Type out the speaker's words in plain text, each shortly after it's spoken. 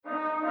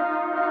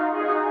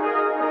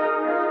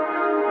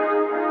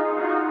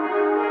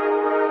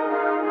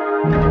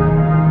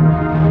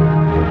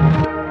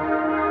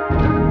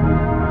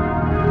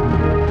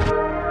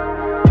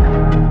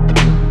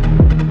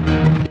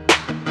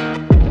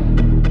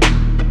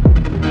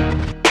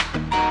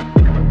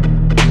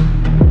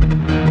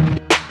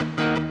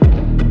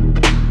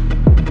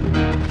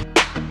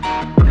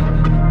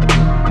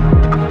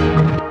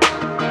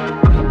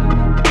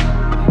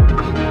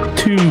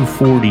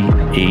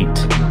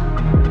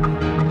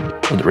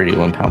the Radio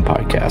 1 Pound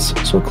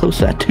Podcast. So close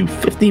to that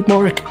 250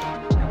 mark.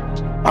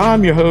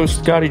 I'm your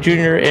host, Gotti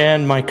Jr.,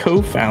 and my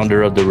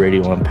co-founder of the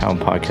Radio 1 Pound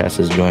Podcast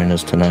is joining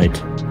us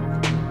tonight,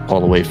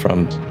 all the way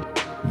from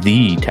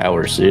the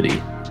Tower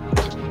City.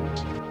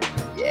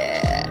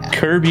 Yeah.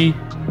 Kirby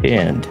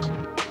and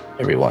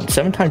everyone.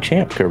 7-time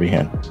champ, Kirby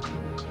Hand.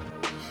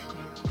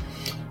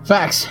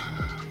 Facts.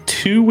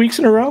 2 weeks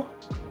in a row?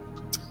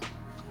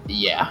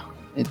 Yeah.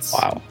 It's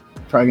wow.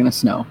 Probably going to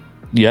snow.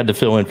 You had to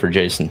fill in for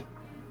Jason.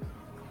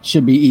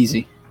 Should be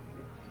easy.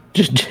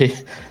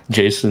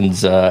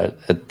 Jason's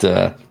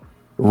at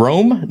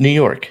Rome, New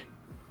York.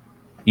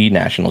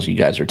 E-Nationals, you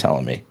guys are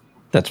telling me.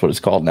 That's what it's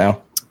called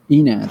now?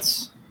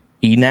 E-Nats.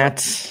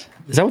 E-Nats?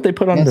 Is that what they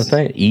put on the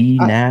thing?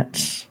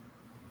 E-Nats?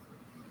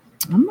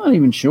 I'm not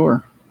even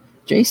sure.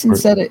 Jason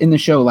said it in the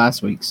show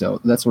last week,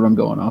 so that's what I'm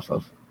going off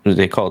of. Do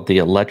they call it the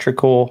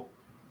electrical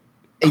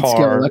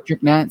 8-scale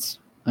electric Nats?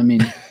 I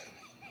mean,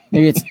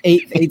 maybe it's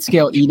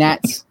 8-scale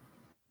E-Nats.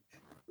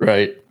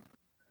 Right.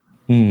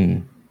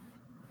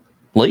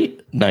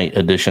 Late night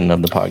edition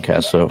of the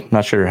podcast, so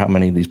not sure how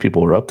many of these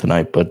people were up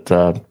tonight, but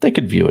they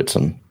could view it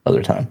some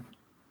other time.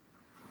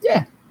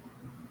 Yeah.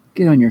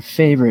 Get on your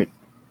favorite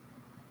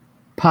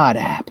pod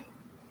app.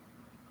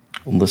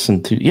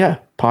 Listen to,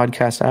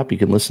 podcast app. You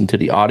can listen to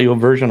the audio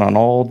version on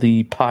all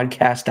the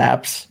podcast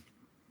apps.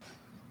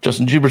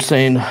 Justin Juber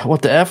saying,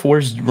 "What the F?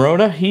 Where's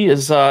Ruona?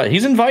 He's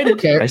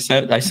invited." I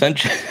sent.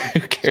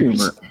 Who cares?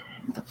 Juber.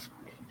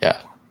 Yeah,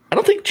 I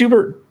don't think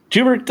Juber,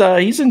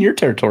 he's in your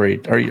territory.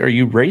 Are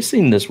you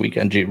racing this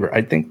weekend, Juber?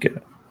 I think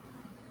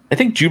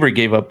Juber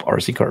gave up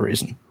RC car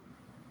racing.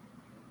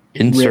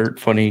 Insert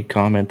funny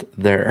comment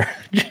there.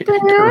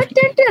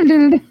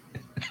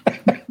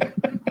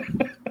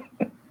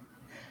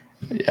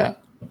 Yeah.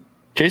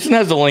 Jason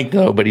has the link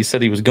though, but he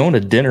said he was going to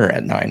dinner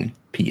at 9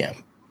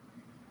 p.m.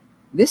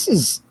 This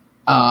is,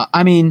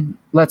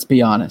 let's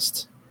be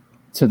honest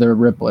to the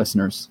RIP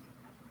listeners.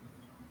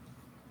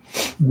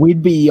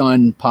 We'd be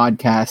on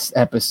podcast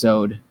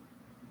episode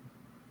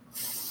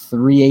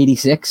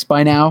 386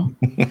 by now.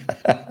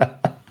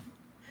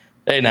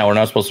 Hey, now we're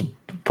not supposed to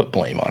put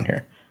blame on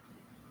here.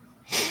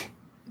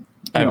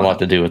 I have a lot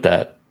to do with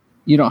that.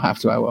 You don't have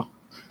to, I will.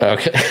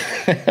 Okay.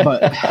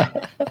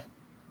 But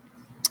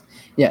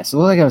yeah, so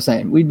like I was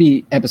saying, we'd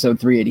be episode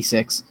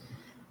 386.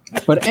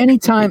 But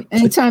anytime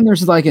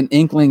there's like an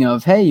inkling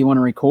of, hey, you want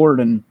to record,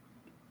 and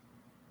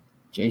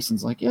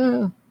Jason's like,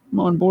 yeah, I'm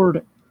on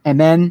board. And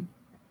then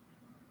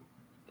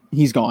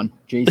he's gone.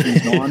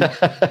 Jason's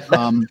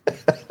gone.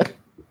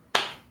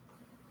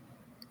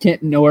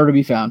 Can't nowhere to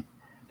be found.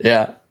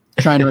 Yeah.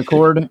 Trying to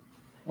record.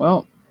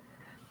 Well,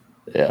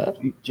 yeah.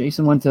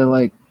 Jason went to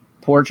like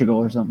Portugal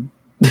or something.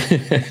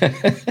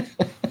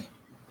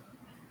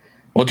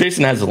 Well,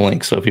 Jason has the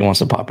link, so if he wants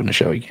to pop in the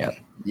show, he can.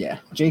 Yeah,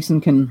 Jason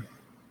can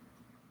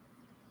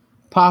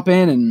pop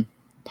in and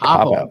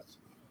pop out.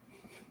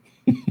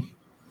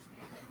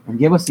 And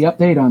give us the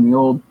update on the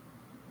old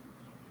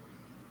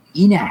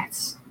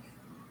E-Nats.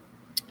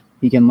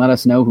 He can let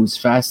us know who's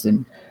fast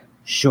in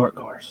short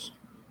course.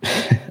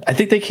 I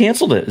think they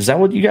canceled it. Is that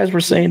what you guys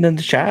were saying in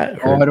the chat?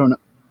 Or? Oh, I don't know.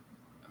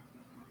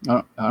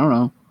 I don't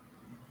know.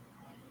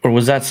 Or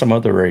was that some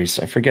other race?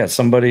 I forget.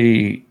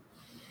 Somebody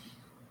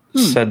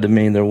said to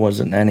me there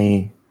wasn't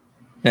any.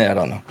 Yeah, I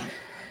don't know.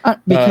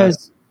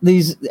 Because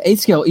these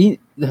 8-scale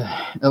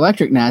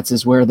electric Nats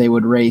is where they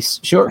would race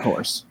short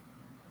course.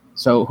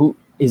 So who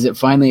is it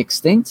finally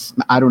extinct?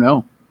 I don't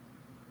know.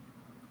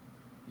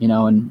 You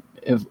know, and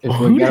if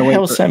who the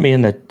hell sent me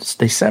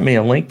they sent me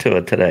a link to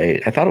it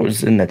today. I thought it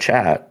was in the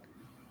chat.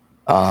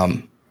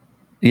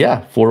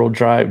 Yeah, 4-wheel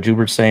drive.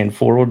 Jubert's saying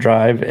 4-wheel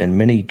drive and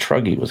Mini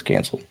Truggy was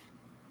canceled.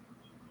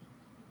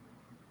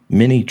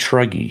 Mini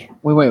Truggy.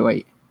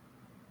 Wait.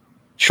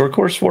 Short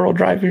course 4-wheel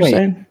drive, you're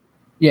saying?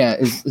 Yeah,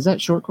 is that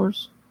short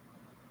course?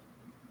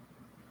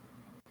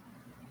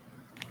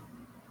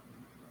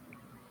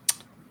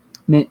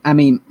 I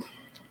mean,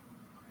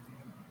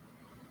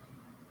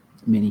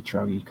 Mini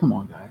Truggy. Come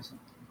on, guys.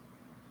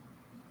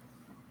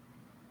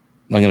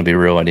 I'm going to be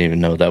real. I didn't even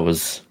know that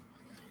was.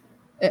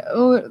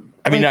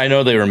 I mean, I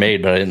know they were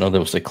made, but I didn't know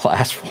there was a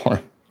class for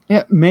them.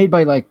 Yeah, made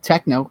by like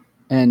Techno,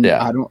 and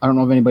I don't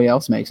know if anybody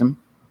else makes them.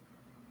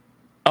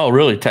 Oh,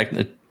 really?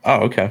 Techno?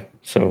 Oh, okay.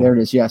 So there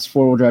it is. Yes,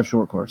 4-wheel drive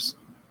short course.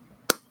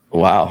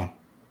 Wow.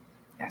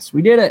 Yes,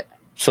 we did it.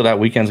 So that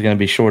weekend's going to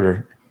be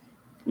shorter.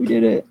 We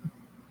did it.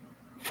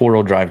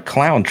 4-wheel drive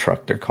clown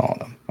truck, they're calling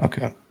them.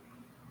 Okay.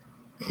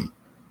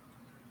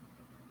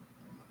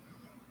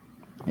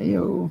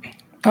 Hey-yo.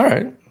 All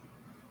right.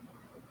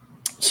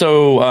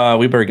 So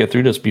we better get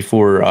through this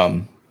before.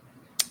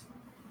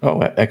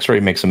 X-Ray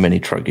makes a Mini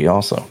Truggy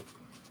also.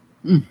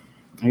 There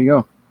you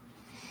go.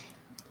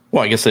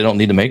 Well, I guess they don't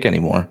need to make any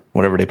more.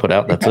 Whatever they put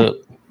out, that's it.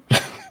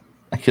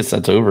 I guess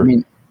that's over. I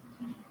mean,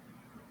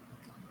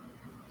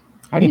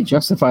 how do you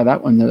justify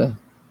that one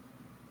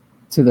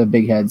to the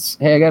big heads?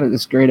 Hey, I got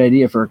this great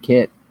idea for a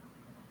kit.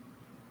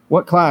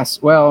 What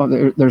class? Well,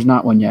 there's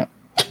not one yet.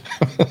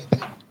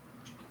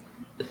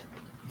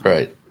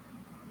 Right.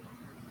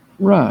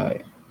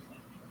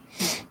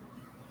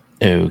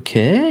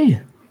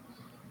 Okay.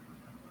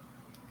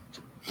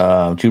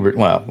 Jubert,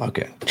 well,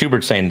 okay.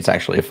 Jubert's saying it's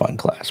actually a fun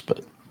class,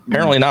 but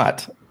apparently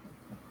not.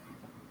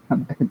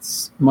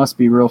 It must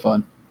be real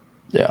fun.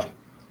 Yeah.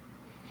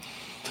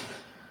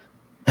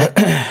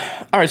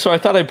 All right, so I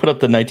thought I'd put up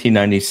the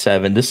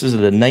 1997. This is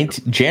the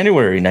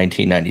January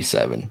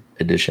 1997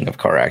 edition of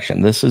Car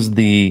Action. This is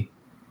the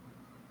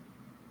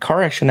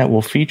Car Action that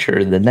will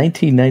feature the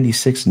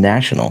 1996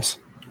 Nationals.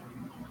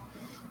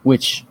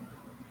 Which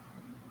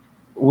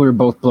we're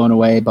both blown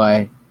away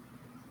by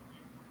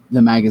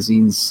the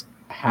magazine's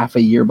half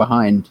a year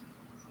behind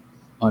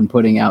on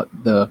putting out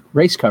the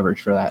race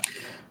coverage for that.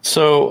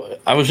 So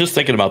I was just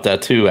thinking about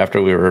that too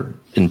after we were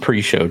in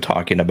pre-show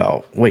talking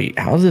about, wait,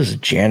 how is this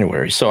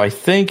January? So I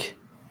think,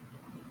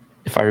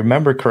 if I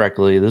remember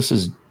correctly, this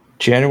is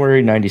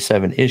January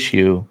 97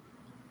 issue,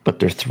 but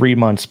they're 3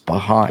 months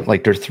behind,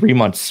 like they're 3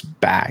 months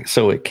back.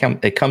 So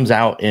it comes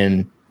out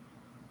in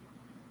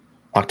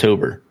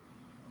October.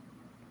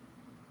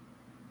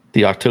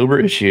 The October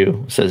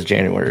issue says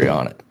January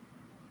on it.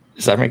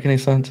 Does that make any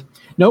sense?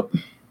 Nope.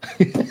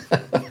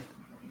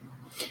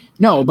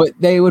 No, but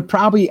they would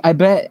probably, I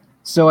bet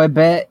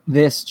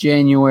this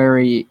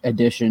January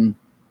edition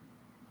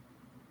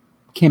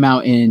came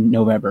out in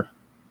November.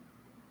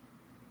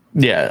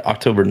 Yeah,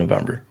 October,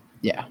 November.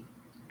 Yeah.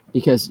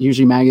 Because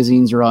usually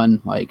magazines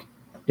run like,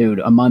 dude,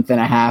 a month and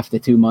a half to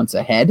 2 months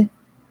ahead.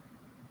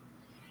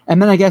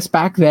 And then I guess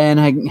back then,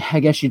 I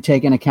guess you'd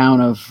take an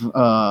account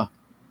of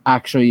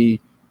actually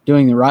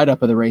doing the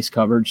write-up of the race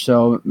coverage.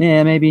 So,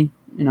 yeah, maybe,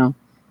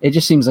 it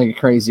just seems like a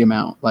crazy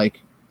amount.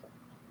 Like,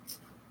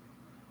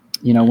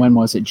 when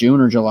was it? June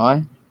or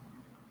July?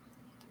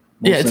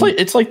 Yeah,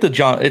 it's like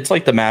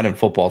the Madden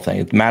football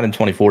thing. Madden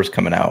 24 is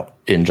coming out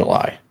in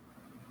July.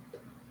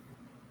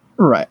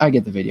 Right, I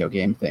get the video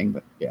game thing,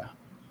 but yeah,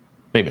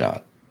 maybe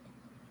not.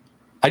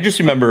 I just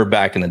remember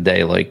back in the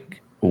day,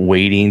 like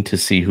waiting to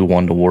see who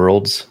won the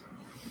Worlds.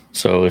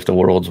 So if the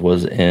Worlds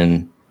was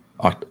in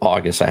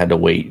August, I had to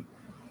wait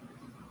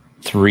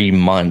 3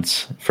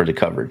 months for the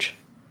coverage.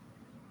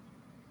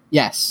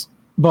 Yes,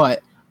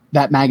 but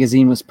that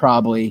magazine was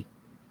probably.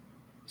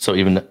 So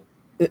even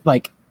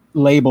like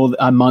labeled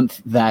a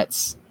month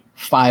that's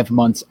 5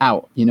 months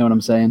out. You know what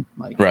I'm saying?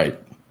 Like, right.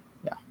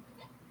 Yeah.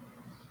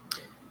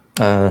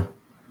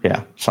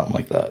 Yeah, something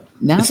like that.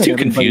 Now it's too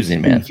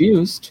confusing, man.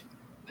 Confused.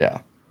 Yeah.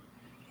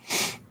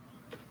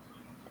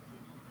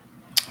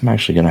 I'm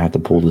actually going to have to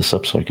pull this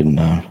up so I can.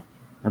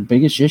 Our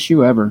biggest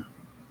issue ever.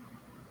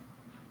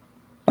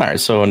 All right.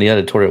 So on the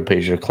editorial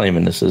page, they're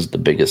claiming this is the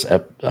biggest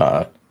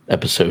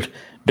episode,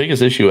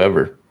 biggest issue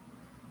ever.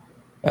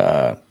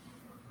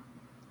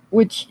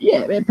 Which,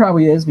 yeah, it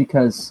probably is,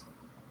 because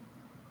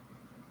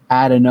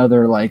add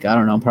another, like, I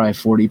don't know, probably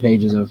 40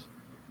 pages of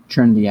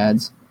Trinity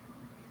ads.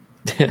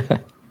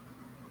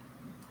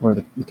 Or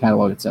the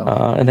catalog itself.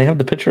 And they have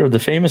the picture of the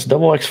famous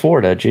XX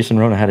Ford that Jason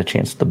Ruona had a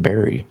chance to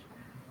bury.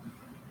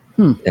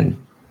 And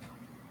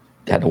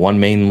had the one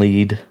main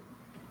lead.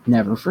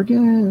 Never forget.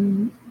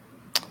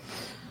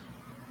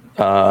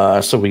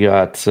 So we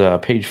got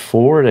page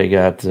 4. They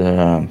got...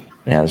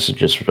 yeah, this is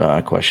just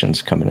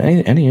questions coming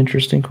in. Any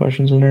interesting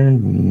questions in there?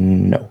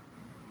 No.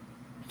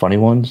 Funny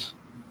ones?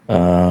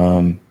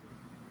 No,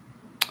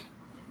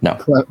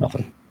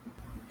 nothing.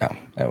 No,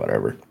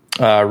 whatever.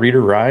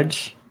 Reader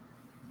rides?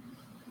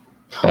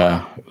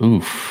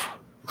 Oof.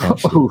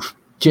 Oof.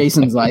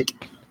 Jason's like,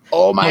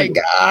 oh my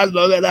God,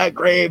 look at that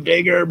grave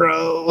digger,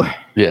 bro.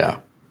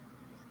 Yeah.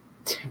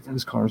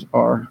 Those cars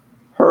are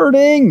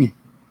hurting.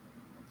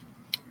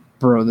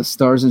 Bro, the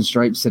Stars and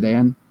Stripes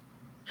sedan.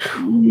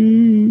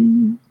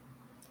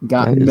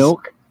 Got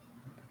milk.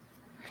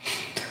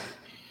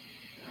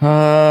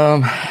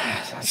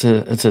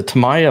 It's a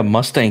Tamiya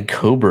Mustang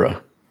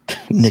Cobra,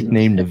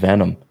 nicknamed the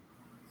Venom.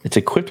 It's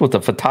equipped with a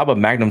Futaba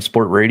Magnum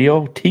Sport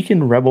radio,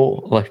 Tekin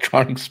Rebel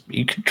electronic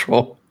speed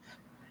control,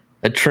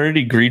 a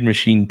Trinity Green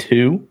Machine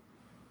 2,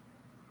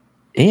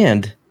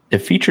 and it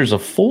features a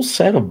full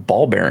set of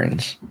ball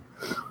bearings.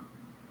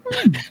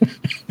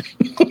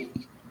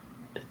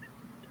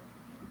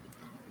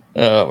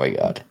 Oh my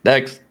God!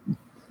 Next.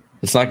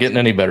 It's not getting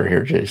any better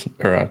here, Jason.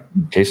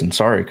 Jason,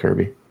 sorry,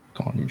 Kirby.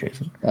 Calling you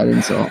Jason. That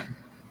insult.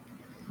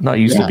 Not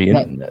used to being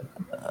internet.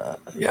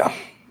 Yeah.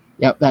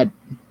 Yep, that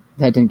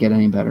didn't get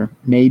any better.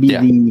 Maybe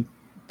the...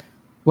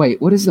 Wait,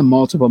 what is the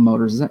multiple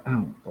motors? Is that...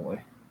 Oh, boy.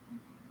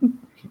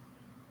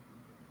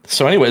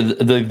 So anyway,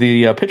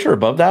 the picture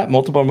above that,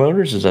 multiple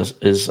motors,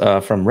 is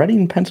from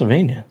Reading,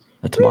 Pennsylvania.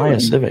 A Tamiya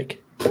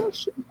Civic.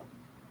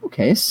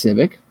 Okay, a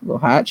Civic. A little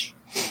hatch.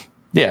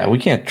 Yeah, we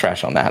can't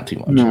trash on that too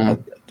much.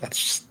 No.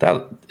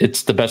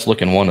 It's the best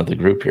looking one of the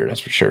group here,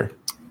 that's for sure.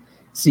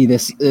 See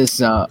this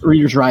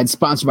Reader's Ride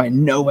sponsored by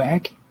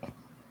Novak.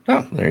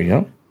 Oh, there you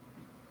go.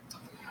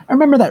 I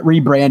remember that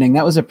rebranding.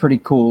 That was a pretty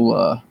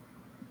cool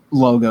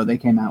logo they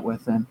came out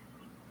with then.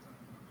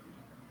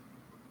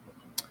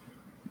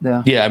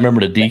 Yeah, I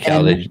remember the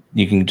decal.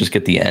 You can just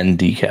get the N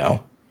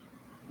decal.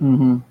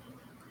 Mm-hmm.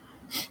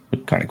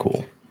 Kind of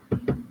cool.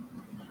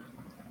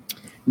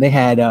 They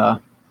had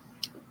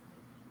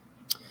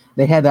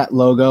They had that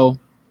logo.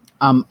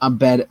 I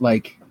bet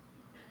like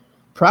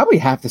probably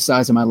half the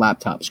size of my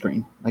laptop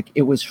screen. Like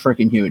it was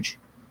freaking huge.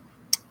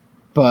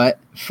 But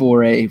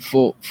for a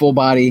full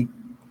body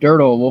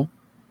dirt oval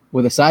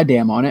with a side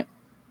dam on it,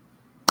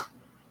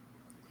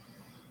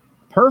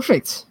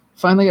 perfect.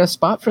 Finally got a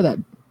spot for that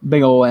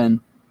big old N.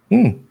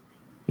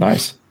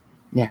 Nice.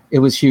 Yeah, it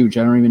was huge.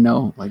 I don't even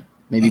know. Like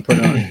maybe put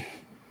it on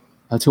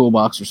a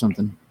toolbox or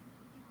something.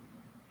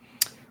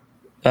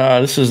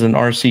 This is an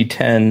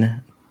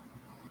RC10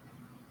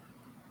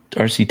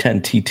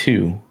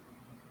 T2.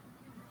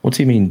 What's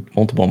he mean?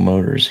 Multiple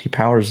motors. He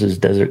powers his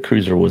desert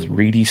cruiser with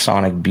Reedy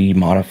Sonic B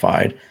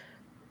modified.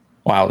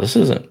 Wow, this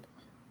is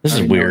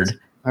weird.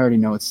 I already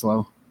know it's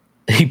slow.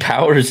 He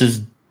powers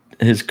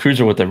his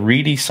cruiser with a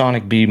Reedy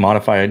Sonic B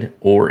modified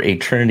or a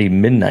Trinity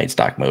Midnight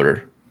stock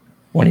motor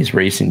when he's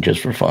racing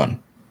just for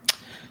fun.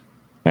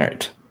 All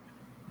right.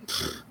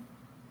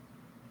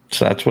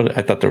 So that's what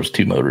I thought. There was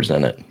 2 motors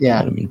in it. Yeah,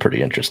 that'd have been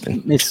pretty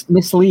interesting.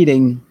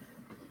 Misleading.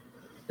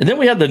 And then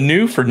we had the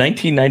new for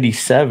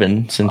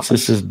 1997, since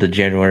this is the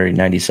January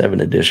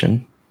 97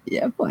 edition.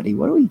 Yeah, buddy.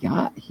 What do we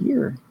got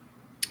here?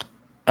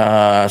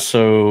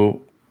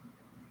 So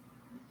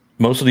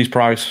most of these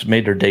products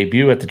made their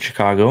debut at the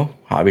Chicago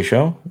Hobby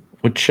Show,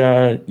 which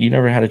you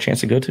never had a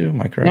chance to go to.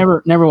 Am I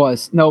correct? Never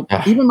was. Nope.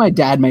 Even my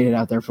dad made it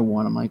out there for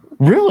one. I'm like,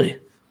 really?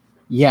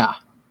 Yeah.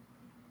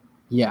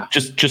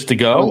 Just to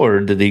go, or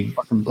did he?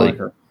 I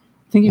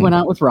think he went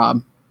out with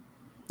Rob.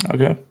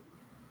 Okay.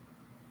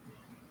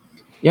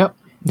 Yep.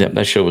 Yeah,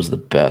 that show was the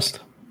best.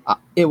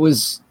 It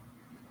was.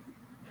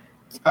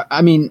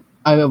 I mean,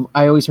 I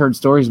always heard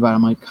stories about it.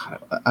 I'm like,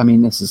 I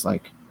mean, this is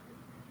like,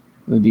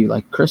 it would be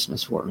like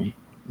Christmas for me.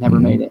 Never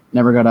made it.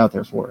 Never got out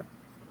there for it.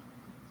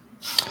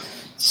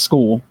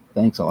 School.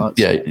 Thanks a lot.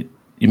 Yeah,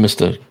 you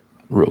missed a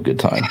real good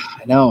time.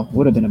 I know.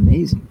 Would have been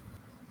amazing.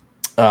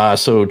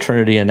 So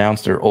Trinity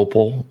announced their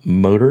Opal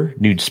motor,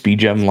 new Speed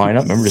Gem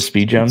lineup. Remember the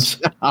Speed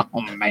Gems?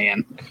 Oh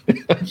man.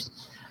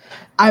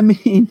 I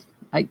mean,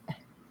 I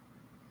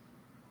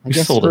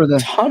guess sold a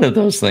ton of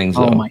those things.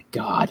 Oh though. My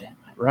God!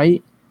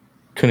 Right?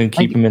 Couldn't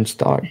keep them in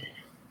stock.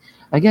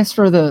 I guess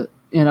for the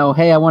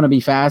hey, I want to be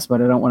fast,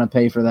 but I don't want to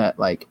pay for that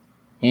like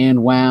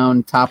hand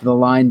wound top of the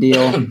line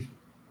deal.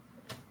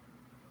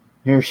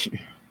 Here,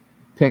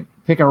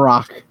 pick a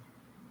rock.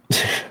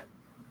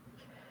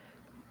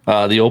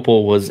 The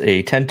Opal was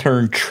a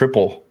 10-turn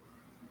triple,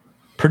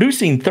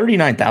 producing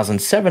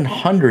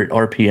 39,700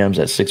 RPMs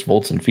at 6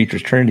 volts and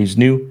features Trinity's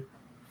new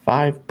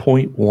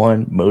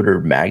 5.1 motor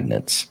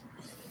magnets,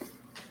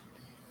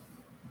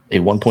 a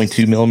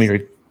 1.2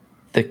 millimeter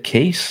thick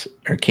case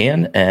or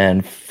can,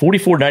 and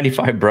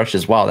 4495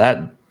 brushes. Wow,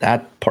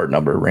 that part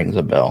number rings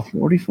a bell.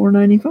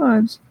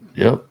 4495s.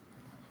 Yep.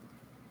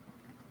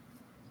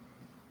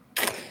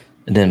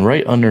 And then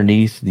right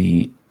underneath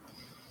the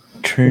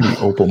Trinity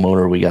Opal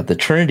motor, we got the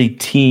Trinity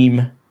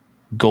Team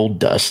Gold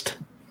Dust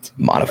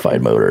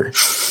modified motor.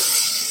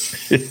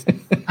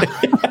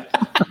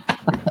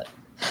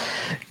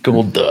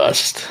 Gold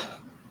Dust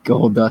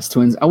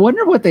Twins. I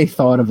wonder what they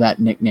thought of that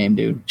nickname,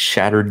 dude.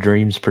 Shattered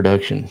Dreams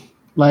Production.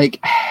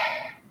 Like,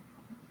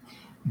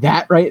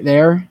 that right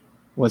there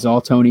was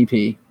all Tony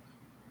P.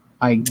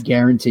 I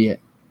guarantee it.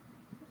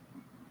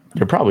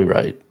 You're probably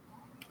right.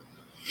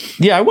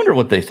 Yeah, I wonder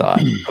what they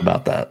thought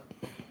about that.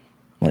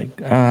 Like,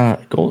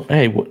 gold.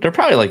 Hey, they're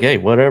probably like, hey,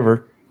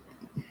 whatever.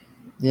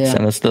 Yeah.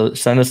 Send us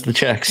the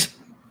checks.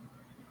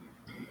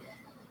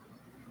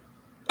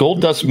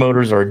 Gold Dust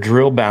motors are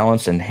drill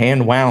balanced and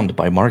hand wound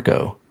by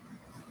Marco.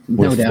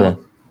 No doubt.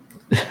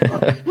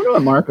 I wonder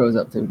what Marco's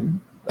up to, dude.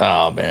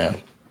 Oh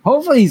man.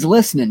 Hopefully he's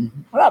listening.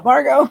 What up,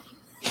 Marco?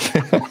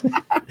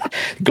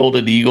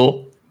 Golden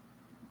Eagle.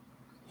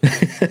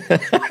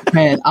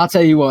 Man, I'll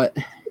tell you what.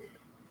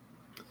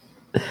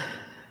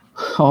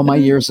 All my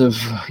years of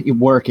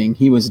working,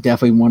 he was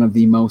definitely one of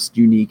the most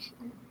unique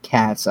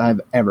cats I've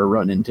ever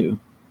run into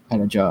at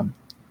a job.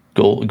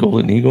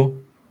 Golden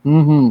Eagle?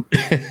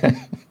 Mm-hmm.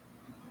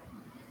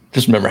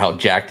 Just remember how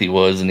jacked he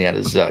was, and he had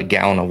his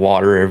gallon of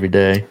water every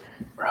day.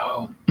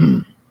 Bro.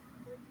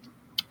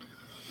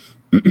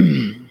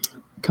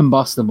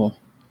 Combustible.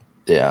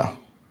 Yeah.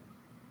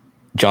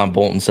 John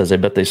Bolton says, I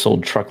bet they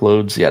sold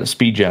truckloads. Yeah, the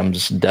Speed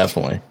Gems,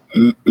 definitely.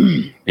 You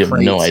have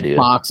Crates, no idea.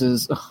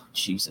 Boxes. Oh,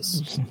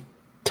 Jesus.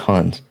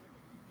 Tons.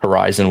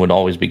 Horizon would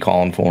always be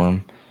calling for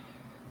them.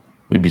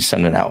 We'd be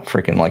sending out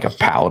freaking like a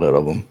pallet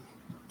of them.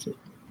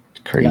 It's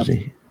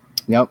crazy.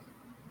 Yep.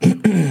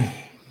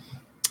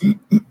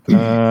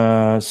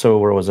 So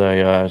where was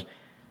I?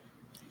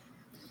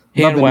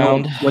 Hand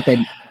wound.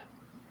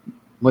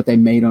 What they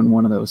made on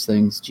one of those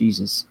things.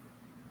 Jesus.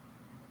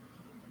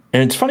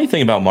 And it's funny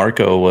thing about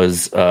Marco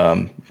was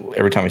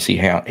every time I see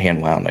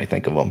hand wound, I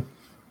think of him.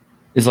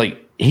 It's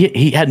like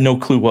he had no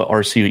clue what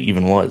RC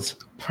even was.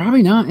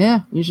 Probably not.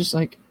 Yeah, he's just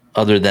like.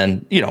 Other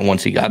than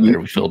once he got there,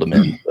 we filled him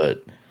in.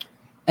 But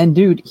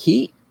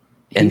he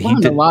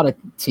did a lot of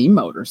team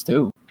motors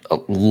too. A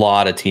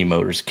lot of team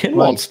motors,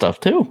 Kinwald stuff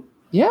too.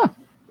 Yeah,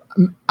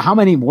 how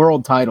many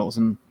world titles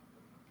and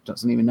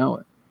doesn't even know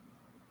it.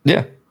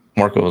 Yeah,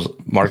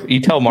 You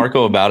tell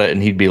Marco about it,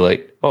 and he'd be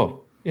like,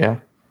 "Oh, yeah,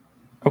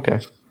 okay."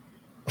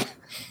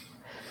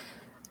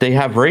 They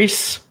have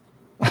race.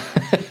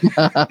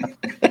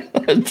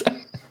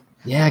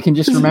 Yeah, I can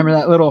just remember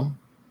that little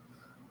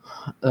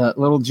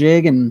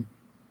jig and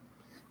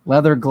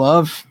leather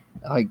glove.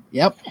 Like,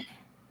 yep.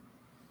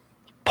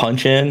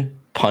 Punch in,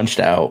 punched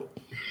out,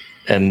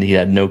 and he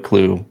had no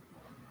clue.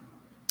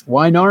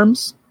 Wine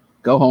arms,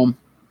 go home.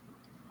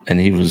 And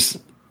he was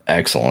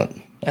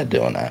excellent at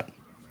doing that.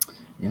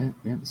 Yeah.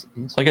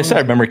 Like I said,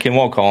 I remember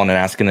Kinwald calling and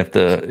asking if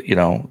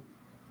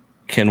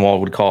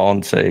Kinwald would call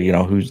and say,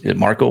 who's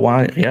Marco?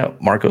 Why? Yeah,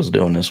 Marco's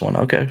doing this one.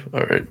 Okay.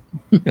 All right.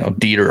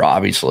 Dieter,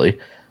 obviously.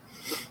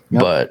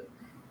 Yep. But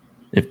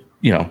if,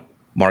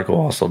 Marco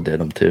also did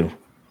them too.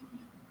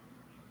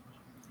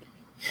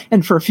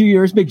 And for a few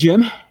years, Big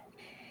Jim.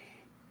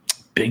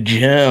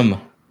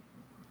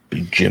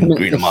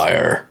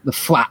 Greenemeyer. The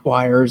flat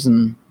wires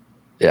and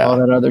all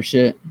that other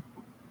shit.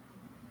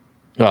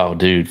 Oh,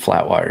 dude,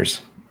 flat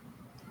wires.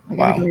 I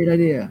got a great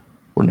idea.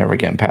 We're never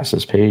getting past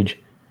this page.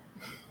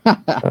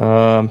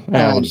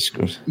 We'll just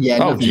go. Yeah.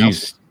 Oh,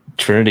 geez.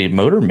 Trinity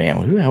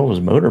Motorman. Who the hell was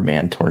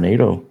Motorman?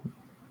 Tornado.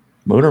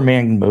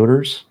 Motorman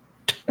Motors.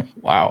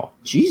 Wow.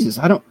 Jesus,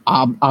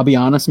 I'll be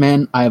honest,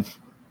 man. I'm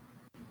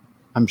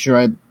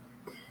sure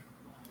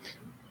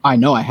I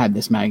know I had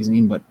this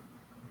magazine, but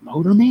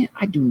Motorman,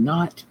 I do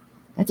not.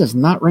 That does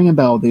not ring a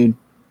bell, dude.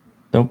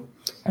 Nope.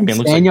 I mean, it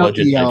looks like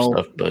budget type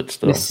stuff, but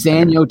still. The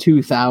Sanyo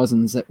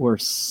 2000s that were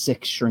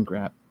sick shrink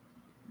wrap.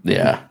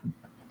 Yeah.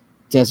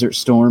 Desert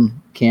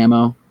Storm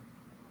camo.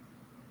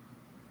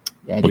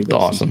 Yeah, dude, looked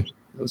awesome.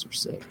 Those were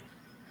sick.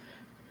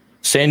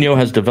 Sanyo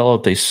has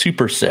developed a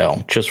super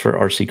cell just for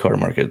RC car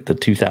market. The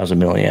 2000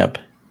 milliamp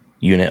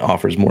unit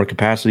offers more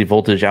capacity,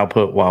 voltage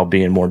output while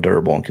being more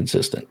durable and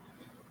consistent.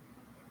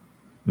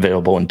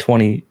 Available in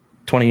 20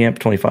 amp,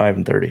 25,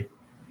 and 30.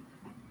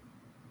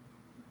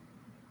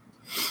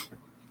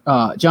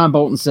 John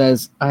Bolton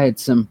says, I had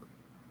some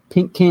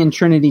pink can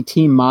Trinity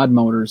Team mod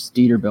motors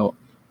Dieter built.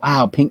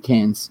 Wow, pink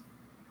cans.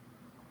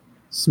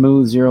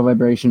 Smooth, zero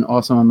vibration,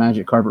 also on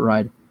Magic Carpet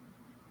Ride.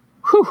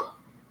 Whew.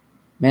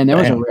 Man,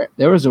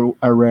 there was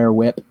a rare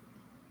whip.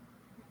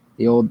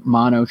 The old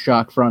mono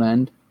shock front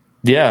end.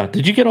 Yeah.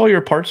 Did you get all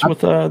your parts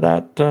with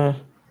that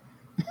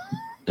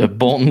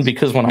Bolton?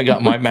 Because when I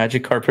got my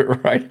Magic Carpet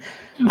Ride,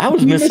 I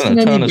was missing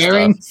a ton of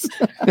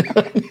stuff.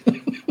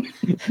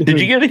 Did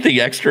you get anything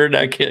extra in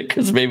that kit?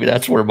 Because maybe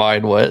that's where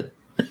mine went.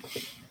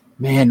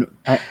 Man,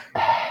 I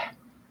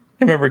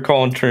remember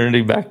calling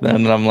Trinity back then,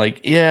 and I'm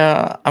like,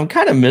 yeah, I'm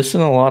kind of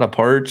missing a lot of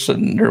parts.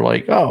 And they're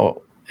like,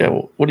 oh, yeah,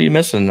 what are you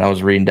missing? And I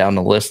was reading down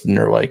the list, and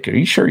they're like, are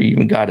you sure you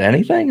even got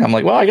anything? I'm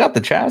like, well, I got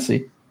the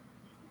chassis.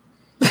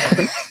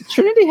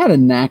 Trinity had a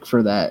knack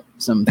for that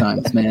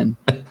sometimes, man.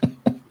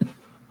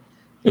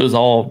 It was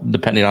all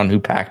depending on who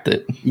packed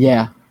it.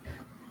 Yeah.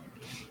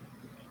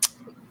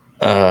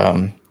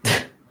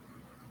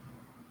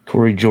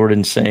 Corey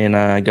Jordan saying,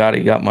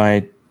 got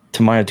my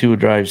Tamiya 2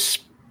 drive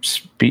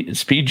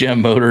speed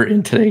gem motor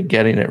in today,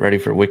 getting it ready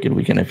for Wicked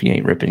Weekend. If you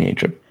ain't ripping, you ain't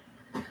tripping.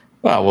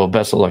 Wow, well,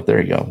 best of luck.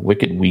 There you go.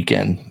 Wicked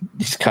Weekend.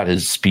 He's got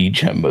his speed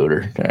gem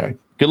motor.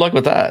 Good luck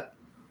with that.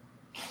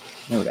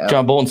 No doubt.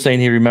 John Bolton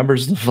saying he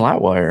remembers the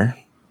flat wire.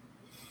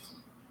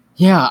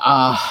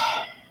 Yeah.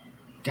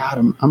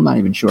 God, I'm not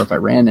even sure if I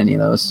ran any of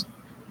those.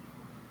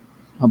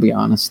 I'll be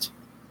honest.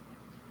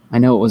 I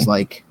know it was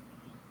like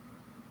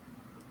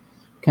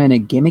kind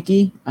of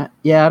gimmicky. I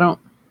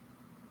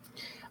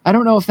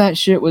don't know if that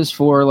shit was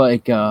for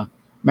like,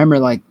 remember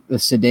like the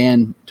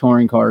sedan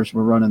touring cars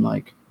were running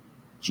like,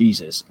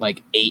 Jesus,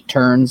 like 8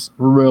 turns,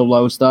 real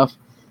low stuff.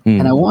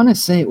 And I want to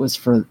say it was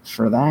for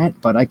that,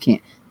 but I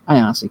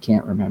honestly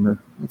can't remember.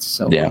 It's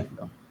so long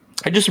ago.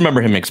 I just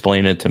remember him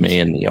explaining it to me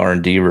in the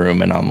R&D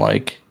room, and I'm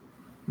like,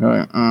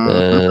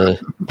 That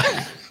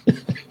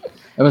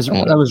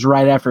was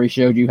right after he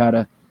showed you how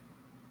to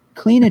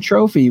clean a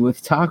trophy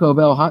with Taco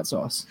Bell hot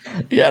sauce.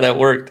 Yeah, that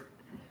worked.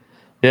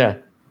 Yeah.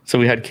 So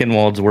we had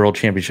Kinwald's World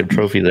Championship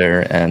trophy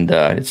there, and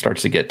it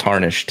starts to get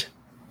tarnished.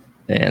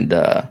 And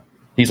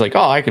he's like,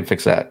 oh, I can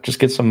fix that. Just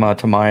get some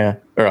Tamiya.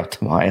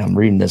 I'm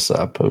reading this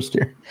post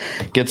here.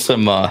 Get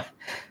some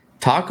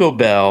Taco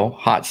Bell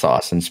hot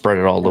sauce and spread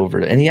it all over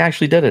it. And he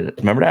actually did it.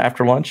 Remember that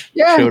after lunch?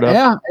 Yeah, showed up.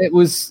 Yeah. It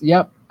was,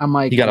 yep. I'm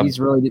like, he got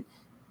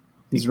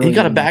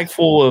a bag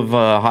full of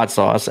hot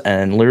sauce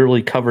and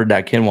literally covered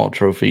that Kinwald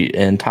trophy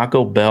in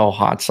Taco Bell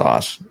hot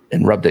sauce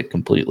and rubbed it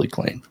completely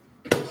clean.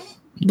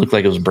 Looked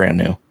like it was brand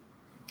new.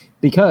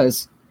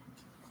 Because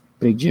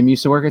Big Jim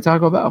used to work at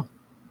Taco Bell.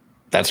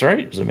 That's right.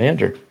 He was a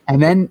manager.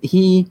 And then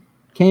he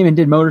came and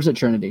did motors at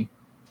Trinity.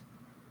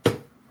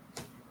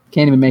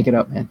 Can't even make it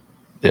up, man.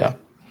 Yeah.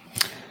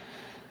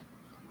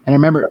 And I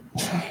remember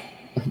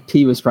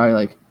P was probably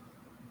like,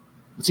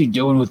 what's he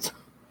doing with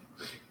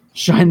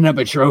shining up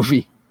a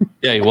trophy?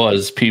 Yeah, he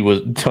was.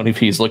 Tony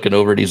P's looking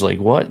over it. He's like,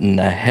 what in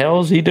the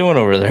hell is he doing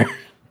over there?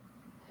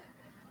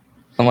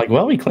 I'm like,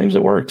 well, he claims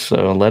it works,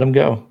 so let him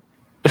go.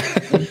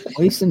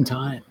 Wasting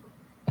time.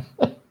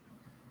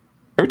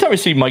 Every time I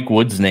see Mike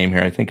Wood's name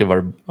here, I think of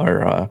our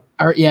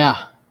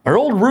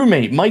old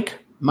roommate, Mike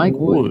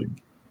Wood.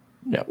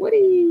 Yeah.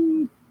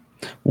 Woody.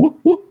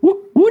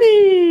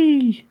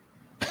 Woody.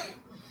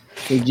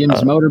 So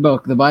Jim's motor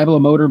book, the Bible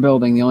of motor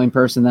building. The only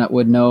person that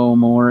would know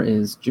more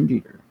is Jim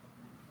Jeter.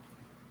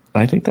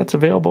 I think that's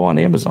available on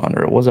Amazon,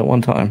 or it was at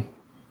one time.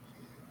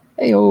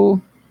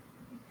 Hey-o.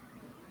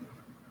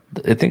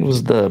 I think it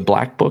was the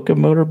Black Book of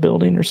Motor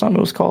Building or something it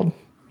was called.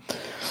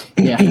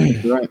 Yeah,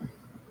 you're right.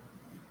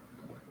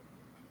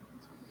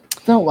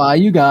 Don't lie,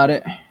 you got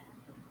it.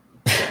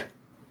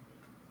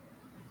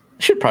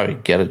 Should probably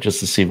get it just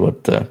to see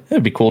what.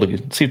 It'd be cool to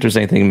see if there's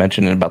anything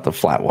mentioned about the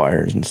flat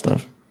wires and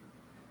stuff.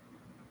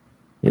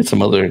 He had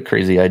some other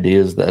crazy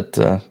ideas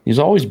that he's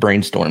always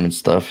brainstorming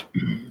stuff.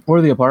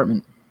 Or the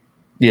apartment.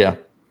 Yeah.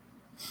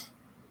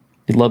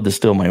 He'd love to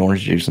steal my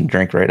orange juice and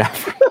drink right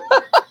after.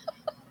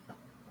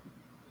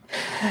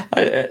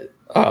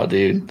 Oh,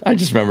 dude. I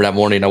just remember that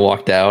morning I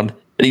walked down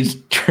and he's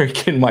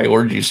drinking my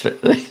orange juice.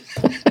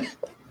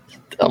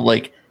 I'm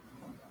like,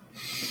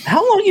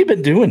 how long you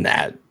been doing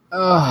that?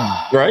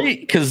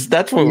 Right? Because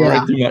that's what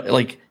we're doing.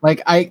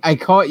 Like I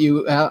caught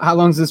you. How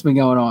long's this been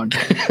going on?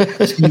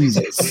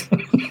 Jesus.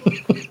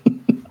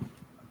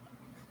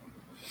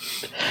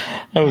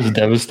 I was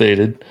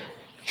devastated.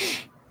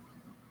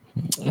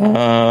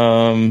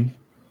 John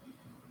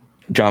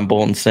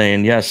Bolton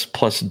saying yes.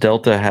 Plus,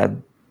 Delta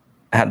had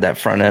that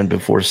front end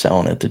before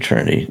selling it to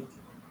Trinity.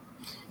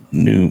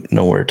 Knew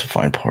nowhere to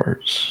find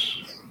parts.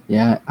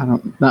 Yeah,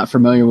 not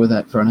familiar with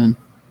that front end.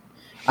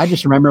 I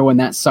just remember when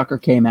that sucker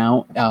came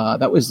out.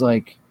 That was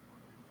like,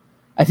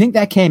 I think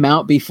that came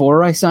out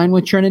before I signed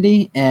with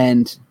Trinity,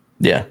 and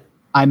yeah,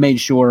 I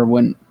made sure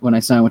when I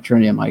signed with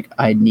Trinity, I'm like,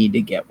 I need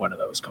to get one of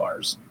those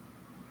cars.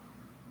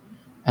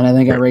 And I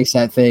think I raced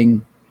that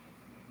thing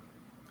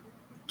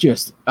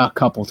just a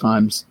couple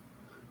times,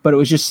 but it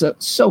was just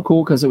so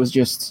cool because it was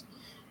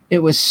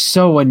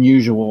so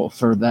unusual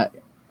for that,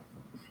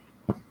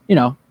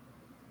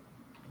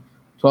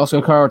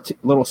 12-stroke car,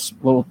 little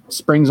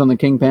springs on the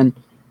kingpin.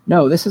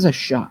 No, this is a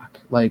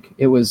shock. Like,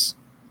 it was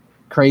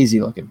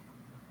crazy looking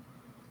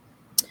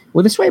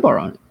with a sway bar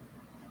on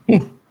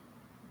it.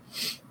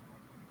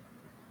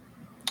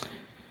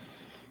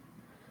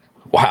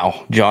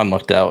 Wow, John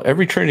looked out.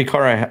 Every Trinity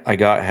car I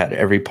got had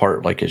every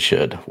part like it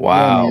should.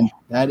 Wow. Yeah, man,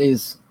 that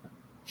is,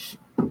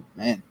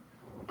 man.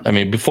 I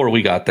mean, before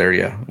we got there,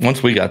 yeah.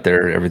 Once we got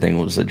there, everything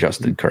was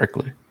adjusted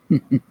correctly.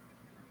 You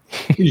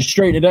just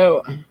straighten it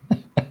out.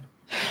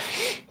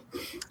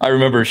 I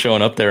remember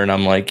showing up there and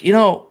I'm like,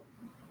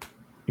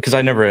 because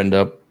I never end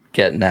up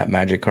getting that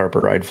Magic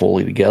Carpet ride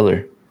fully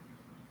together.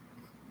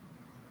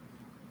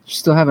 You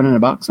still have it in a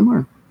box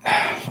somewhere?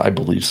 I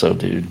believe so,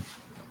 dude.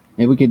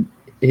 Maybe we could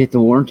hit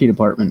the warranty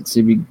department,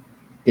 see if we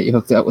get you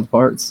hooked up with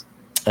parts.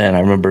 And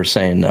I remember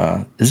saying,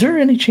 is there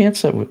any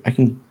chance that I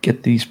can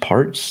get these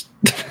parts?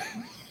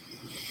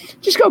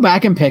 Just go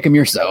back and pick them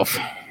yourself.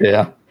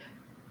 Yeah.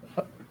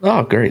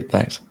 Oh, great.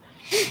 Thanks.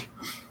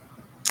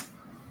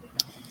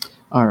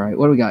 All right.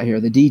 What do we got here?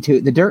 The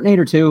D2, the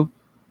Dirtnator 2.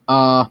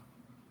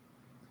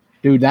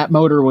 Dude, that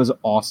motor was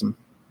awesome.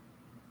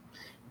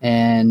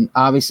 And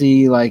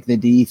obviously, like the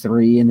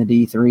D3 and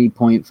the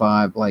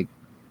D3.5, like,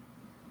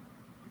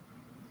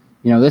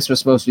 this was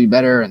supposed to be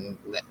better, and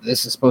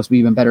this is supposed to be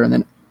even better. And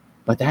then,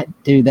 but that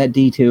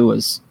D2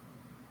 was,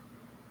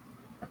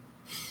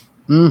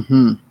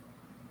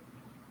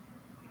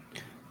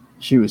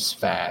 she was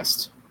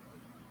fast.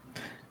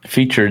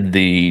 Featured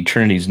the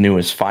Trinity's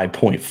newest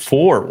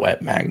 5.4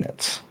 wet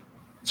magnets.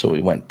 So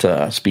we went,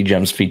 Speed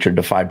Gems featured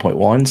the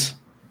 5.1s,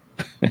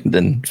 and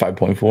then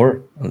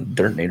 5.4,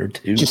 Dirtnator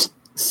 2. Just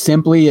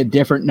simply a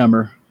different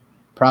number.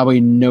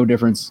 Probably no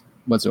difference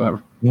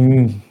whatsoever.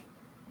 Maybe.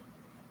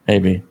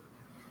 But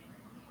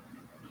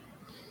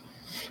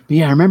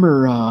yeah, I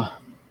remember,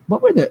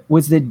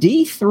 was the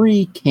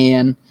D3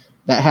 can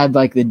that had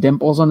like the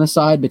dimples on the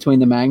side between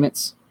the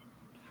magnets?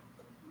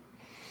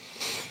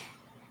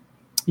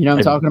 You know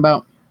what I'm talking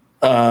about?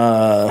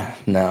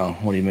 No.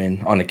 What do you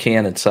mean? On the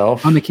can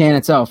itself? On the can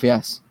itself,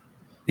 yes.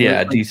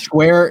 Yeah, like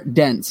square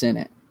dents in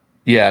it.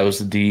 Yeah, it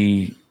was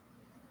the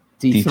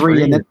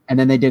D3 and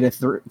then they did a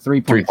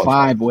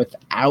 3.5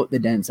 without the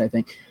dents, I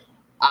think.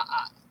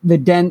 The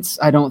dents,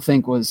 I don't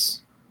think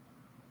was...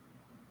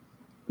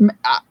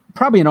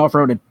 probably in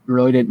off-road, it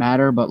really didn't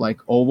matter, but like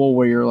oval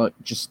where you're like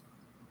just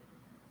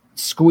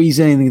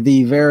squeezing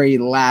the very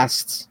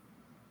last,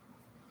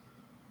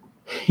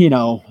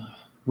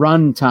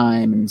 run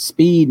time and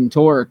speed and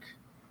torque.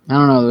 I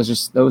don't know. It was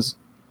just those.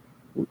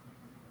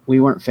 We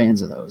weren't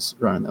fans of those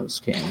running those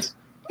cans.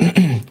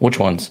 Which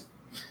ones?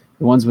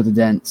 The ones with the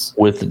dents.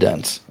 With the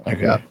dents.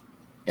 Okay. Yep.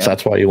 So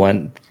that's why you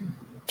went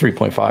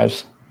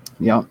 3.5s?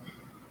 Yep.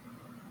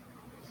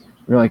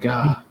 We're like,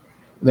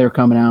 they're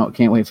coming out.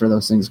 Can't wait for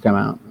those things to come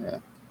out. Yeah.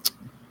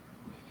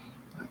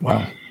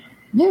 Wow.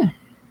 Yeah.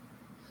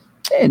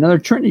 Hey, another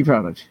Trinity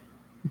product.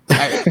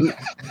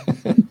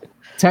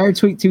 Tire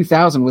Tweak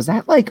 2000. Was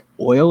that like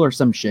oil or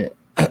some shit?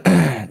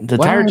 The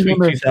Tire Tweak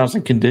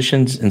 2000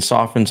 conditions and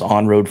softens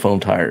on-road foam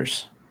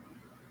tires.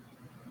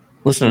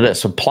 Listen to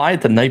this. Apply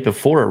it the night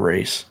before a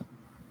race,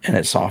 and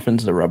it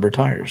softens the rubber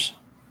tires.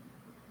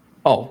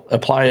 Oh,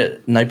 apply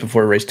it night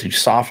before a race to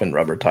soften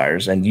rubber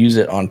tires and use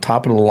it on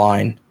top of the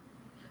line,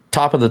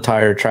 top of the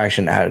tire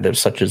traction additives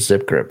such as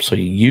Zip Grip. So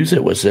you use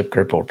it with Zip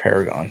Grip or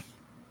Paragon.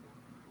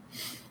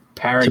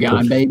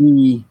 Paragon,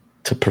 baby.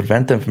 To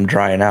prevent them from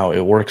drying out,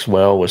 it works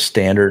well with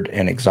standard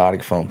and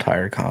exotic foam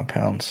tire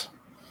compounds.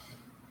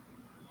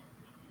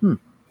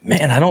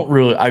 Man, I don't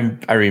really.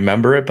 I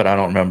remember it, but I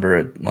don't remember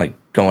it like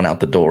going out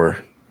the door.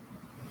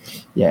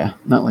 Yeah,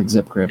 not like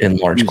Zip Grip in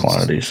large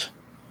quantities.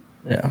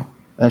 Yeah,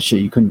 that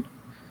shit you couldn't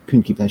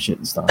keep that shit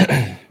in stock.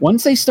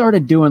 Once they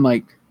started doing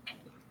like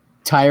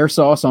tire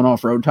sauce on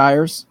off-road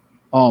tires,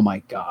 oh my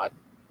god,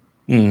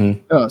 that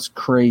was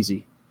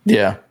crazy.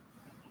 Yeah,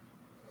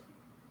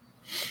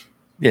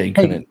 you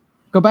couldn't.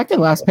 Go back to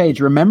the last page.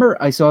 Remember,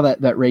 I saw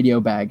that radio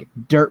bag,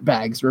 dirt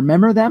bags.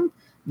 Remember them?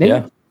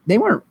 They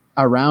weren't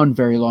around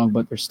very long,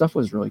 but their stuff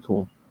was really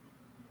cool.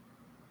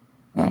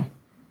 Oh.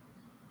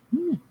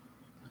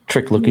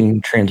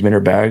 Trick-looking transmitter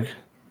bag.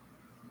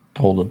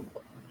 Hold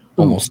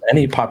almost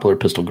any popular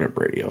pistol grip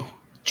radio.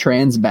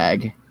 Trans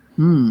bag.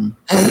 Maybe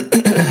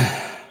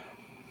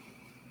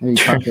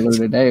popular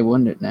today,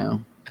 wouldn't it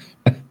now?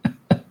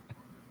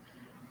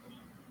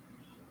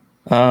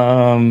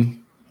 All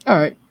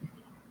right.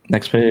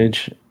 Next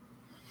page.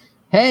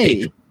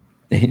 Hey.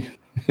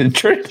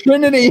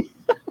 Trinity.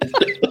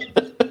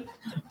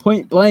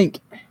 Point blank.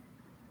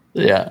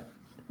 Yeah.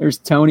 There's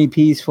Tony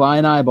P's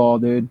flying eyeball,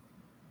 dude.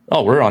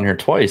 Oh, we're on here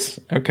twice.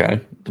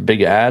 Okay. The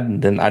big ad,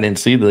 and then I didn't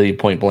see the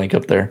point blank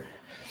up there.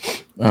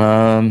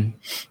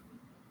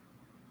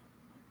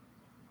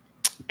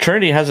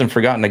 Trinity hasn't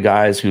forgotten the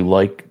guys who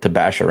like to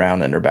bash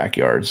around in their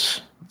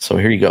backyards. So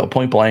here you go.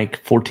 Point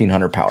blank,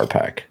 1400 power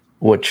pack,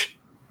 which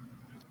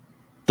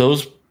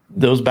those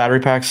battery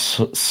packs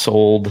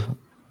sold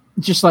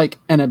just like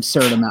an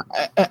absurd amount,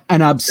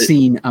 an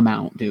obscene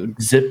amount,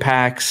 dude. Zip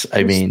packs.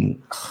 I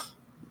mean,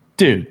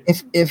 dude,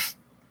 if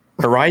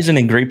Horizon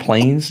and Great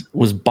Plains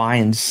was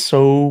buying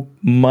so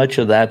much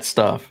of that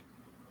stuff,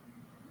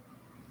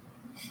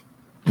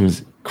 it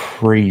was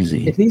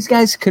crazy. If these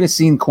guys could have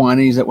seen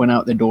quantities that went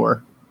out the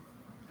door,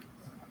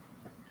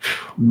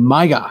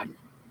 my God.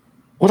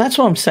 Well, that's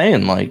what I'm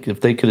saying. Like,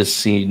 if they could have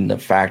seen the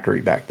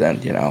factory back then,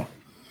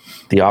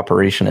 the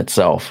operation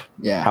itself,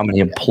 how many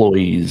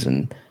employees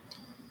and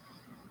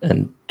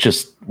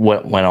just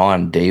what went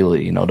on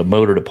daily, the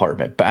motor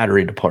department,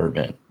 battery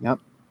department. Yep.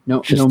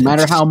 No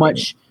matter how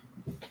much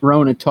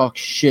Ruona talks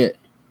shit.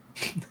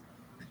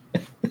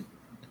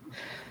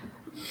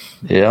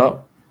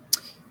 Yep.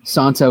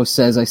 Santos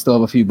says I still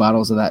have a few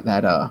bottles of that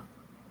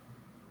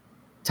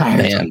tire.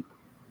 Man.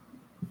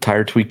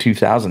 Tire Tweak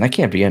 2000. That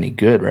can't be any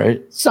good,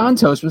 right?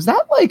 Santos, was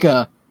that like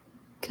a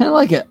kind of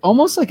like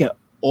almost like a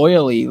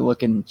oily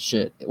looking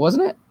shit,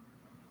 wasn't it?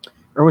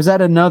 Or was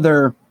that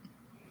another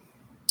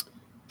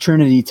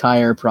Trinity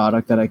tire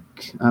product that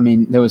I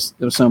mean there was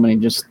so many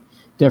just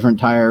different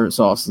tire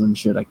sauces and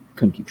shit I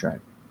couldn't keep track.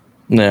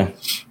 Yeah.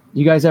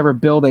 You guys ever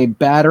build a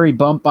battery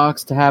bump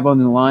box to have on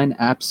the line?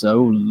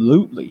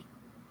 Absolutely.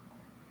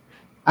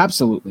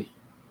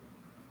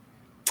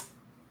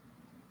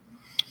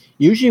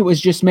 Usually it was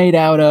just made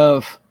out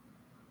of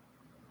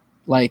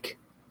like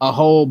a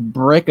whole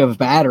brick of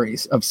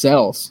batteries, of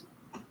cells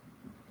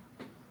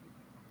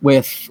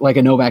with like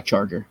a Novak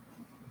charger.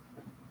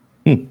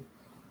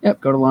 Yep,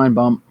 go to line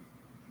bump.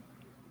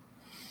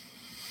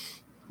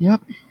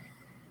 Yep.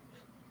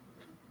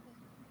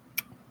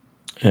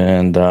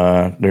 And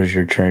there's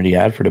your Trinity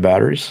ad for the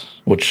batteries,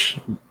 which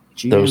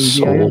those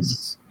sold.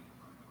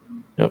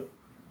 Yep.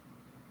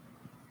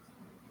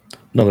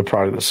 Another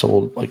product that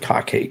sold like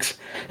hotcakes.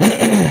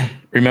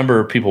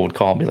 Remember, people would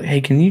call and be like,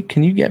 "Hey, can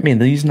you get me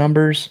these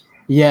numbers?"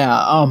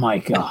 Yeah. Oh my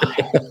God.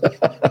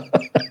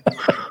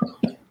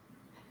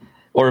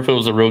 Or if it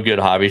was a real good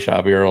hobby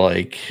shop, you're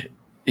like,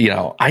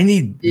 I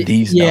need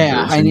these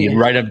numbers. And you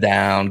write them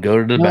down. Go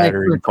to the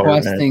battery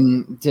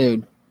department.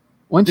 Dude.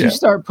 Once you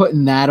start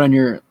putting that on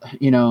your,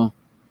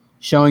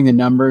 showing the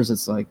numbers,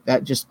 it's like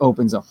that just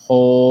opens a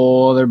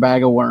whole other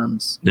bag of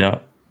worms. Yeah.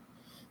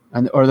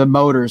 Or the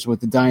motors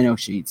with the dyno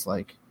sheets,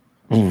 like,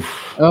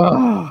 oof.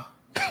 Oh,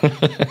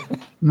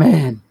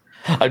 man.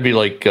 I'd be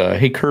like,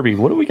 hey, Kirby,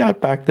 what do we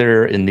got back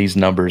there in these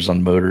numbers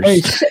on motors?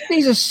 Hey, set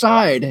these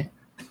aside.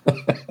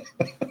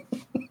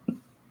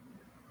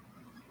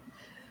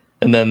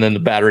 And then in the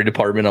battery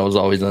department, I was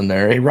always in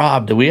there. Hey,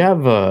 Rob, do we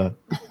have what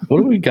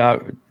do we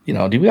got? Do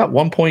we got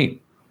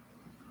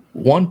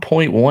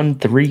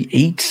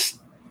 1.138?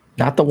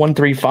 Not the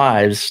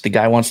 135s. The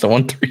guy wants the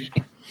 13.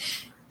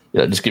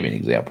 Just give me an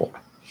example.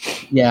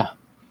 Yeah.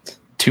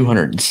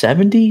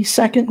 270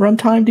 second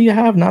runtime do you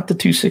have? Not the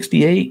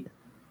 268.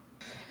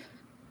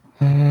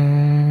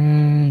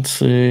 Let's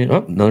see.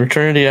 Oh, another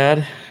Trinity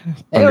ad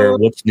under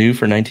what's new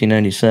for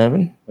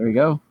 1997. There we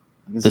go.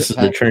 This is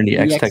the Trinity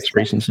X-Tex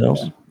Racing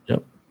Cells.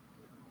 Yep.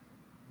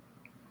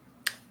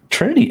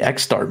 Trinity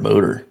X-Star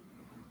motor.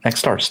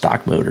 X-Star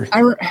stock motor. I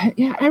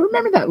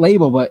remember that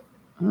label, but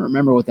I don't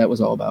remember what that was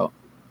all about.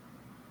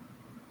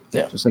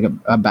 Yeah. Just like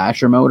a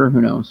basher motor.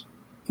 Who knows?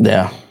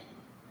 Yeah.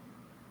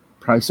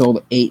 Probably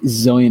sold 8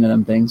 zillion of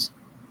them things.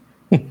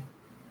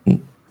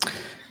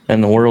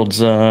 And the world's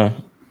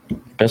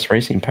best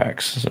racing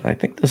packs. I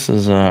think this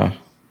is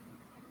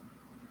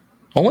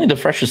only the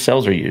freshest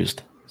cells are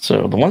used.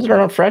 So the ones that are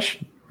not fresh,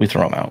 we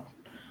throw them out.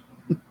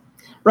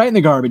 Right in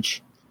the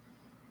garbage.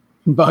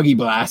 Buggy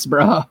blast,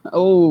 bro.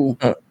 Oh,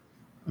 I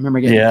remember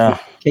getting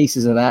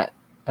cases of that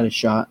at a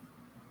shot.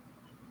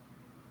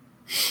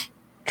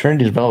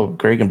 Trinity developed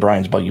Greg and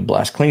Brian's Buggy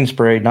Blast clean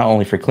spray, not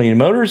only for cleaning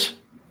motors,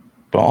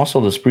 but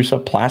also to spruce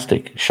up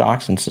plastic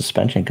shocks and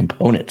suspension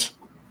components.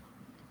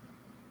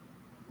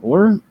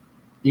 Or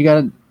you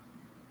got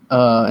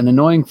an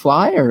annoying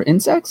fly or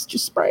insects,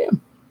 just spray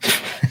them.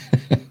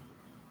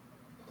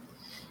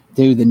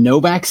 Dude, the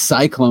Novak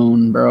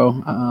Cyclone,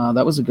 bro.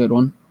 That was a good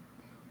one.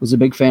 Was a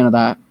big fan of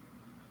that.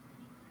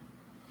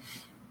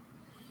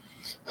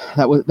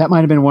 That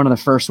might have been one of the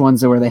first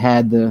ones where they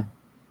had the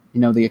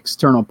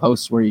external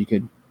posts where you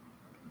could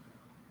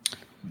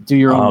do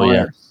your own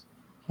wires.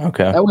 Yeah.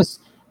 Okay.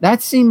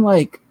 That seemed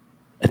like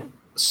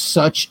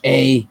such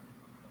a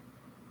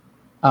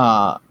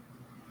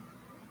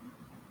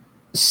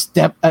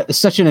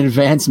such an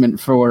advancement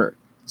for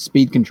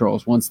speed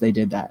controls once they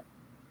did that.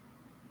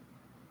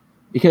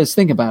 Because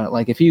think about it,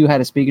 like if you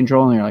had a speed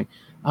control and you're like,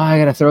 oh, I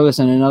gotta throw this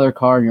in another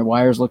car and your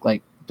wires look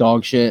like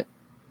dog shit,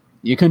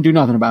 you couldn't do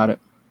nothing about it.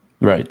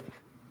 Right.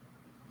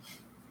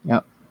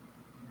 Yep.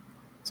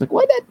 It's like,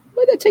 why'd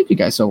that take you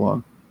guys so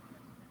long?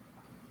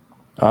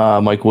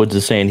 Mike Woods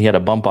is saying he had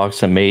a bump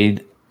box I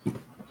made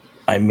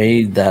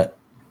that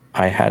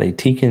I had a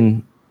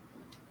Tekin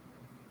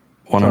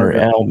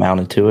 100L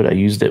mounted to it. I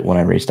used it when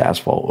I raced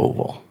asphalt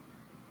oval.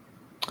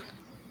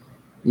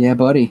 Yeah,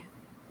 buddy.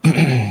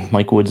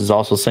 Mike Woods is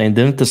also saying,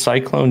 didn't the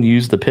Cyclone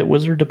use the Pit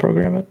Wizard to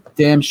program it?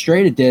 Damn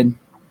straight it did.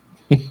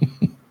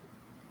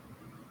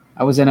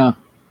 I was in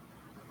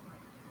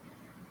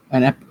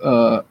an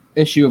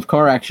issue of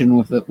Car Action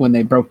when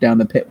they broke down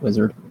the Pit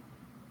Wizard.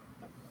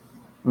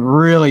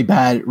 Really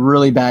bad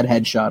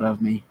headshot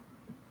of me.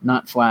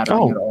 Not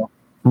flattering at all.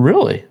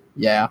 Really?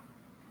 Yeah.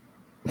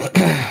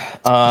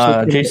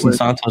 Jason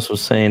Santos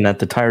was saying that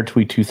the Tire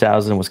Tweak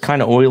 2000 was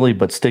kind of oily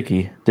but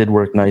sticky. Did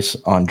work nice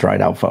on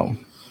dried out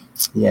foam.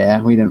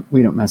 Yeah, we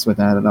don't mess with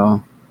that at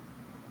all.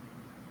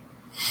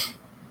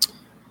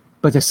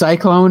 But the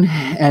Cyclone,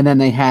 and then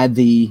they had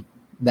the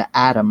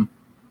Atom,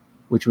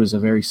 which was a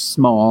very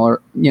small,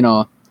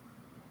 probably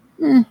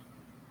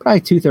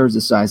 2/3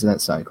 the size of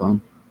that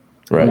Cyclone.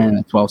 Right.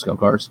 And 12 scale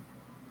cars.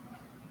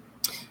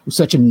 It was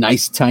such a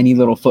nice, tiny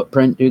little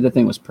footprint, dude. The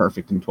thing was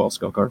perfect in 12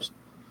 scale cars.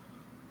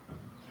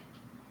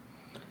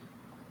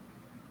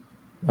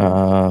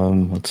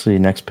 Let's see.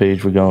 Next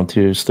page we're going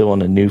to still on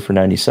the new for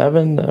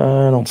 97.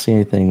 I don't see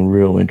anything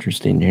real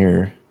interesting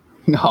here.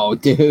 No,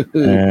 dude.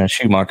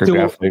 Schumacher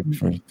graphic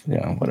for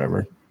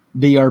whatever.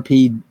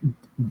 BRP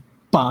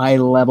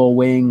bi-level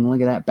wing.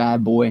 Look at that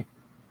bad boy.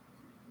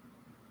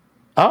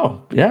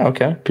 Oh yeah,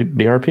 okay.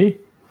 BRP.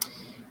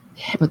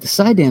 Yeah, but the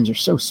side dams are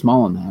so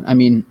small in that. I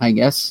mean, I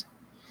guess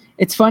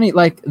it's funny.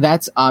 Like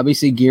that's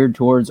obviously geared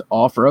towards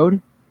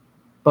off-road,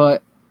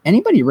 but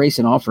anybody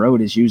racing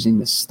off-road is using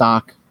the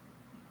stock,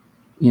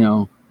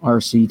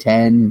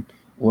 RC10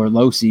 or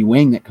low C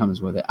wing that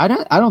comes with it. I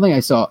don't think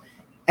I saw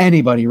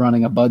anybody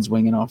running a Bud's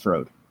wing in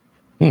off-road.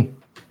 I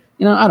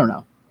don't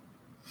know.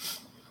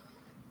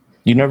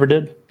 You never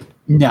did?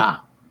 Nah.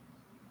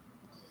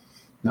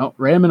 No,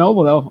 Ram and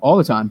Oval though, all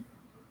the time.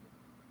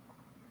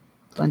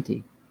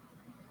 Plenty.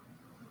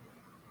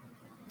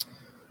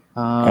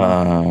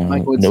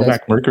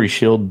 Novak Mercury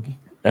Shield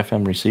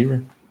FM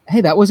receiver. Hey,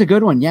 that was a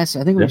good one. Yes,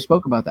 I think we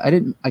spoke about that.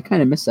 I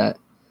kind of missed that.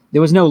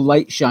 There was no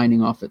light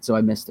shining off it, so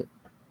I missed it.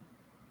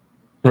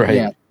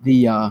 Right.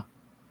 Yeah,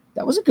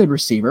 that was a good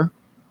receiver.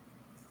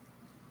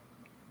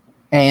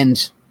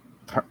 And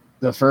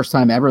the first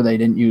time ever they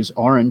didn't use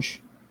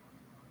orange.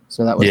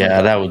 So that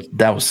was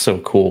that was so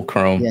cool,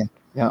 Chrome.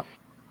 Yeah.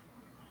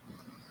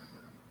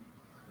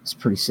 It's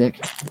pretty sick.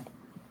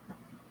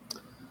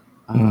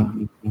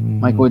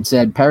 Mike Wood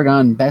said,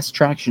 Paragon, best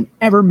traction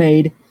ever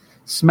made.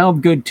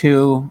 Smelled good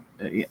too.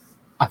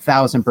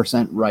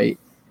 1,000% right.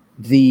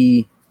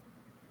 You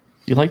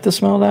like the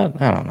smell of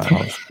that? I don't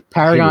know.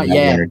 Paragon,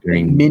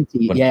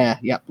 minty. Yeah,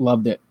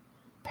 loved it.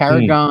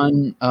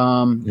 Paragon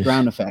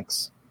ground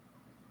effects.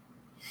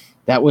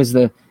 That was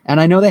and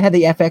I know they had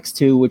the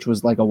FX2, which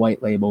was like a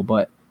white label,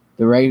 but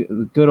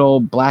the good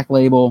old black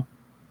label,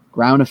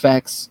 ground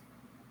effects,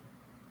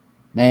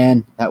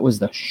 man, that was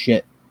the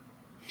shit.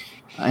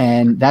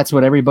 And that's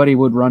what everybody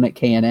would run at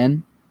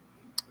K&N.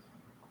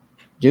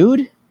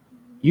 Dude,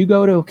 you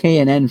go to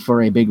K&N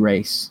for a big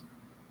race.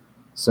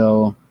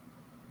 So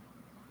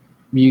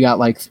you got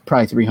like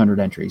probably 300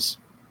 entries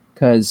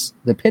because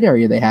the pit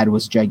area they had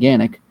was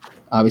gigantic,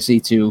 obviously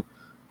to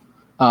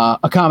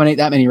accommodate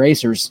that many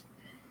racers.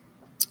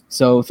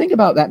 So think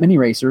about that many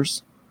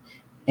racers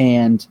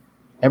and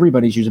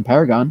everybody's using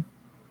Paragon.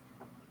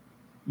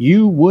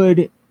 You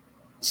would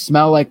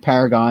smell like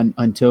Paragon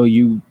until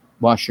you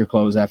wash your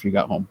clothes after you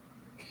got home.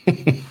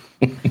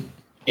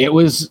 It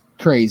was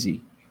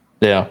crazy.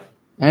 Yeah.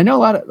 And I know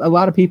a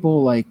lot of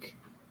people like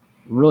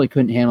really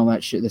couldn't handle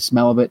that shit, the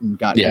smell of it, and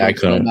got Yeah, I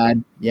so couldn't.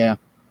 bad. Yeah.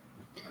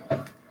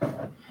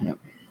 Yep.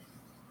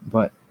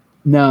 But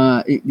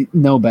no,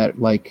 no better.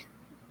 Like,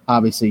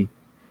 obviously,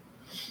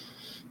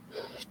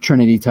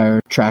 Trinity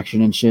tire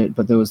traction and shit,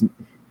 but there was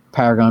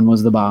Paragon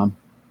was the bomb.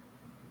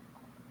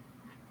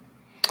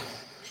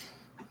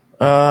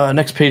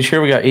 Next page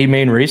here, we got A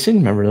Main Racing.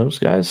 Remember those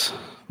guys?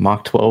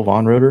 Mach 12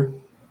 on-roader.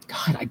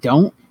 God, I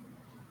don't.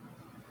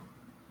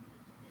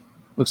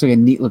 Looks like a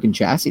neat looking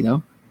chassis,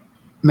 though.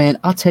 Man,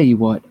 I'll tell you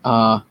what.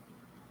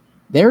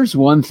 There's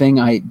one thing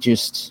I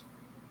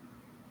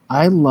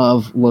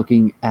love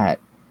looking at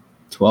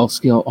 12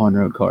 scale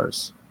on-road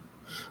cars.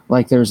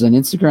 Like, there's an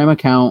Instagram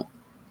account.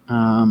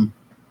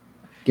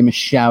 Give him a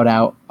shout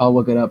out. I'll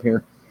look it up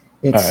here.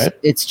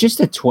 It's just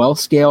a 12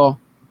 scale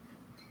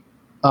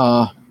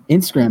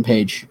Instagram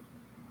page,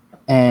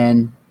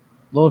 and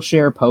they'll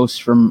share posts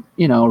from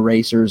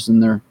racers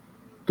and their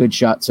good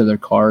shots of their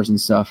cars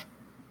and stuff.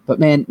 But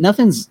man,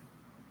 nothing's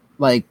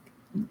like,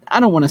 I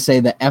don't want to say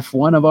the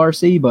F1 of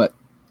RC, but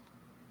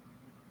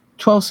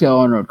 12 scale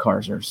on-road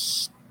cars are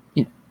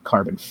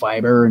carbon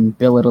fiber and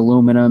billet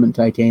aluminum and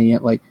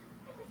titanium. Like,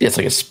 it's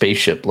like a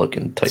spaceship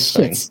looking type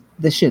thing.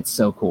 This shit's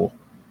so cool.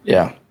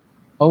 Yeah.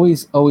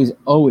 Always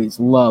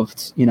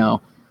loved,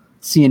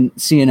 seeing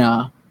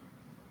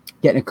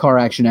getting a car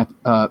action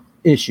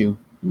issue.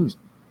 Ooh,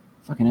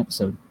 fucking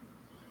episode.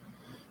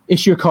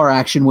 Issue a car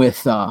action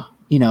with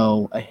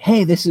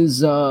hey, this is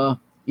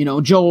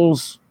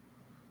Joel's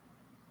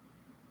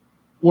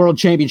world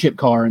championship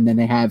car, and then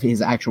they have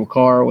his actual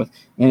car and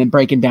then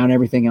breaking down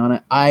everything on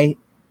it. I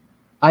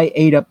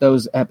ate up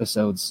those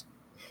episodes.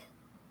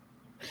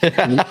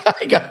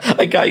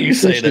 I got you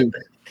saying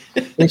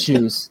it.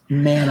 Issues,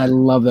 man, I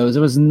love those. It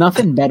was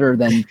nothing better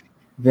than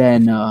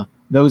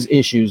those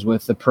issues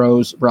with the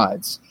pros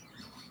rides.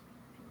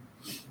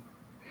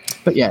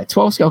 But yeah,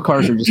 12 scale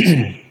cars are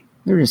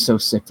they're just so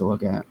sick to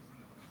look at.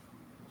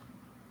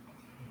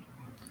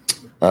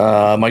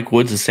 Mike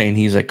Woods is saying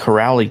he's a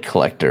Corrali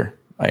collector.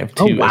 I have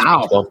 2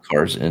 SP12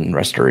 cars in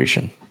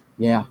restoration.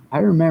 Yeah, I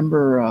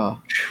remember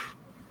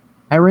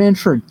I ran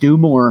for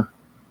Dumore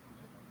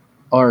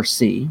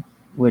RC,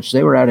 which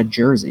they were out of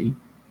Jersey.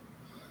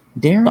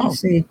 Dare I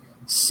say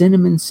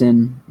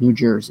Cinnaminson, New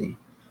Jersey.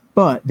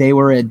 But they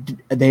were a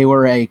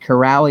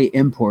Corrali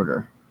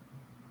importer.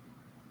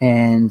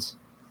 And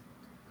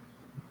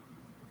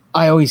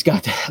I always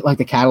got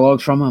the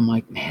catalogs from them. I'm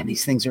like, man,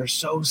 these things are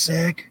so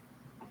sick.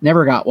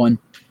 Never got one,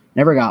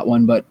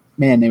 but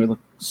man, they would look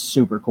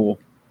super cool.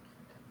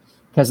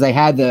 Because they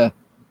had the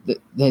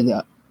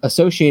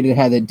Associated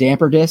had the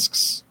damper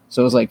discs,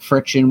 so it was like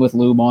friction with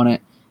lube on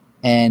it,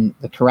 and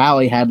the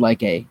Corrali had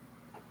like a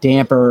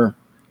damper,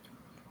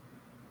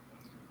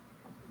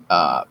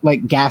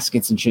 like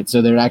gaskets and shit,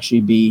 so there'd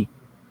actually be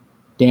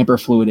damper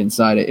fluid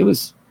inside it. It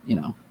was,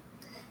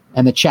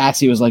 and the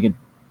chassis was like a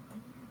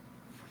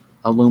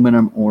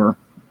aluminum, or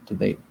did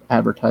they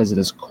advertise it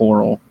as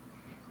coral?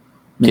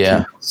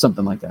 Yeah,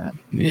 something like that.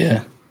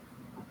 Yeah.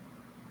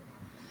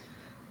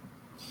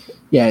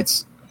 Yeah,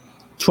 it's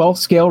 12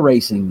 Scale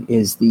Racing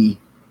is the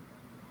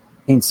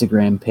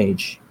Instagram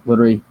page.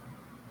 Literally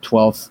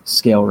 12th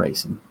Scale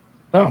Racing.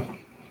 Oh.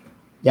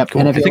 Yep.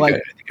 Cool. And if I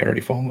think I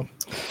already follow them.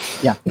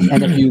 Yeah.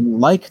 And if you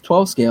like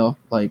 12 Scale,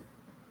 like,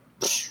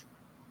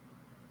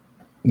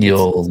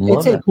 you'll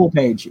love it. It's a cool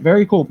page.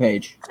 Very cool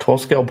page.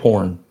 12 scale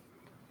porn.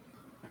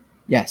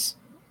 Yes.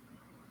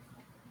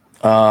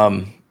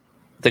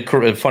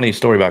 The funny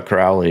story about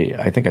Corrali,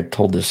 I think I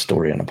told this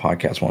story on a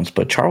podcast once,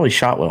 but Charlie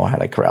Shotwell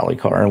had a Corrali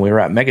car, and we were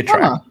at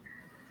Megatrack.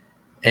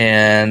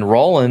 And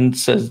Roland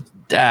says,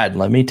 Dad,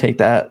 let me take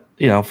that,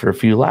 for a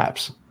few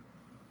laps.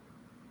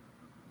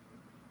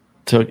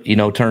 Took,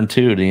 turn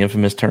 2, the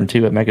infamous turn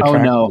 2 at Megatrack.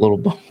 Oh, no. A little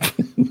bump.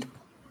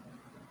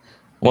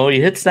 Well, he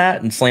hits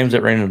that and slams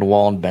it right into the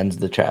wall and bends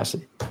the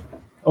chassis.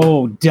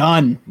 Oh,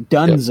 done.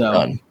 Donezo.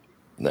 Done.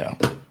 Yeah.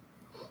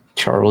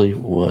 Charlie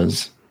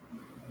was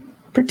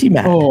pretty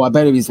mad. Oh, I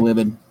bet he was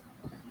livid.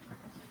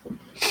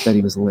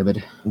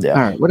 Yeah. All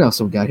right, what else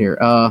have we got here?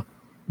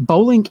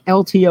 Bowling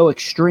LTO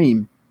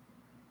Extreme.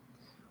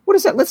 What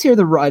is that? Let's hear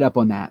the write-up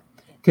on that.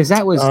 Because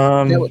that was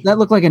that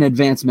looked like an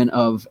advancement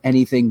of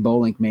anything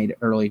Bowling made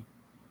early.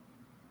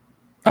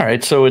 All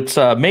right, so it's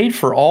made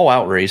for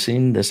all-out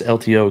racing. This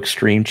LTO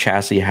Extreme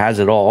chassis has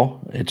it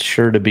all. It's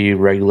sure to be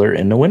regular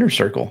in the winner's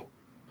circle.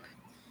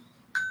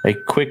 A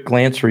quick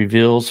glance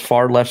reveals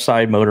far left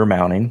side motor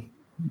mounting,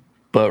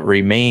 but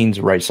remains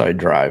right side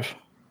drive.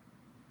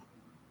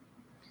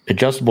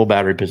 Adjustable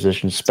battery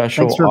position,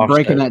 special Thanks for offset.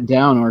 breaking that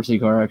down, RC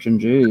Car Action.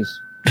 Jeez.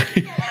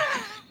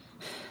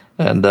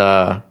 And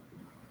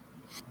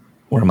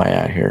where am I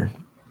at here?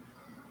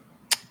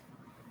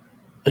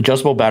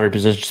 Adjustable battery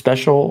position,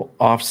 special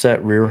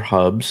offset rear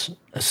hubs,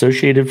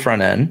 associated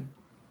front end,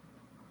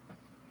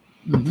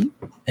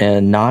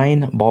 and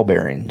 9 ball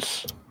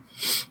bearings.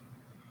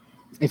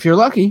 If you're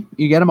lucky,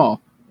 you get them all.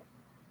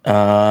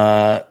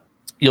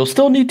 You'll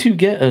still need to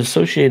get an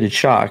associated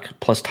shock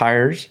plus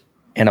tires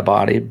and a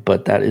body,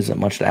 but that isn't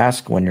much to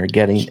ask when you're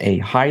getting a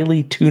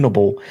highly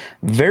tunable,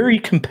 very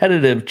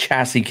competitive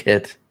chassis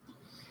kit.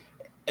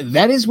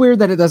 That is weird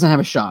that it doesn't have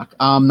a shock.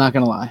 I'm not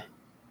going to lie.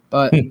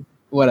 But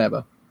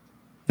whatever.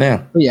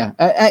 Yeah. But yeah,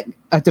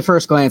 at the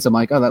first glance, I'm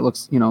like, oh, that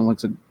looks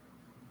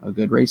a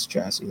good race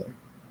chassis there.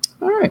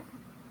 All right.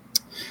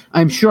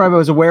 I'm sure I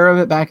was aware of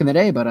it back in the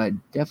day, but I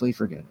definitely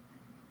forget it.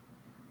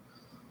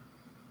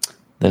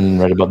 Then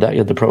right above that, you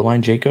have the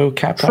Proline Jayco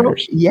cap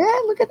tires. Yeah,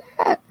 look at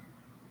that.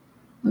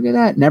 Look at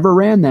that. Never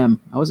ran them.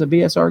 I was a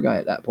BSR guy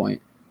at that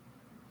point.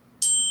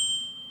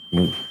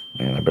 Man,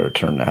 I better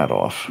turn that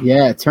off.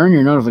 Yeah, turn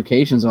your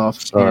notifications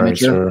off. Sorry,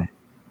 sir.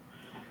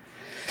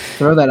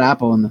 Throw that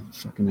apple in the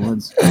fucking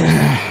woods.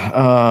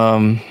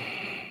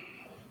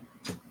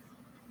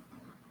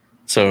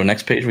 So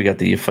next page, we got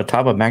the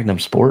Fataba Magnum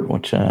Sport,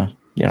 which,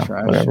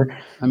 whatever.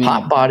 I mean,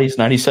 Hot Bodies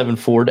 97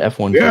 Ford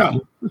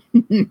F-150.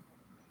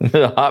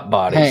 Yeah. Hot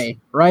Bodies. Hey,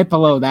 right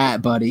below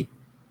that, buddy.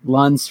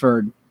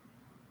 Lunsford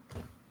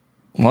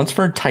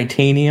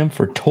Titanium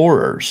for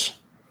Tourers.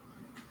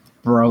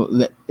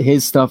 Bro,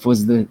 his stuff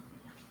was the...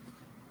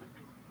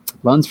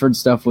 Lunsford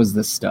stuff was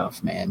the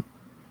stuff, man.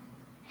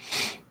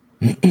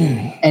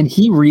 And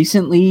he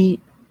recently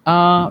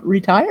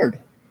retired.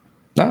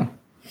 Oh.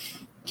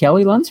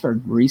 Kelly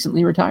Lunsford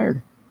recently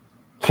retired.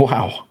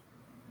 Wow.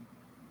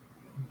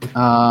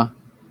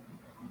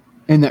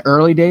 In the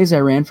early days, I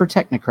ran for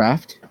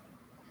Technocraft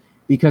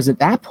because at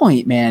that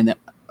point, man,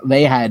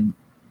 they had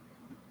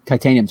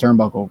titanium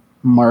turnbuckle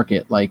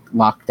market like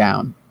locked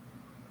down.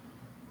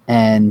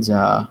 And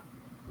at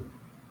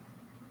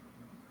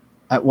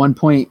one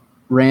point,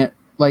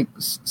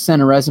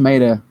 sent a resume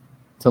to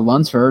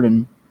Lunsford,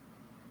 and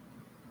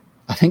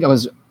I think I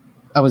was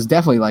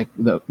definitely like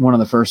one of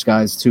the first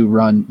guys to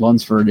run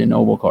Lunsford in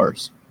oval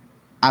cars.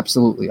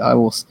 Absolutely, I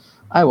will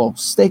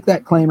stake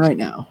that claim right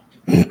now.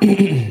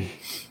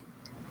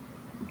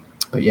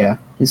 But yeah,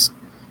 his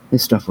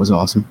stuff was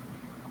awesome.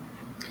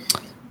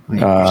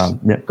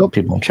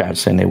 People in chat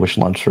saying they wish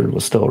Lunsford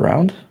was still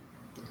around.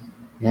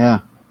 Yeah,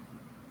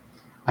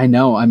 I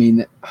know. I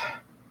mean,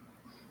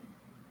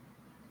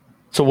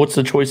 so what's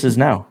the choices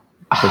now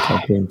for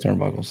titanium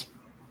turnbuckles?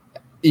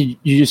 You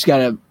just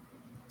gotta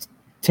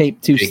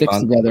tape two sticks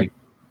together.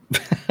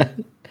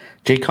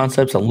 J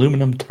Concepts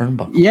aluminum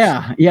turnbuckles.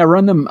 Yeah,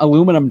 run them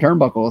aluminum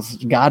turnbuckles.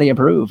 Gotti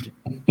approved.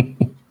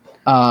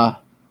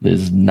 This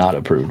is not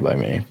approved by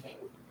me.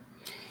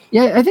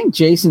 Yeah, I think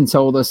Jason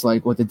told us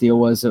like what the deal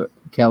was.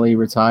 Kelly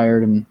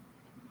retired and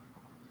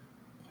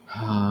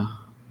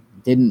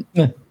didn't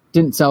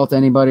sell it to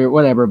anybody or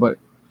whatever. But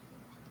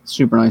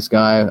super nice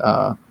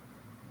guy.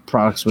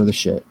 Products were the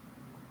shit.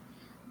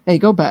 Hey,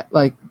 go back.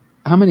 Like,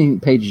 how many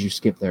pages you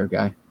skip there,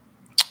 guy?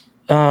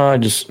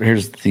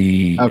 Here's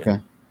the. Okay.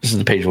 This is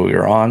the page we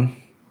were on.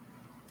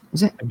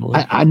 Is it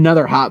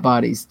another Hot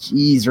Bodies?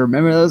 Jeez,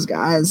 remember those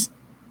guys?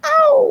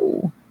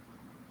 Ow!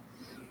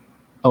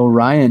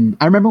 Orion.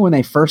 I remember when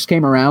they first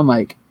came around.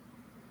 Like,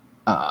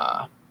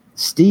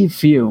 Steve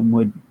Fume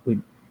would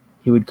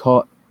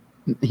call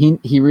it.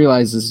 He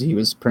realizes he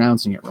was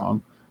pronouncing it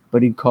wrong,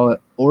 but he'd call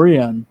it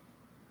Orion.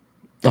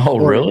 Oh,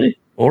 really?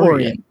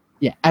 Orion.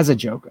 Yeah, as a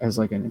joke, as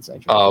like an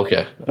inside joke. Oh,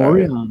 okay.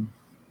 Orion.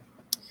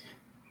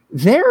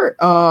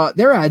 Right.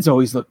 Their ads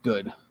always look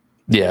good.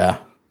 Yeah.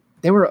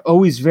 They were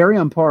always very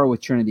on par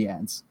with Trinity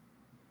ads.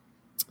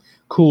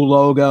 Cool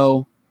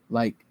logo,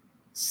 like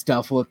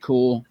stuff looked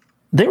cool.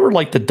 They were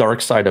like the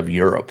dark side of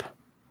Europe.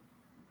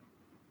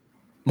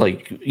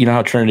 Like, you know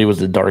how Trinity was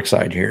the dark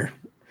side here?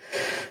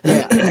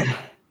 Yeah.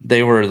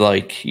 They were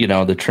like,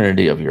 the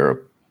Trinity of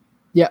Europe.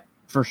 Yeah,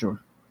 for sure.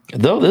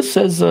 Though this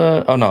says,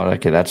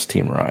 that's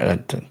Team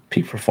Orion.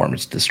 Peak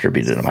Performance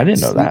distributed them. I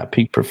didn't know that.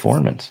 Peak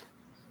Performance.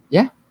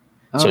 Yeah.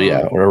 So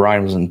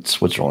Orion was in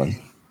Switzerland.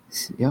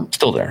 Yeah.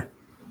 Still there.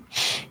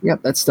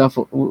 Yep, that stuff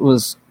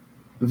was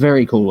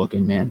very cool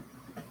looking, man.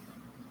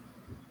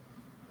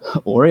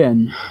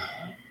 Orion.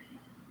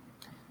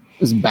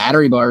 Those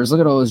battery bars. Look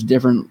at all those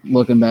different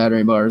looking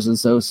battery bars.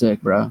 It's so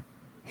sick, bro.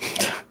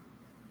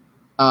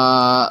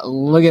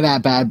 Look at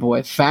that bad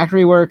boy.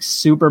 Factory Works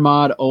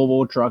Supermod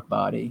oval truck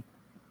body.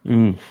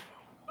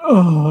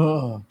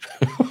 Oh.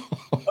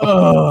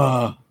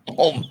 Oh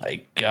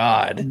my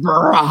god.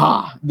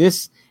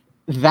 Bruh.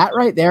 That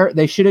right there,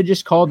 they should have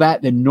just called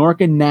that the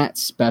Nork and Nat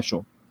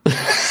special.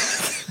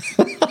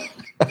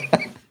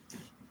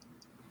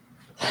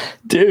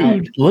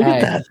 Dude, look at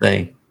that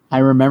thing. I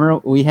remember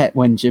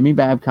when Jimmy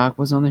Babcock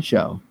was on the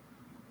show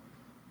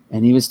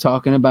and he was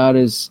talking about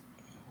his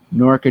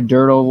Norca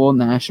Dirt Oval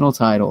national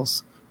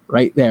titles.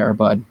 Right there,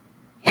 bud.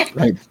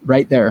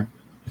 Right there.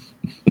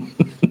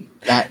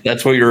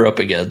 That's what you're up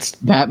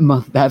against.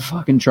 That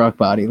fucking truck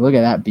body. Look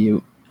at that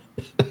beaut.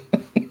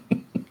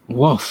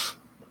 Woof.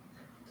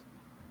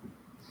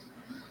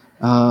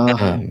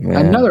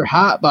 Another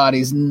Hot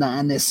Bodies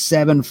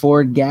 97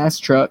 Ford gas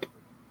truck.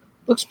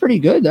 Looks pretty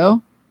good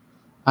though.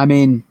 I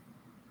mean,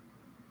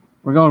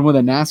 we're going with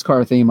a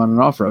NASCAR theme on an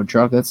off-road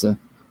truck. That's a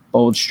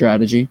bold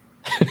strategy.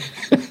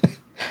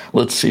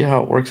 Let's see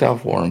how it works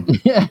out for him.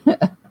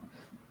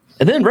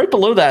 And then right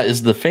below that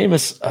is the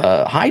famous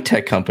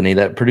high-tech company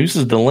that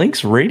produces the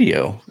Lynx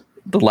radio.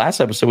 The last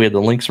episode, we had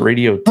the Lynx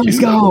radio 2. Let's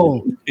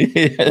go.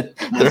 Yeah,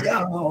 Let's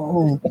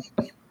go.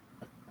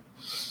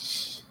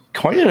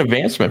 quite an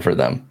advancement for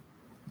them.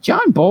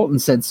 John Bolton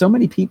said so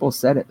many people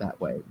said it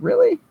that way.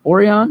 Really?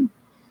 Orion?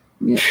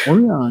 Yeah,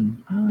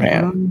 Orion.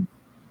 Man.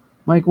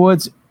 Mike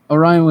Woods,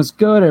 Orion was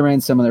good. I ran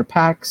some of their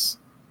packs.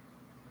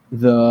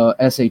 The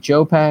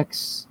SHO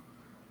packs.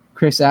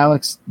 Chris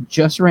Alex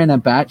just ran a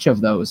batch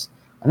of those.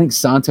 I think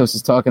Santos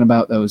is talking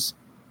about those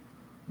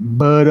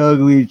butt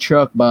ugly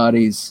truck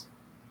bodies.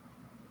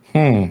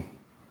 I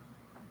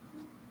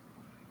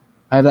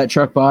have that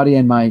truck body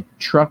and my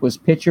truck was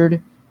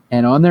pictured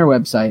and on their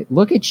website.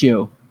 Look at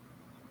you.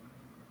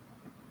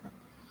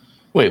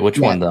 Wait, which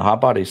one? The hot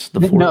bodies?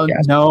 The Ford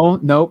gas?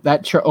 Nope.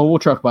 That oval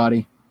truck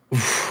body.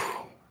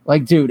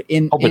 Like, dude,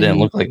 hope it didn't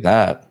look like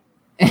that.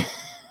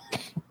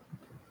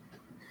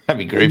 That'd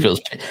be great if it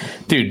was.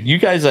 Dude, you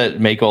guys that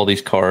make all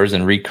these cars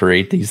and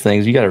recreate these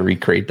things, you got to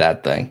recreate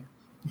that thing.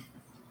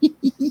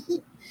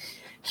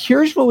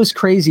 Here's what was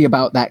crazy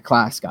about that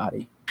class,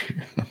 Gotti.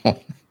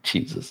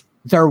 Jesus.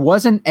 There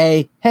wasn't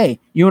a, hey,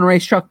 you want a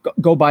race truck?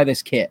 Go buy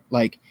this kit.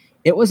 Like,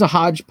 it was a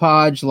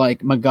hodgepodge, like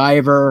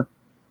MacGyver,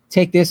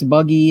 take this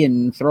buggy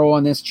and throw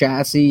on this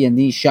chassis and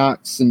these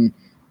shocks, and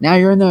now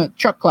you're in the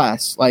truck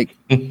class. Like,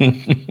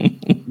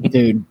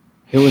 dude,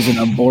 it was an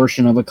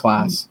abortion of a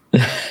class.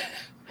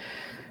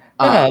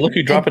 Look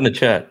who dropped in the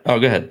chat. Oh,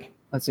 go ahead.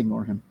 Let's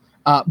ignore him.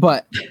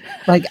 But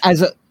like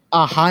as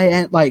a high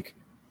end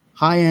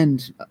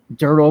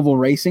dirt oval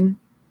racing,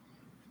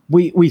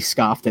 we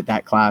scoffed at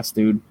that class,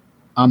 dude.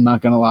 I'm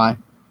not gonna lie.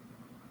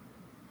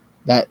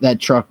 That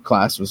truck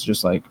class was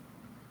just like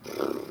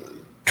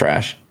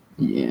trash.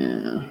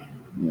 Yeah.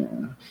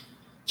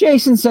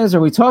 Jason says,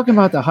 "Are we talking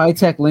about the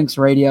high-tech Lynx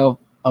radio?"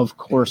 Of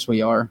course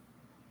we are.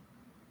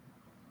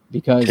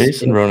 Because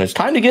Jason Ruona, it's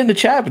time to get in the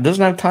chat, but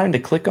doesn't have time to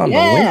click on the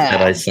link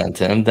that I sent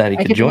him that he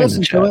could join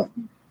the chat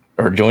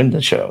or join the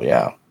show.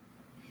 Yeah.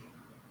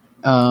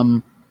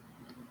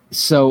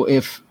 So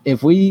if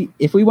we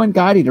want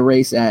Gotti to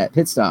race at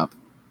pit stop,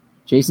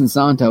 Jason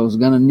Santos is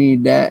gonna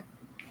need that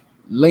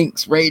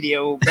Lynx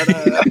radio.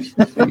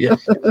 Yeah.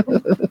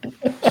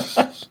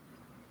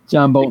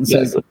 John Bolton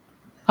says,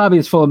 "Hobby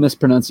is full of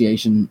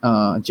mispronunciation."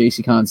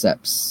 JC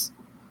Concepts.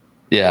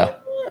 Yeah.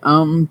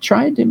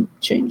 Trying to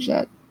change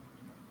that.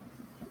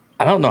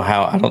 I don't know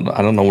how. I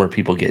don't know where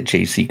people get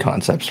JC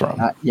Concepts from.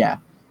 Yeah,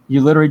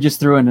 you literally just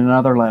threw in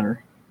another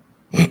letter.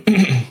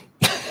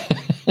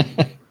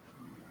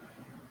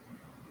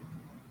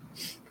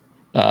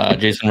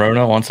 Jason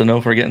Rona wants to know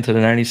if we're getting to the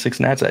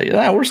 96 Nats.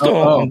 Yeah, we're still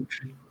on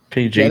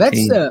page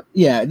 18.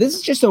 This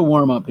is just a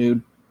warm up,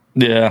 dude.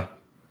 Yeah.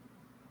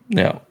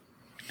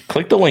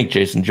 Click the link,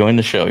 Jason. Join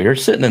the show. You're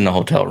sitting in the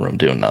hotel room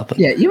doing nothing.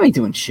 Yeah, you ain't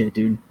doing shit,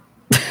 dude.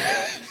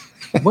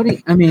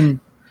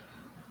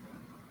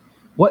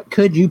 What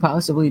could you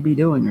possibly be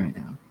doing right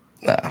now?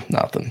 Nah,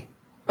 nothing.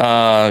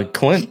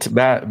 Clint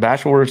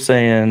Bachelor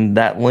saying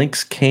that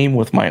Lynx came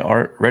with my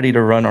ready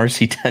to run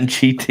RC10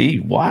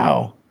 GT.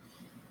 Wow.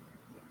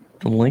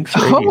 The Lynx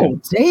radio. Oh,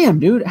 damn,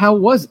 dude. How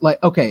was it?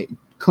 Like, okay,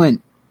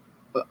 Clint,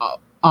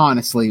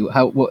 honestly,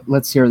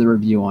 let's hear the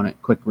review on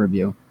it. Quick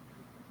review.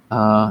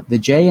 The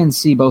J and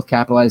C both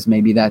capitalized.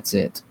 Maybe that's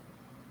it.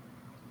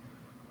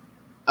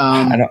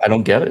 I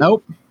don't get it.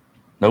 Nope.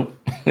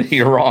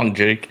 You're wrong,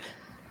 Jake.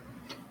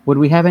 Would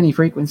we have any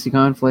frequency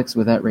conflicts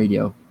with that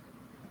radio?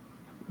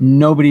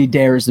 Nobody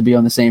dares to be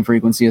on the same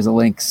frequency as a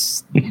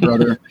Lynx,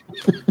 brother.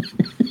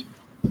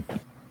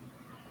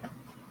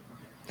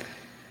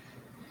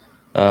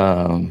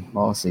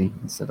 Lossy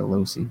instead of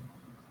Lossy.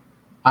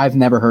 I've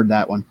never heard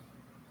that one.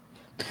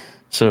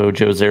 So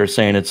Joe Zare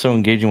saying it's so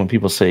engaging when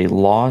people say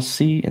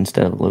lossy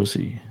instead of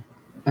lossy.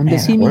 And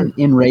does he mean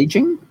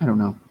enraging? I don't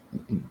know.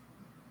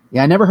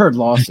 Yeah, I never heard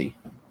lossy.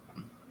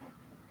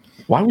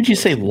 Why would you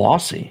say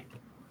lossy?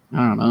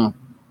 I don't know.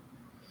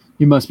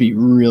 You must be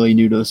really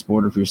new to the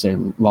sport if you're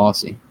saying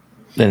lossy.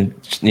 Then,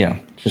 yeah,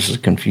 just as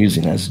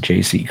confusing as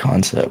JC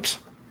Concepts.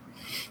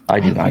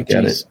 I do not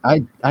get it.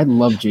 I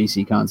love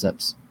JC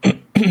Concepts.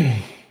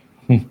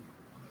 I'm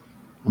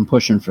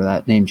pushing for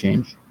that name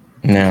change.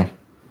 Yeah.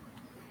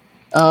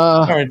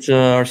 All right,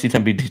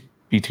 RC10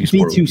 B2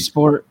 Sport. B2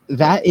 Sport.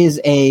 That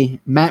is a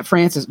Matt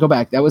Francis. Go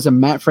back. That was a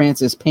Matt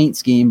Francis paint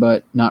scheme,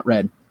 but not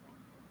red.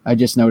 I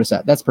just noticed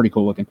that. That's pretty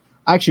cool looking.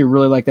 I actually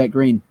really like that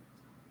green.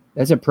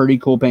 That's a pretty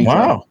cool paint job.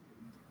 Wow.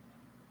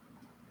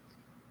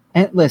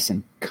 And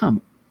listen,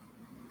 come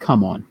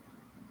on.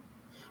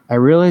 I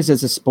realize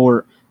it's a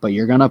sport, but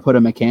you're going to put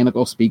a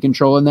mechanical speed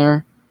control in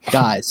there?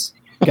 Guys.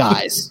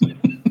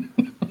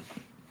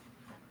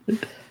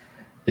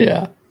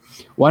 Yeah.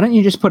 Why don't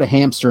you just put a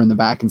hamster in the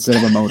back instead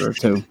of a motor,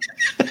 too?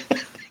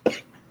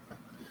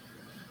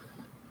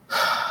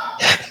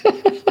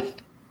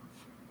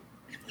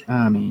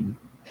 I mean,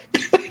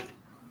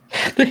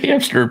 the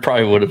hamster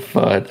probably would have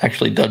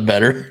actually done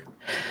better.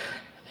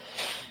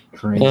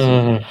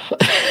 Crazy.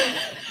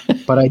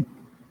 But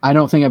I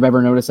don't think I've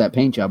ever noticed that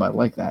paint job. I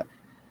like that.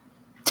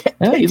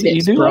 Yeah,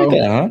 you do like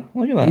that, huh?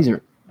 Look at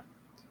that.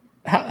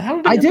 How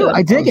did I do.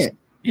 I dig it.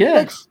 Yeah.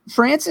 Like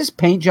France's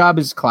paint job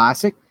is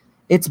classic.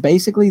 It's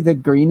basically the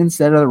green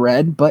instead of the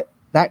red, but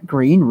that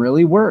green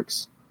really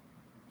works.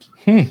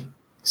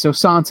 So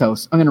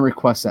Santos, I'm going to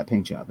request that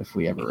paint job if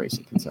we ever race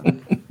it.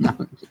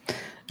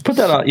 Put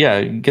that on.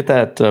 Yeah, get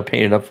that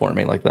painted up for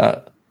me like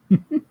that.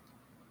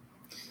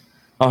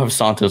 I'll have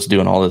Santos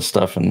doing all this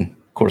stuff, and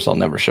of course, I'll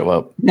never show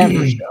up.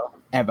 Never show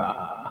ever.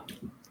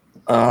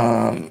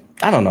 I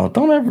don't know.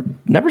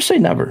 Never say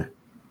never.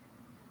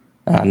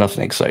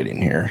 Nothing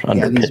exciting here.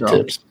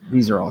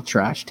 These are all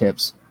trash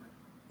tips.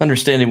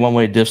 Understanding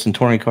one-way diffs and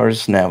touring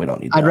cars. Now we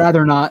don't need that. I'd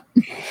rather not.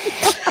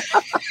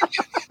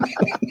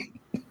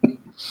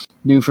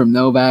 New from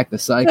Novak, the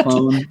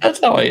Cyclone.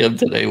 That's how I am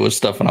today with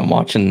stuff, and I'm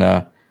watching.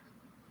 What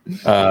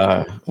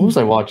was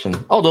I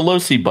watching? Oh, the low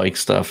C bike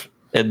stuff.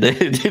 And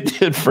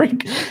then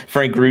Frank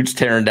Root's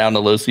tearing down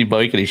the low C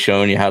bike, and he's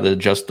showing you how to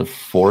adjust the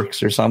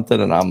forks or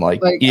something. And I'm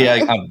like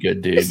yeah, I'm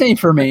good, dude. This ain't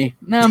for me.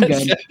 No, I'm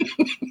good.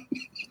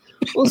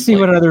 We'll see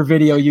what other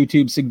video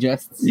YouTube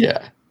suggests.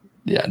 Yeah.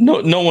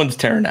 No one's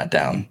tearing that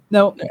down.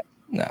 No.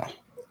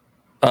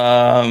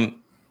 The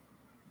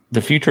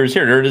future is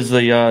here. There it is,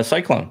 the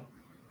Cyclone.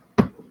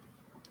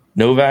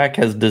 Novak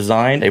has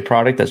designed a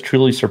product that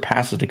truly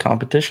surpasses the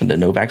competition, the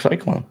Novak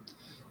Cyclone.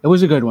 It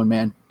was a good one,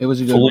 man. It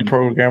was a good fully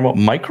programmable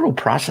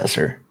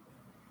microprocessor.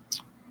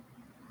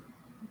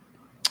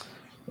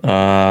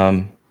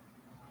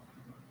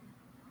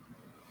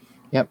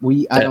 Yep,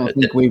 I don't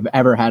think we've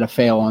ever had a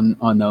fail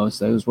on those.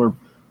 Those were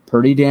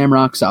pretty damn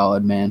rock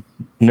solid, man.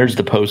 And there's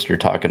the post you're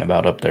talking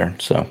about up there,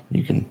 so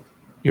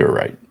you're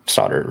right.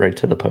 Solder it right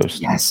to the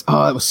post. Yes.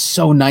 Oh, it was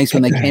so nice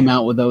when they came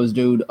out with those,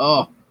 dude.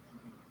 Oh,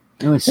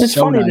 it's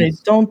funny nice.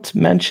 They don't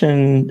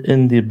mention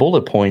in the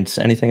bullet points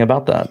anything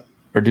about that.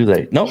 Or do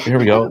they? Nope, here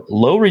we go.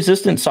 Low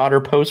resistant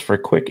solder post for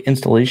quick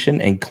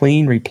installation and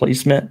clean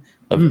replacement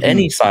of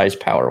any size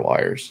power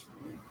wires.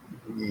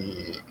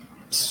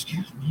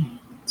 Excuse me.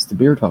 It's the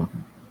beer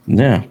talking.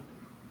 Yeah.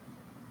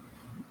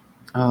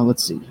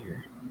 Let's see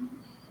here.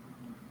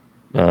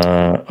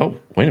 Oh,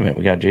 wait a minute.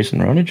 We got Jason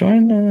Ruona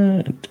join.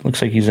 It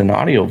looks like he's in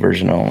audio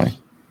version only.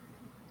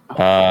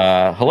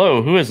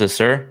 Hello, who is this,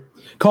 sir?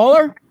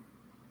 Caller?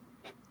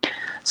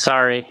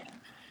 Sorry.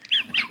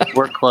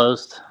 We're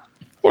closed.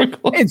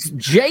 It's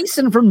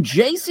Jason from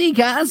JC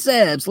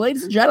Concepts,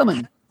 ladies and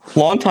gentlemen.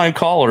 Long-time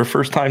caller,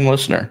 first-time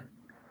listener.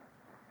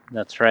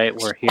 That's right.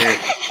 We're here.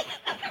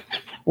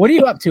 What are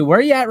you up to? Where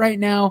are you at right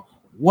now?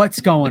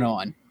 What's going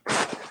on?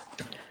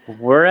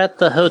 We're at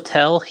the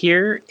hotel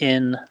here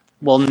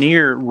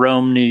near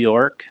Rome, New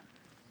York.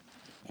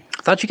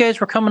 I thought you guys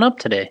were coming up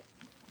today.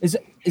 Is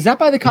that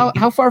by the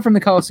how far from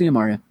the Coliseum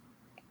are you?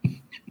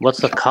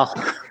 What's a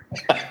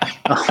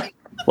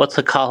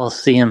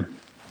Coliseum?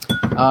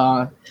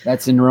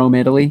 That's in Rome,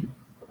 Italy.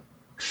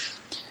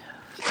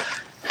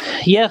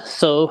 Yeah,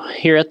 so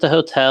here at the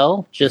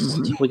hotel,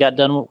 we got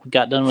done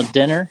with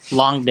dinner.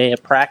 Long day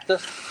of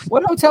practice.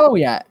 What hotel are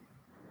we at?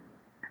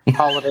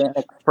 Holiday Inn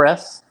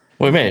Express.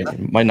 Wait,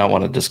 might not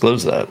want to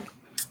disclose that.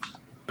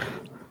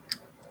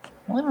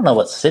 Well, I don't know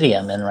what city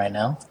I'm in right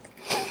now.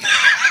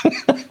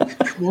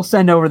 We'll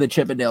send over the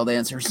Chippendale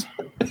dancers.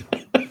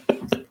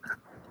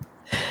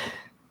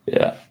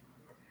 Yeah.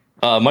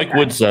 Mike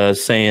Wood's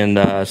saying,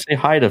 say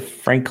hi to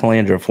Frank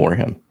Calandra for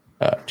him,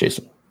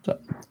 Jason. So.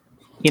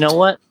 You know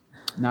what?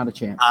 Not a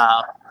chance.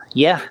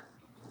 Yeah.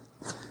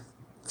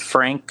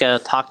 Frank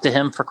talked to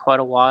him for quite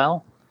a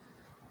while.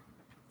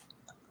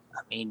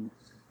 I mean,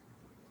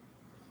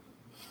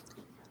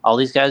 all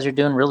these guys are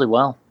doing really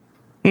well.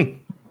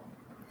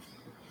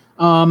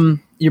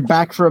 You're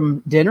back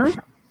from dinner?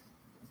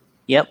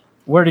 Yep.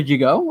 Where did you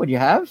go? What did you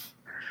have?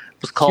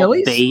 It was called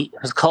It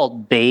was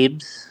called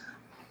Babes.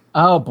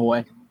 Oh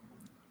boy.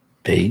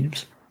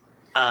 Babes? Is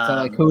that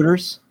like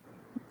Hooters?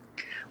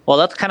 Well,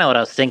 that's kind of what I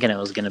was thinking it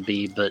was going to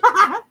be, but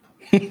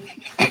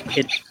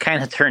it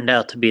kind of turned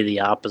out to be the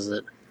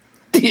opposite.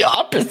 The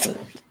opposite?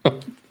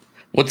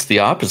 What's the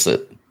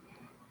opposite?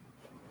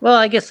 Well,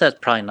 I guess that's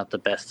probably not the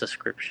best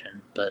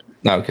description, but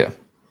okay.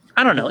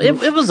 I don't know.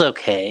 It was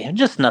okay.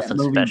 Just nothing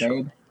special.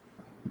 Babe.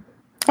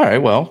 All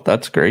right, well,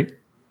 that's great.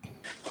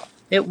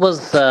 It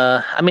was,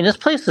 I mean, this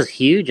place is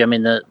huge. I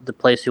mean, the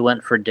place we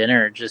went for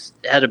dinner just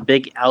had a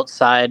big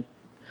outside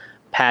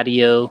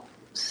patio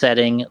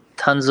setting,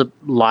 tons of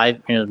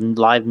live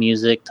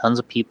music, tons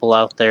of people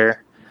out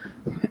there.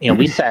 You know,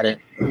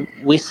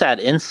 we sat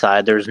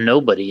inside. There's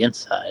nobody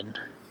inside.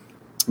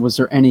 Was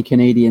there any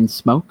Canadian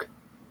smoke?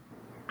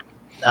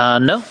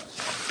 No.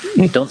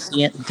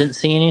 Didn't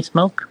see any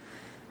smoke.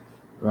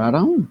 Right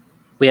on.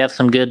 We have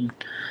some good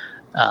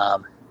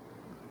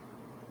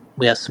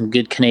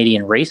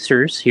Canadian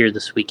racers here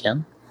this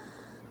weekend.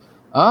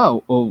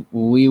 Oh,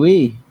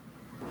 oui.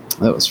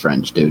 That was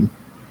French, dude.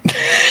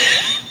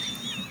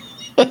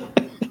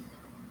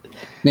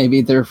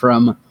 Maybe they're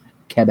from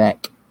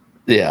Quebec.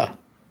 Yeah.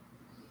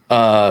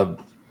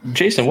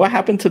 Jason, what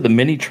happened to the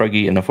mini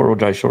truggy in the four-wheel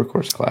drive short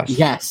course class?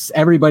 Yes,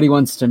 everybody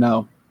wants to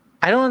know.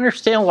 I don't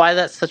understand why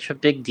that's such a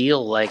big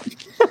deal. Like,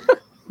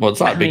 Well, it's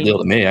not a big deal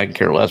to me. I can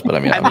care less, but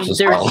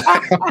honestly,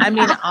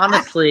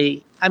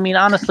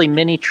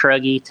 mini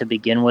truggy to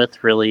begin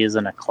with really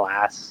isn't a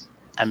class.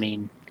 I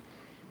mean,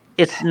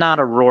 it's not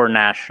a Roar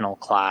National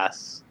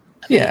class.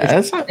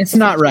 It's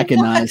not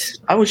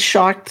recognized. I was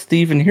shocked to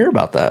even hear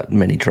about that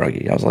mini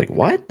truggy. I was like,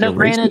 "What?"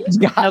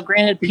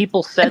 Granted,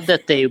 people said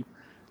that they,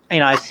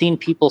 I've seen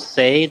people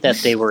say that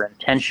they were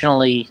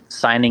intentionally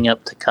signing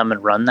up to come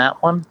and run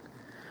that one,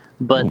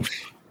 but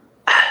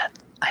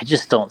I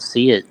just don't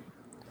see it.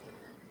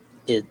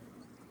 It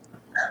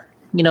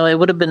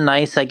would have been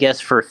nice, I guess,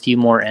 for a few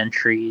more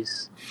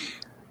entries.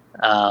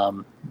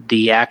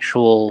 The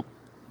actual,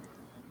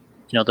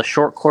 the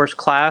short course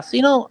class,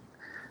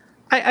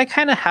 I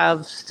kind of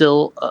have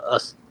still a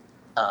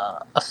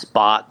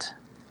spot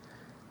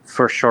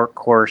for short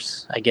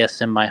course, I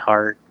guess, in my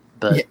heart.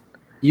 But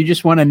you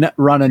just want to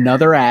run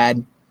another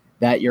ad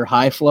that your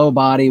high flow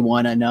body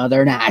won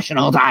another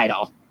national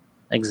title.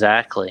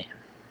 Exactly.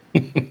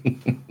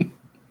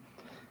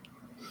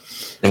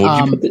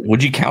 And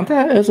would you count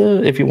that as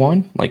if you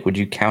won? Like, would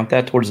you count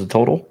that towards the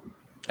total?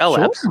 Oh,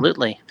 sure.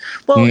 Absolutely.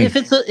 Well,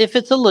 if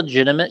it's a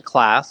legitimate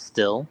class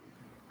still.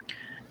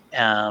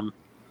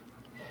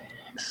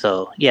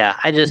 So yeah,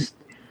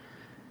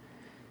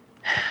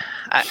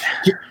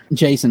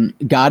 Jason,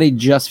 Gotti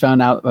just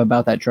found out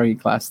about that truggy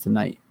class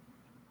tonight.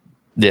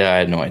 Yeah, I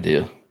had no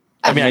idea.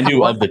 I mean, I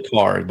knew of the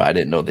card, but I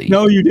didn't know the.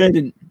 No, you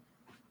didn't.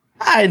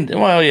 I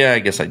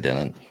guess I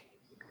didn't.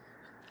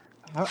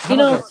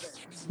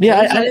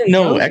 Yeah, I didn't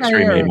know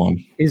X-Ray made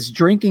one. Is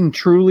drinking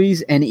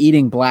Trulies and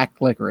eating black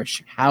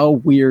licorice. How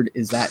weird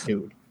is that,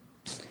 dude?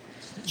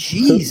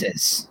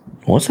 Jesus.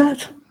 What's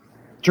that?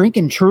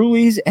 Drinking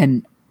Trulies,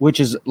 which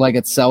is like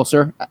it's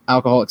seltzer,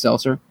 alcoholic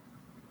seltzer,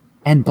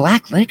 and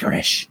black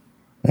licorice.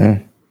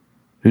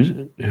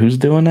 Who's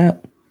doing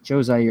that?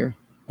 Joe Zaire.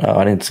 Oh,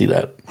 I didn't see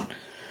that.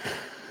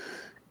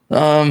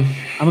 I'm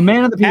a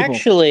man of the people.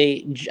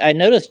 Actually, I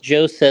noticed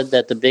Joe said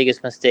that the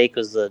biggest mistake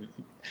was the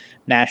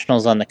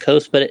Nationals on the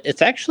coast, but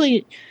it's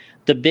actually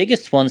the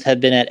biggest ones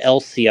have been at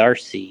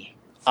LCRC.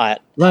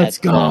 Let's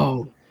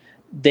go.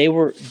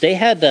 They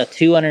had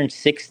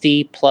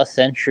 260 plus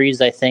entries,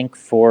 I think,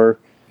 for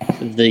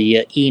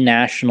the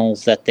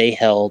E-Nationals that they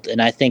held,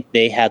 and I think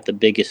they had the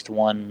biggest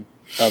one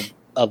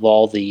of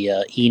all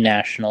the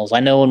E-Nationals.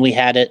 I know when we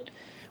had it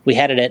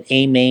at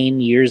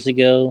A-Main years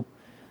ago,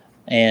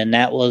 and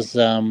that was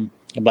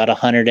about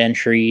 100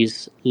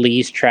 entries.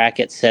 Lee's track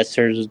at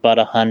Setzers was about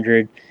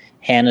 100.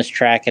 Hannah's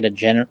track at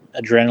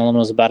Adrenaline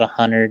was about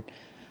 100.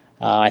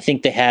 I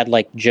think they had,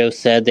 like Joe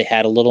said, they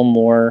had a little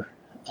more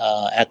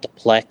at the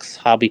Plex,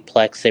 Hobby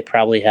Plex. They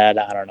probably had,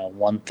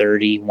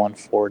 130,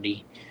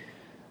 140.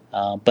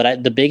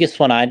 But the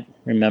biggest one I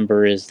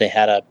remember is they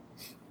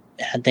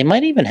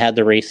might even had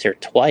the race there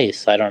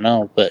twice. I don't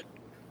know, but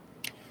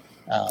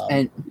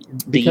and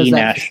the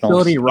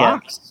E-Nationals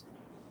rocks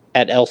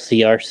at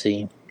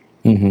LCRC.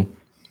 Mm-hmm.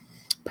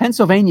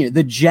 Pennsylvania,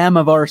 the gem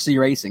of RC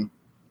racing.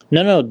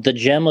 No, the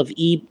gem of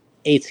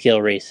E8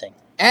 scale racing.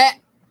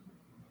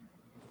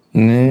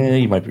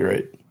 You might be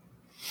right.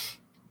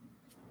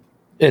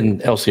 And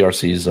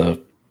LCRC is a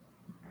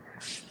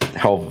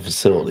hell of a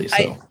facility.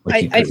 So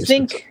I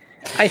think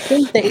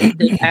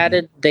they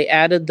added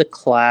the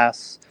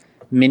class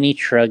mini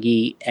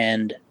truggy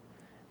and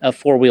a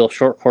 4-wheel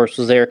short course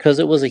was there because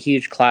it was a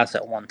huge class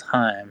at one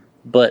time.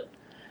 But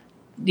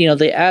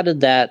they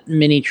added that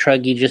mini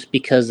truggy just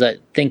because I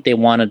think they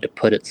wanted to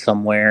put it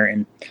somewhere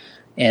and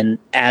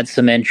add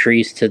some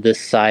entries to this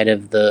side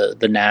of the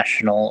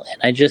national. And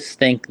I just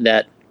think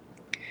that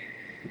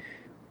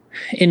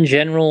in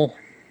general,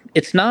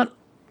 it's not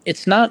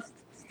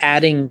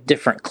adding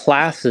different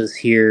classes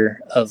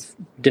here of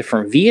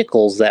different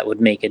vehicles that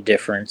would make a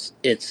difference.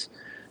 It's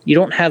you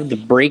don't have the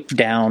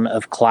breakdown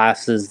of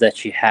classes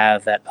that you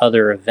have at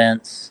other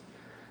events,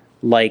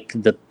 like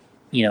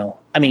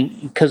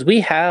because we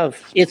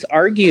have, it's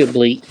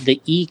arguably the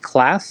E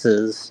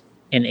classes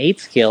in 8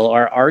 scale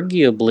are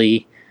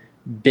arguably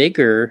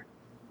bigger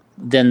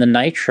than the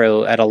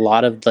Nitro at a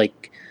lot of the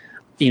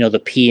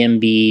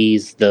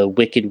PMBs, the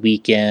Wicked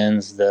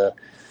Weekends,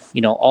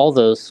 all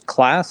those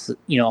classes,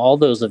 all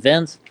those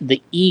events.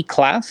 The E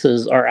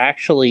classes are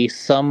actually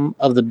some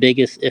of the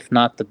biggest, if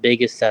not the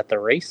biggest, at the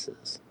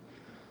races.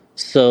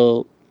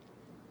 So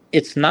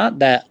it's not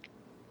that,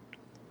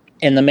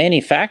 and the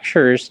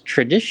manufacturers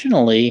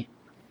traditionally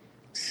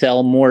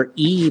sell more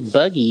E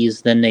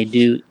buggies than they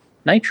do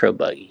Nitro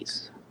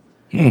buggies.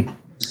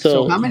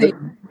 So how many?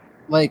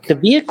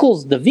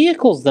 The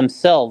vehicles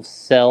themselves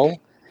sell,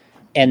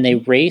 and they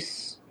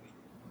race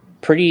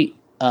pretty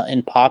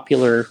in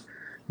popular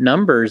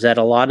numbers at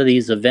a lot of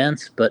these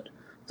events, but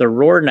the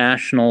Roar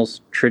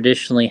Nationals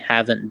traditionally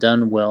haven't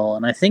done well,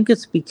 and I think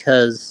it's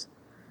because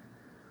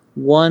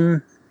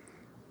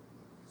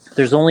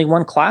there's only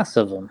one class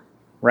of them,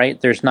 right?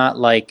 There's not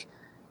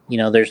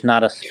there's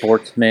not a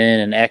sportsman,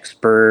 an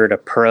expert, a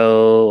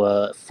pro,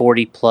 a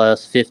 40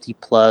 plus, 50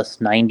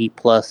 plus, 90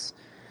 plus,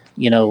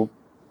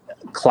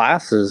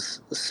 classes.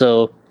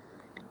 So,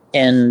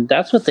 and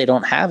that's what they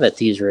don't have at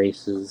these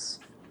races.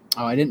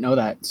 Oh, I didn't know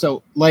that.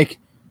 So, like,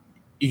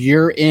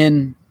 you're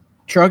in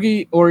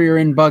truggy or you're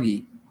in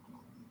buggy?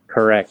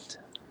 Correct.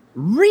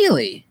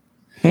 Really?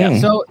 Yeah.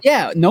 So,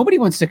 yeah, nobody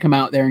wants to come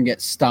out there and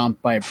get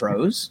stomped by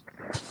pros.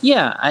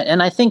 Yeah,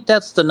 and I think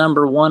that's the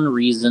number one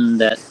reason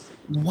that.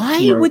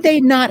 Why would they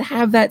not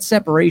have that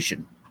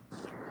separation?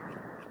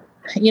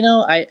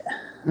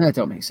 That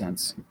don't make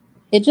sense.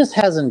 It just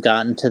hasn't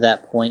gotten to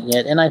that point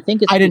yet, and I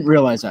think I didn't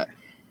realize that.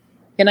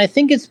 And I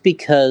think it's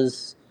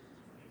because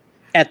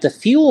at the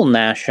Fuel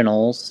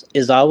Nationals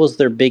is always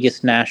their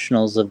biggest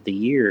nationals of the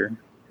year.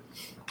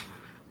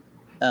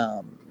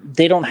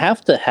 They don't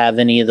have to have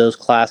any of those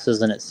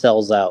classes, and it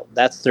sells out.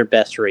 That's their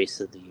best race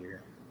of the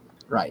year.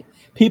 Right.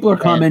 People are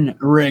coming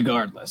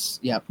regardless.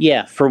 Yep.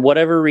 Yeah, for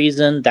whatever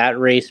reason, that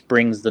race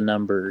brings the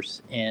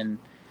numbers.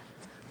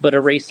 But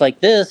a race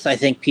like this, I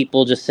think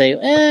people just say,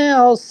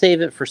 I'll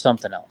save it for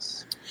something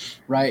else.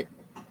 Right.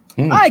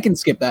 I can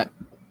skip that.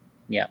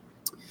 Yeah.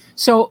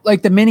 So,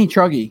 like the mini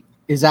truggy,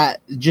 is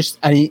that just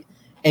a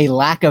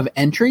lack of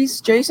entries,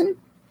 Jason?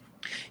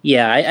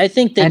 Yeah, I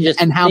think they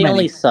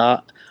only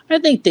saw. I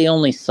think they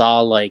only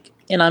saw like,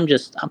 and I'm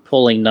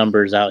pulling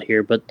numbers out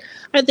here, but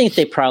I think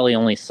they probably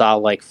only saw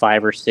like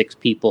 5 or 6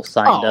 people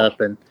signed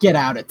up. And get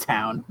out of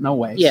town. No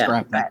way. Yeah,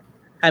 scrap that.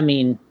 I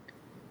mean,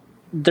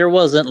 there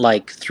wasn't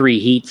like 3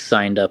 heats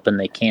signed up and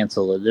they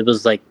canceled it.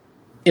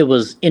 It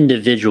was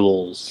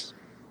individuals.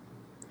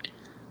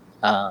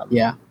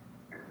 Yeah.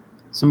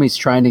 Somebody's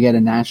trying to get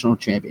a national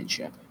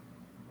championship.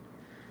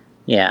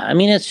 Yeah, I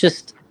mean, it's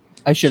just.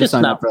 I should have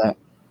signed up for that.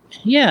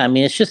 Yeah, I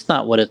mean, it's just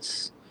not what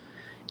it's.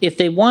 If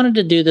they wanted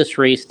to do this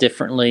race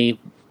differently,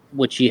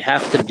 what you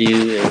have to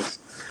do is,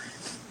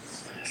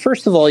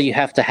 first of all, you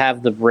have to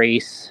have the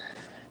race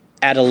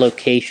at a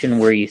location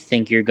where you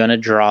think you're going to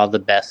draw the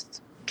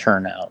best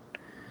turnout.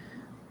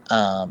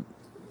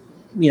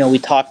 We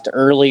talked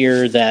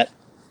earlier that.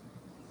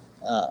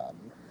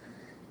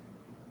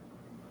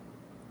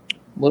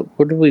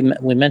 What did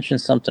we mentioned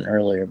something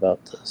earlier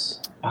about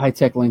this? High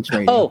Tech Links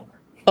Radio.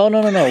 Oh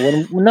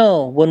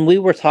no. When we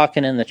were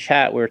talking in the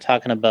chat, we were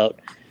talking about,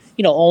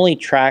 only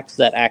tracks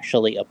that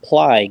actually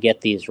apply get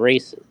these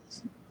races.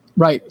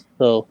 Right.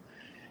 So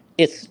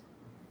it's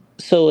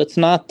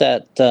not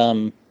that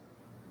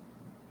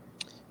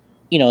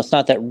it's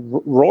not that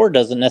Roar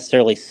doesn't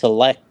necessarily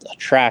select a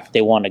track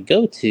they want to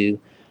go to.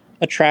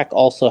 A track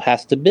also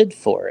has to bid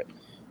for it.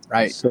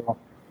 Right. So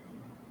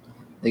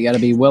they got to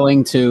be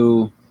willing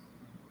to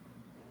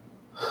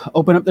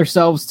open up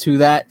themselves to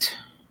that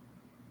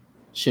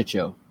shit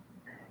show.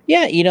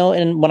 Yeah,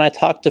 and when I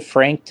talked to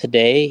Frank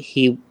today,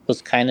 he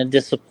was kind of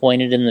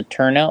disappointed in the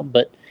turnout,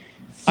 but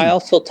I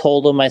also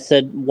told him, I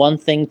said, one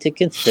thing to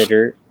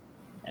consider,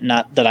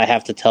 not that I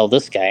have to tell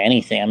this guy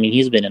anything. I mean,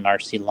 he's been in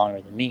RC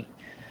longer than me.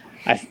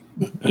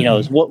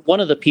 Is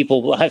one of the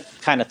people I've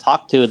kind of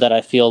talked to that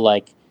I feel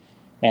like,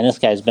 man, this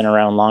guy's been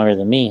around longer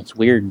than me. It's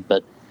weird,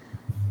 but,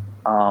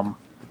 I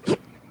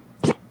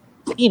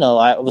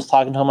was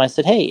talking to him. I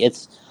said, hey,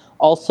 it's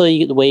also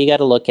the way you got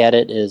to look at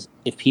it is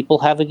if people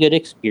have a good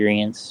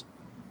experience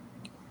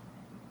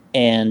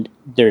and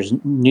there's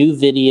new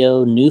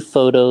video, new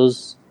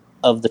photos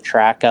of the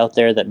track out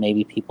there that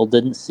maybe people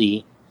didn't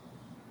see,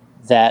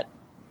 that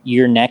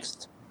your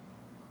next,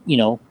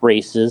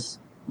 races,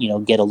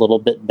 get a little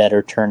bit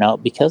better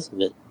turnout because of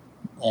it.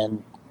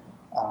 And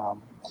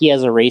he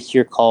has a race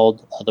here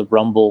called the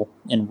Rumble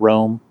in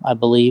Rome, I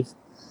believe.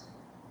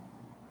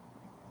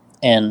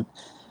 And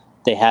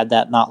they had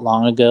that not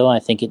long ago. I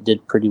think it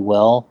did pretty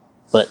well.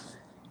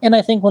 And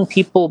I think when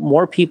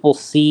more people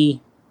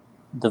see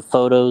the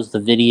photos, the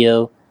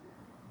video,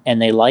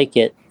 and they like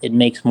it, it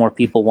makes more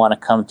people want to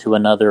come to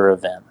another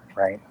event,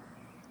 right?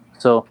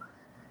 So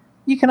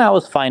you can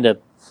always find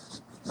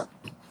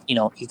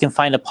you can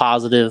find a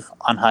positive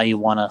on how you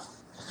want to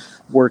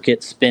work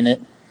it, spin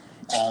it.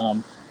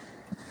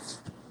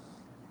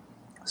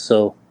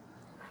 So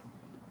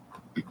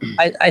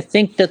I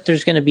think that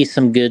there's going to be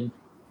some good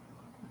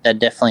that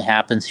definitely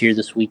happens here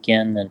this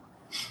weekend. And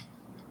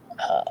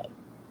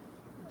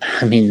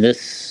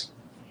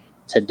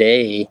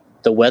today,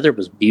 the weather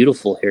was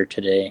beautiful here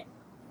today.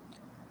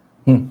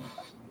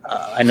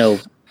 I know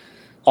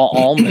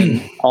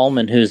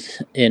Allman,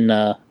 who's in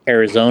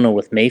Arizona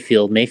with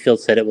Mayfield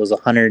said it was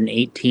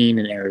 118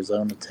 in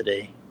Arizona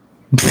today.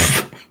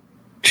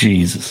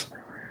 Jesus.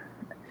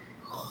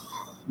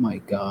 Oh my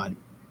God.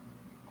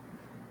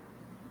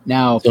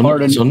 Now,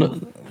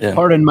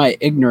 pardon my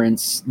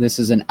ignorance. This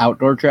is an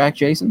outdoor track,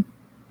 Jason?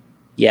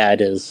 Yeah,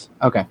 it is.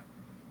 Okay.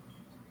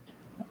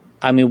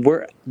 I mean,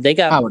 they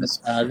got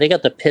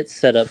the pit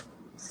set up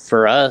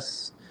for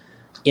us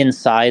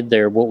inside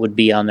their what would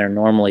be on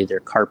their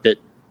carpet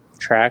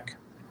track,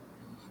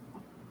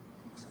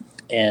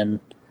 and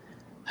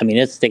I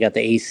mean they got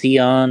the AC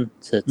on,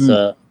 so it's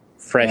a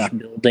fresh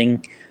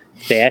building.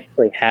 They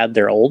actually had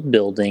their old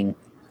building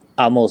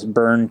almost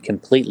burned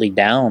completely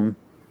down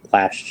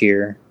last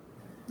year.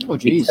 Oh,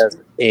 geez. Because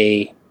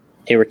they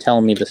were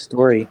telling me the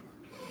story.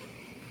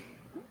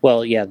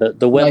 Well, yeah,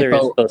 the weather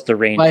is supposed to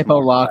rain.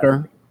 LiPo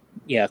locker.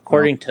 Yeah,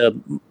 according to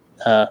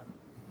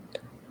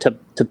to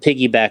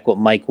piggyback what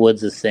Mike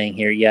Woods is saying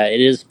here, yeah,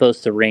 it is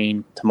supposed to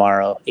rain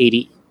tomorrow,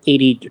 80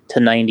 to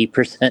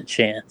 90%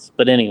 chance.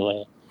 But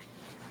anyway,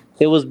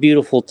 it was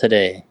beautiful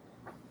today.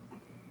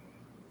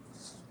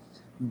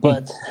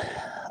 But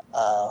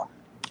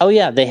oh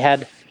yeah, they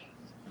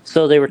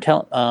were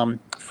telling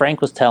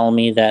Frank was telling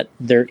me that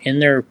they're in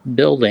their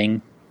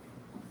building.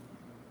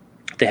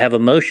 They have a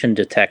motion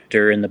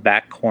detector in the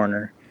back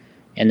corner,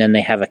 and then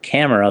they have a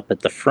camera up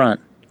at the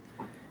front.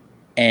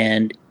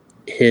 And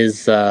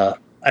his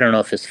I don't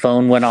know if his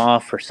phone went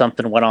off or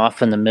something went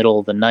off in the middle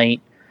of the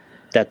night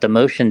that the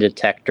motion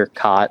detector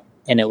caught,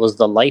 and it was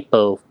the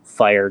lipo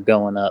fire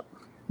going up.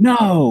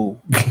 No.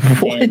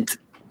 What? And,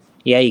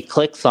 yeah, he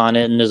clicks on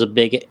it, and there's a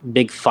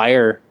big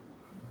fire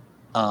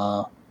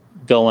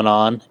going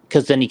on,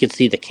 because then you could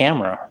see the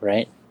camera,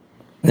 right?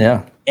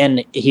 Yeah.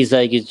 And he's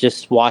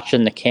just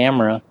watching the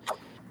camera,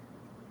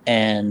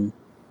 and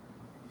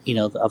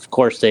of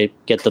course they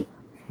get the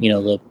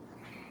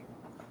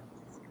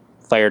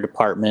fire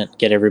department,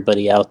 get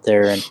everybody out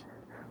there, and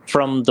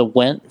from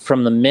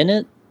the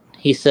minute,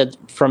 he said,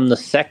 from the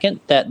second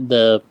that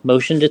the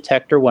motion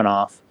detector went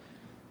off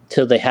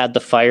till they had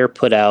the fire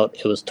put out,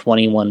 it was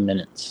 21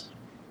 minutes.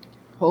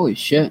 Holy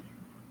shit.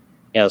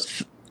 Yeah,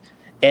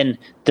 and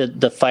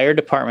the fire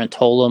department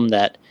told them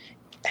that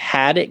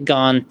had it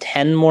gone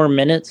 10 more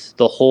minutes,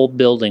 the whole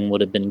building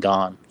would have been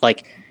gone.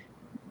 Like,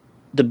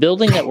 the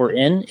building that we're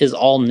in is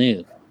all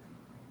new.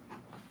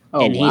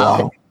 Oh, and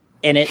wow.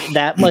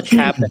 That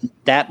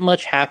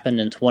much happened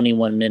in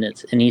 21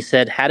 minutes. And he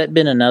said, had it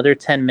been another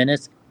 10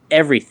 minutes,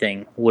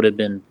 everything would have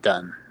been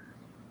done.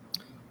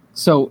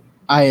 So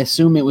I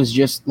assume it was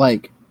just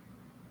like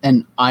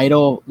an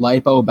idle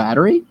lipo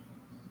battery?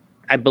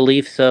 I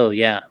believe so,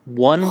 yeah.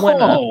 One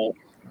went up.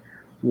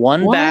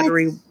 One What?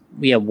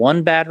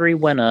 battery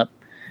went up,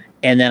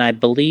 and then I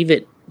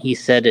believe he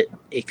said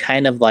it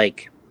kind of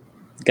like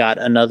got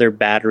another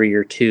battery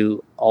or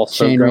two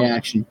also Chain going.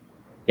 reaction.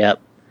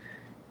 Yep.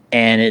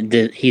 And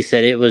he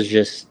said it was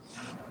just,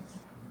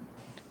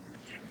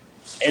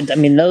 I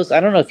mean, those, I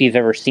don't know if you've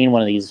ever seen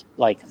one of these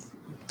like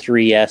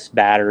 3S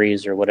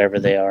batteries or whatever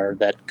they are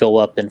that go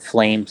up in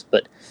flames,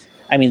 but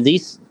I mean,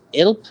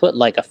 it'll put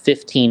like a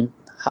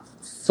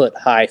 15-foot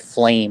high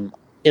flame.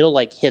 It'll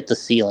like hit the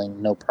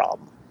ceiling, no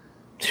problem.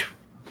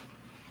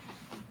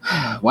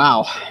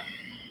 Wow.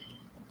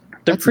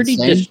 They're That's pretty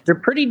insane. they're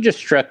pretty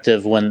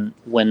destructive when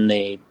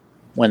they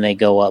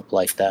go up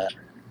like that.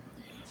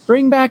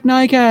 Bring back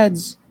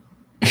NICADs.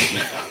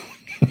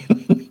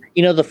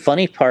 The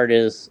funny part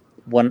is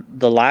one of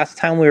the last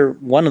times we were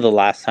running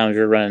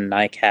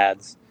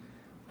NICADs,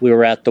 we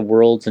were at the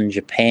Worlds in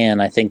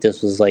Japan. I think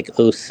this was like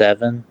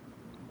 2007.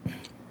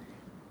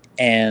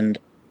 And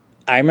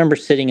I remember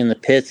sitting in the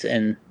pits,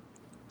 and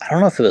I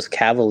don't know if it was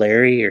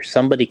Cavalieri or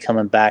somebody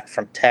coming back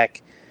from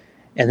Tech,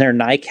 and their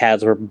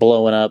NICADs were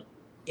blowing up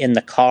in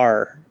the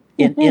car,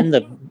 walking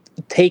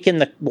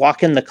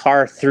the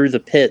car through the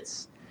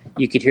pits.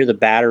 You could hear the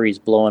batteries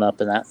blowing up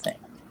in that thing.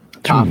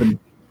 Topping.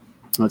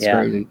 That's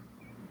crazy.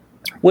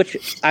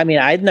 Which, I mean,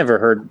 I've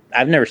never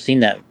seen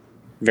that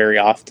very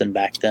often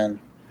back then.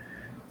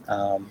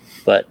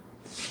 But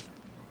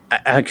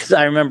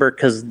I remember,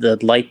 because the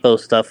lipo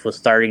stuff was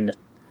starting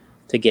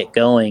to get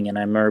going, and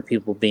I remember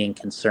people being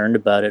concerned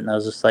about it, and I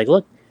was just like,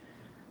 look,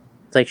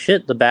 it's like,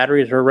 shit, the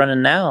batteries we're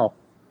running now,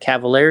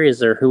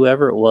 Cavalieri's or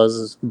whoever it was,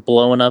 is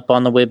blowing up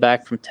on the way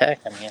back from Tech.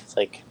 I mean, it's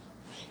like,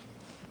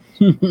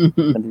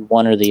 gonna be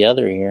one or the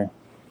other here.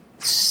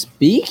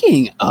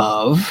 Speaking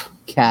of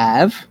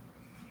Cav,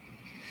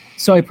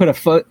 so I put a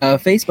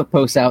Facebook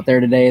post out there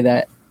today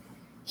that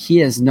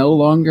he is no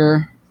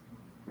longer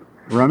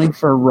running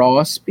for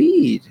raw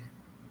speed.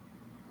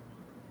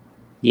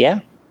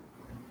 Yeah.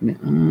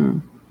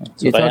 You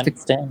talked to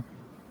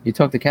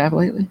Cav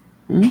lately?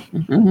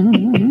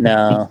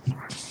 No.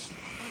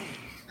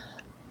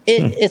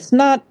 It's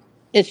not.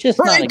 It's just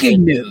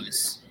breaking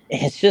news.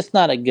 It's just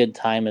not a good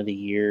time of the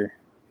year.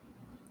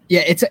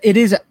 Yeah, it's a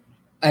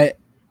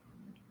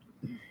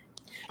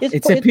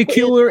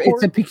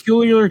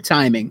peculiar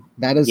timing.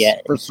 That is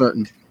for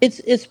certain.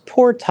 It's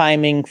poor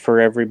timing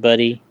for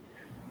everybody.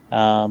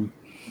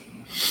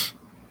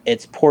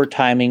 It's poor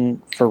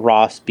timing for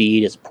raw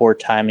speed. It's poor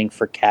timing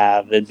for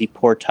Cav. It'd be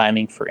poor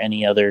timing for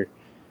any other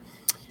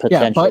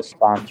potential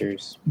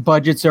sponsors.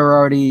 Budgets are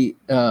already,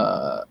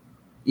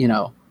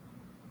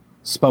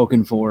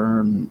 spoken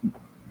for, and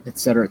et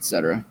cetera, et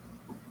cetera.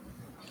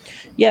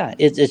 Yeah,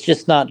 it's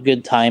just not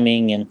good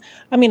timing. And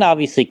I mean,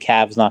 obviously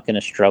Cav's not going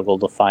to struggle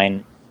to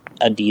find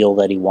a deal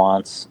that he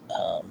wants.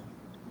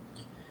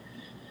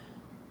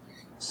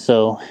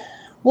 So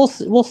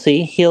we'll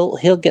see.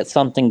 He'll get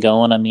something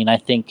going. I mean, I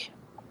think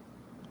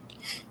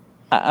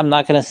I'm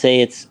not going to say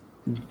it's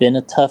been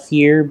a tough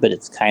year, but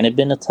it's kind of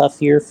been a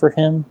tough year for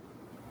him.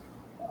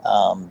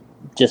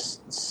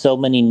 Just so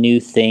many new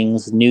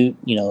things, new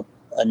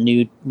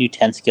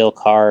 10 scale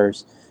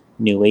cars,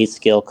 new 8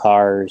 scale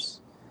cars,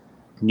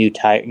 new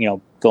tire,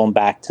 going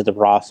back to the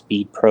raw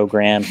speed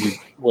program. He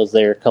was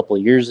there a couple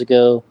of years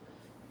ago.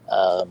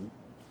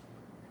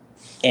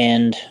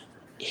 And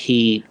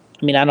he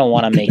I mean, I don't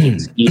want to make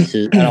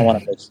excuses. I don't want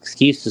to make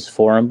excuses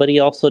for him, but he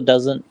also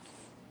doesn't.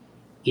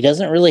 He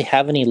doesn't really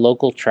have any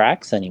local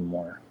tracks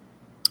anymore.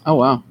 Oh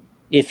wow!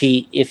 If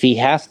he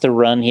has to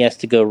run, he has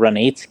to go run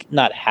eight.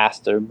 Not has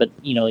to, but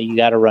you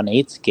got to run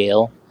 8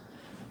 scale.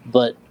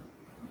 But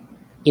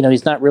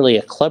he's not really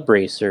a club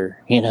racer.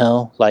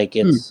 Like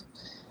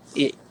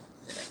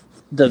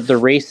the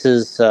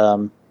races.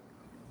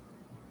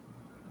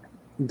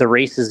 The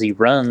races he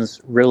runs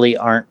really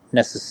aren't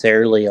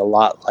necessarily a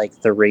lot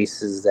like the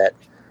races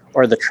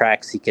or the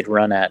tracks he could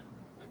run at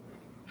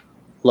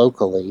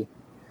locally.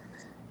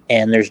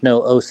 And there's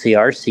no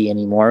OCRC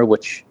anymore,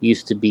 which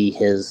used to be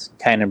his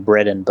kind of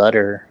bread and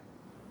butter.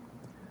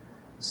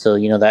 So,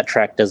 that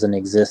track doesn't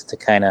exist to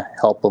kind of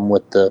help him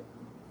with the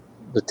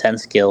 10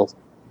 scale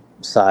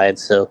side.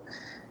 So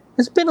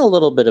it's been a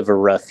little bit of a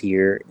rough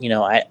year.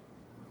 I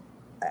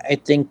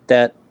think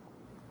that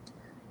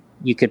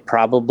you could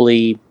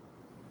probably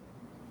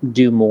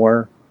do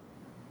more.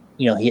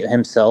 He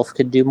himself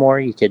could do more.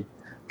 You could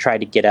try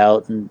to get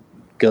out and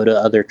go to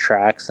other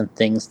tracks and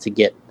things to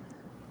get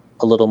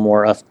a little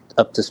more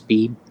up to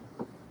speed.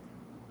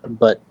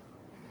 But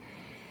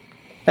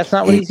that's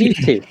not what he's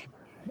used to.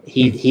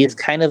 He's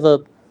kind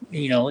of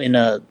in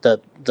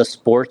the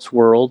sports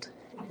world.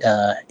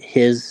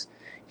 He's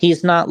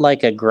not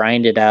like a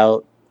grind it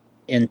out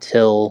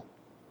until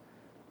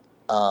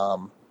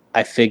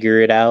I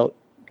figure it out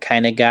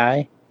kind of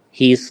guy.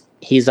 He's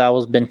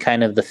always been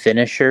kind of the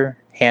finisher.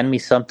 Hand me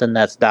something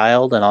that's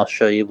dialed and I'll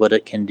show you what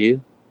it can do.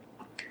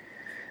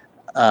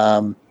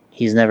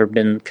 He's never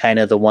been kind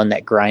of the one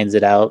that grinds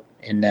it out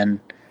and then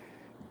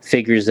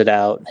figures it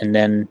out. And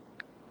then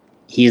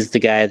he's the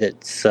guy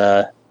that's,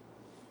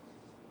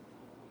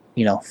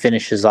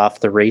 finishes off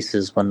the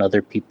races when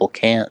other people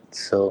can't.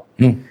 So,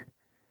 it's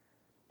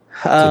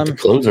like the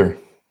closer.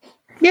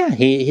 Yeah,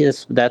 he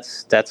is.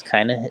 That's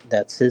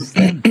his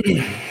thing.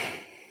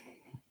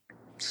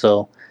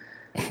 So,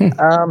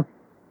 and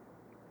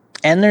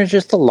there's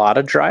just a lot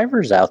of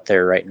drivers out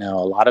there right now.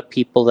 A lot of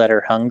people that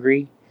are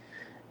hungry,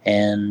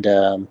 and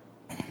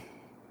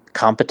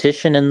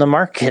competition in the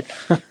market.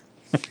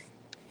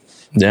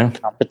 Yeah,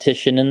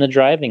 competition in the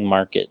driving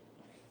market.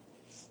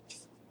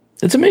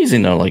 It's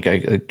amazing though. Like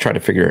I try to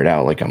figure it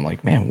out. Like I'm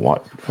like, man,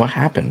 what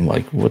happened?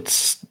 Like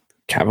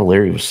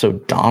Cavalieri was so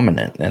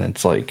dominant, and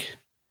it's like,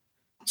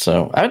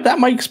 that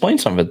might explain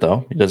some of it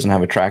though. He doesn't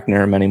have a track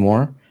near him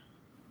anymore.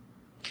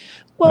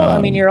 Well, I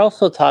mean, you're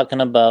also talking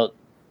about,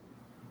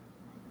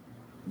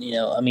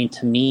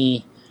 to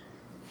me,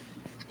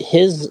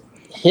 his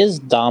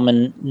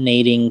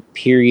dominating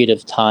period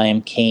of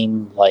time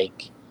came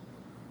like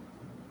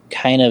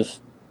kind of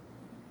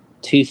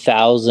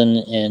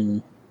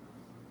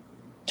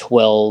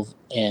 2012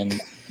 and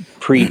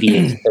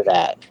previous to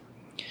that.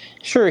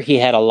 Sure, he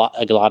had a lot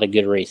of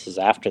good races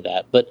after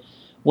that, but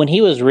when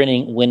he was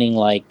winning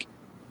like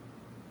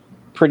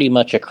pretty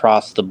much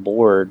across the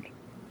board,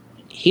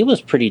 he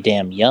was pretty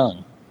damn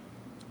young.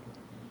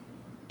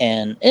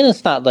 And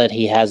it's not that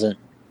he hasn't,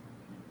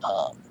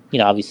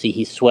 obviously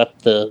he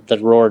swept the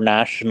Roar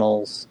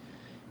Nationals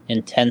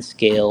in 10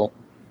 scale.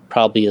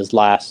 Probably his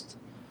last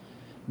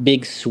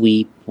big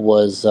sweep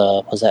was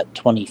that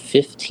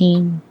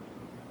 2015?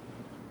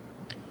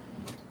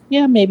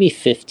 Yeah, maybe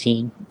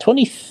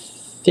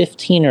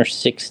 2015 or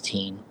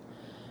 16.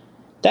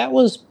 That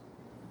was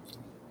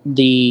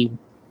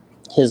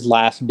his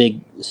last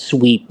big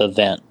sweep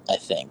event, I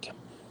think.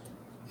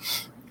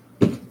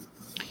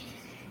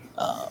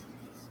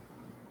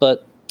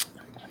 But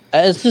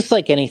it's just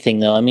like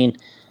anything, though. I mean,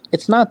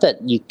 it's not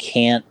that you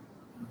can't.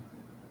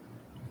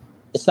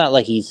 It's not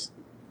like he's,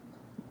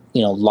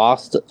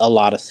 lost a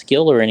lot of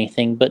skill or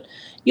anything, but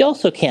you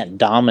also can't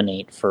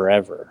dominate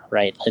forever,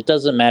 right? It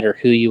doesn't matter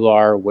who you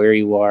are, where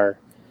you are.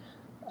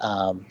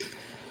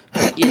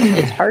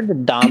 It's hard to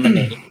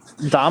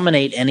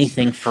dominate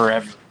anything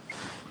forever.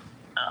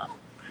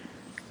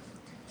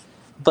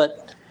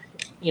 But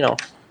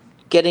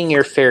getting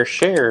your fair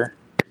share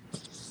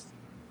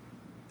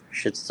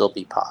should still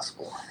be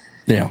possible.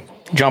 Yeah.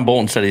 John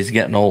Bolton said he's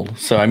getting old.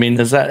 So, I mean,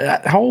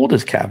 how old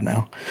is Cav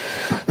now?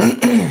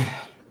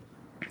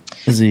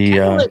 Is he...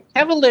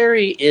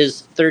 Cavalieri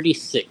is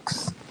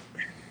 36.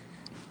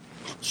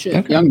 Shit,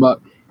 okay. Young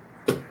buck.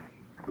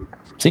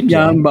 Seems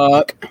young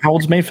buck. How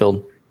old's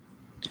Mayfield?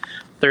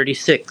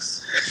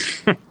 36.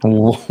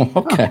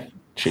 Okay.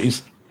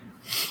 Jeez.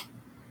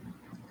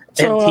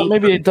 So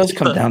maybe it does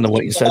come down to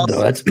what you said,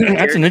 though. That's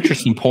an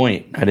interesting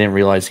point. I didn't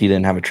realize he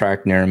didn't have a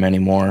track near him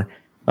anymore.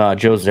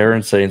 Joe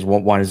Zarin says,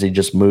 why does he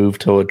just move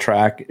to a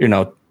track,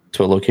 to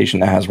a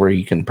location that has where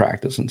he can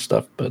practice and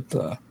stuff?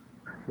 But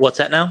what's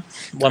that now?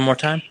 One more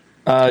time.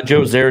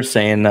 Joe Zarin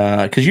saying,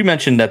 because you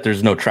mentioned that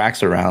there's no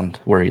tracks around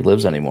where he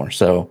lives anymore.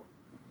 So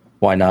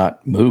why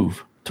not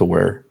move to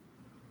where?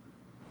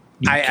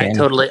 I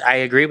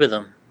agree with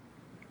him.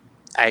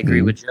 I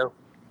agree with Joe.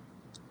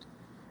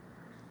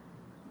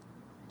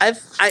 I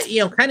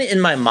kind of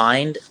in my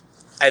mind,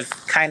 I've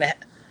kind of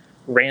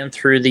ran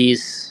through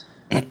these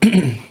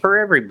for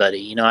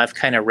everybody. I've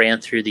kind of ran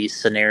through these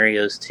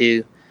scenarios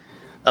too.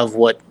 of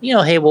what,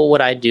 hey, what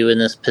would I do in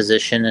this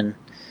position? And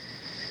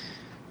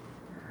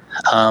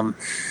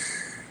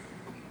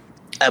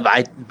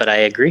but I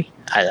agree.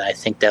 I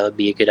think that would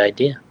be a good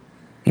idea.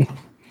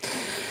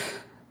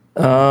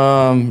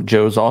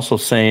 Joe's also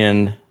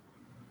saying,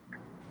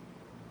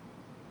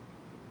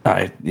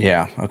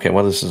 okay,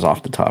 well, this is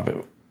off the topic.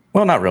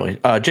 Well, not really.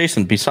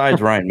 Jason,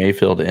 besides Ryan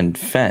Mayfield and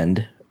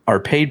Fend, are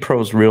paid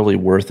pros really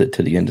worth it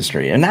to the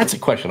industry? And that's a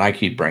question I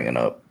keep bringing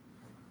up.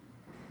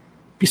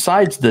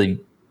 Besides the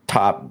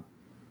top,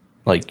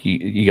 like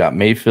you got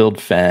Mayfield,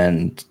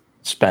 Fend,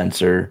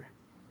 Spencer,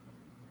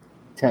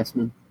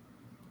 Tessman.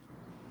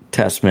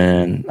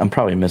 I'm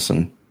probably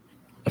missing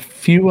a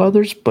few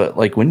others, but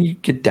like when you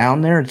get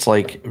down there, it's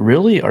like,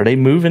 really, are they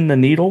moving the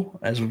needle,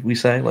 as we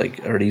say? Like,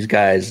 are these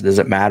guys, does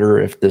it matter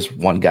if this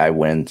one guy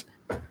wins?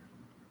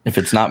 If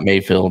it's not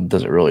Mayfield,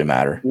 does it really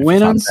matter?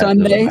 Win on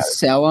Sunday,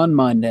 sell on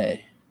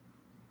Monday.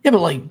 Yeah,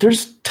 but like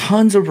there's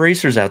tons of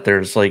racers out there.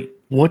 It's like,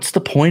 what's the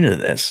point of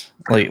this?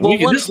 Like,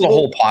 this is a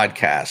whole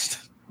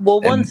podcast. Well,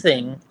 one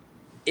thing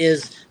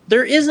is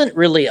there isn't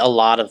really a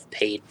lot of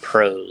paid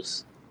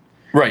pros.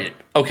 Right.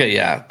 Okay,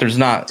 yeah. There's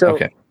not. So,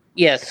 okay.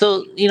 Yeah,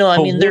 so I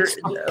mean, there's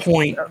the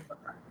point.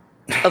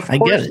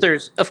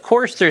 Of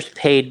course there's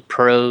paid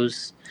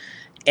pros,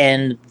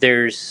 and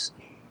there's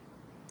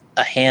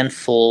a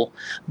handful,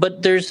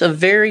 but there's a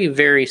very,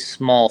 very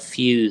small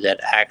few that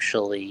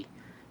actually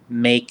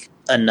make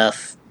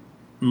enough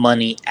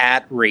money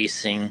at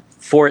racing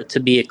for it to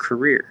be a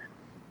career.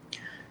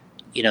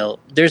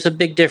 There's a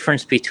big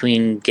difference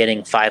between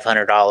getting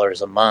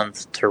 $500 a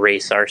month to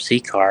race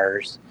RC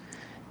cars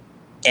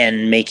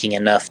and making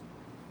enough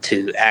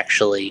to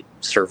actually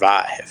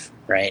survive,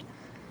 right?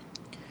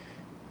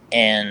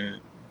 And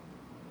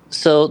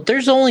so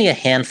there's only a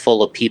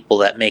handful of people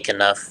that make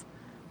enough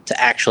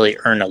to actually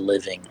earn a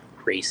living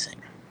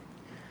racing.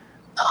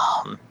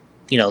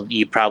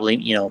 You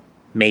probably,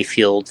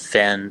 Mayfield,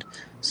 Fend,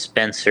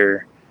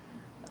 Spencer,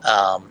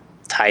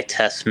 Ty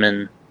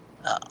Tessman,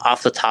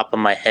 off the top of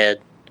my head,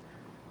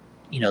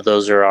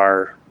 those are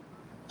our...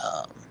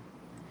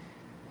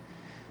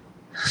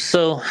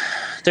 so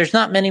there's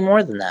not many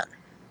more than that.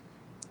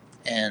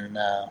 And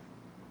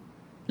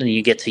then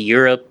you get to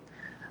Europe,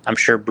 I'm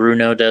sure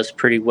Bruno does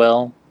pretty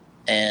well.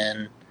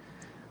 And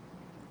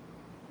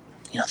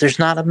there's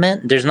not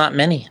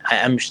many.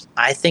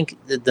 I think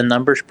that the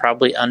number's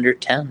probably under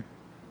 10.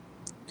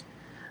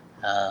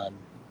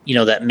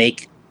 That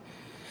make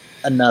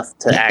enough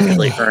to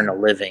actually earn a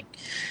living.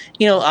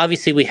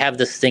 Obviously we have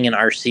this thing in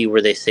RC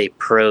where they say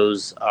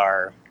pros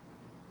are,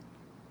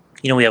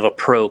 we have a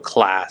pro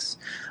class.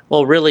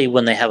 Well, really,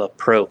 when they have a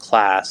pro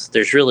class,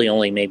 there's really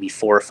only maybe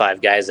 4 or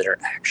 5 guys that are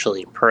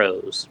actually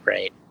pros,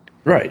 right?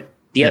 Right.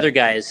 The other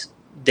guys,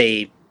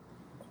 they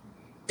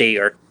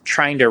are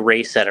trying to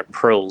race at a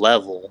pro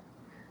level.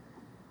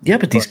 Yeah,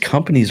 but these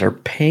companies are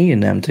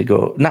paying them to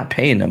go, not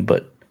paying them,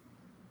 but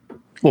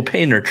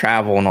paying their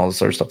travel and all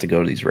this other stuff to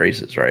go to these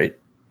races, right?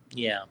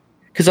 Yeah.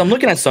 Because I'm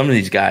looking at some of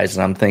these guys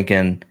and I'm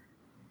thinking,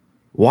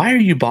 why are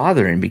you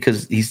bothering?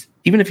 Because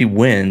even if he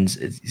wins,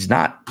 it's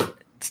not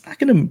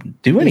going to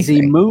do anything.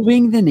 Is he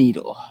moving the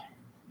needle?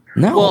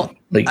 No. Well,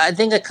 I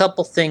think a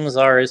couple things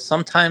is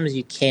sometimes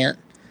you can't.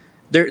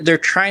 They're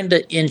trying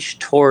to inch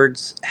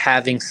towards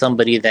having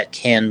somebody that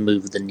can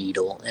move the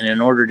needle, and in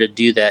order to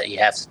do that, you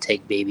have to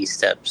take baby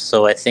steps.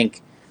 So I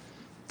think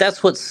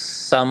that's what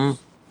some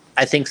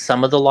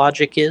of the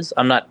logic is.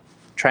 I'm not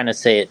trying to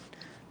say it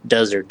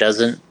does or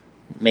doesn't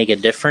make a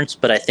difference,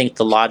 but I think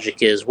the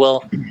logic is,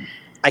 well,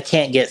 I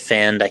can't get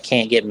Fend, I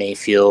can't get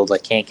Mayfield, I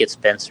can't get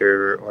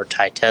Spencer or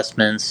Ty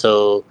Tessman,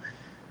 so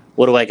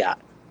what do I got?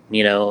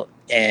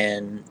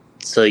 And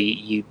so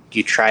you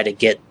try to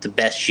get the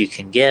best you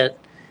can get,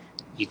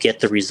 you get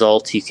the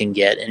results you can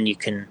get,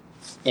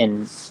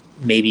 and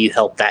maybe you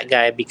help that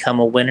guy become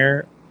a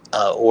winner,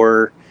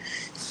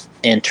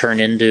 and turn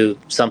into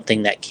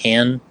something that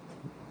can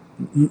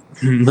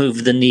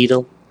move the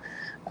needle,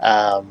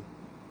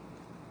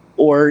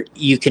 or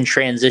you can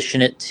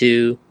transition it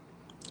to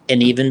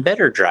an even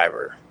better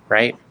driver,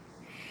 right?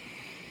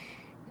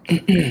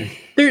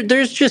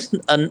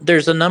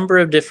 There's a number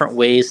of different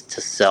ways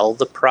to sell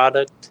the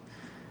product.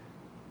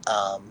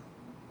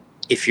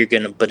 If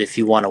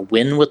you want to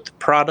win with the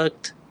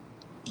product,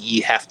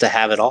 you have to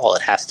have it all.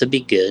 It has to be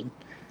good.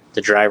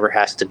 The driver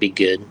has to be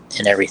good,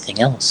 and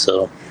everything else.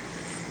 So,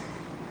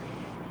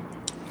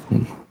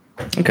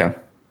 okay.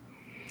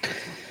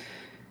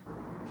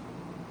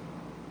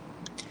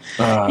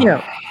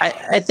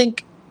 I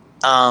think.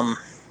 I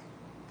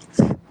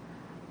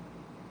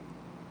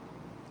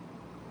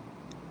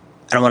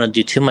don't want to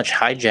do too much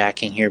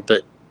hijacking here,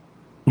 but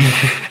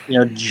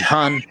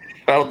John.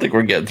 I don't think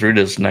we're getting through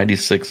this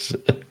 96.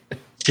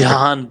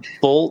 John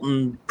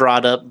Bolton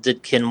brought up,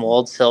 did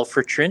Kinwald sell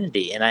for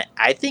Trinity? And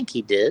I think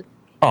he did.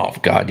 Oh,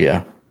 God,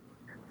 yeah.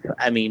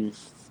 I mean,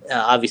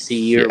 obviously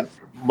you're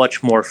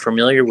much more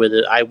familiar with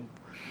it. I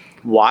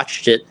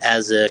watched it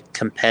as a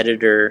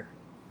competitor.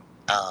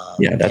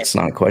 That's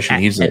not a question.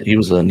 He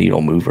was a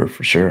needle mover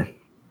for sure.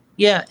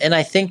 Yeah, and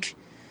I think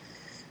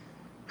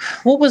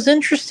What was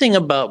interesting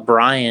about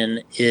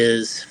Brian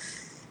is,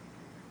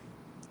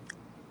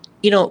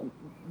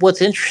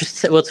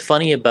 what's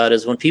funny about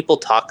is when people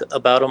talk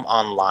about him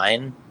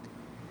online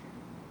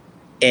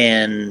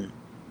and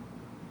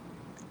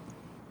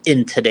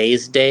in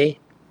today's day,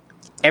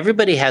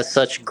 everybody has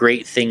such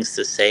great things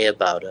to say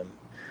about him.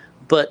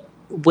 But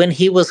when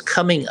he was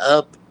coming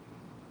up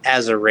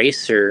as a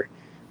racer,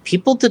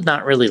 people did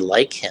not really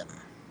like him.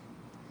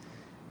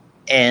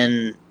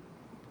 And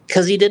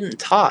because he didn't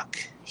talk.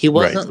 He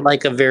wasn't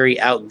like a very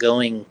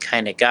outgoing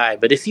kind of guy.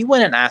 But if you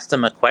went and asked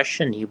him a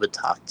question, he would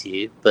talk to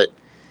you. But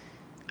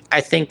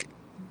I think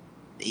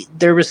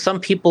there was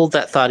some people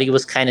that thought he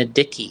was kind of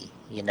dicky,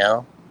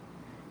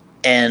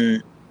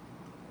 And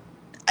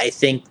I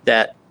think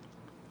that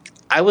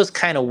I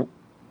kind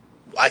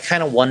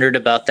of wondered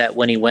about that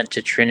when he went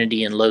to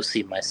Trinity and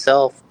Losi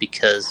myself,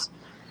 because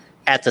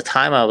at the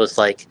time I was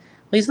like,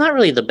 well, he's not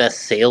really the best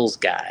sales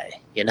guy,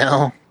 He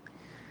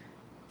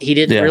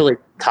didn't really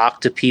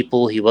talk to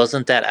people. He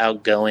wasn't that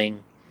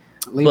outgoing.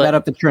 Leave that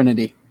up to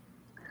Trinity.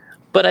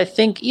 But I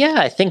think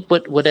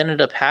what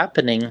ended up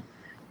happening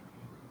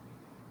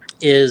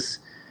is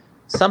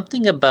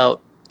something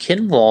about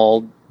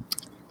Kinwald.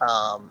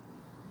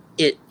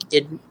 It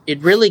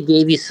really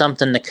gave you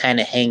something to kind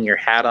of hang your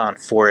hat on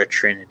for a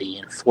Trinity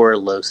and for a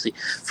Losi.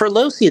 For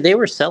Losi, they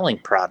were selling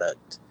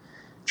product.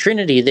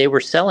 Trinity, they were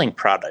selling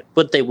product.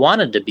 What they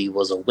wanted to be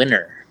was a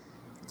winner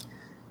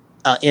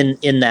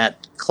in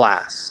that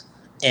class.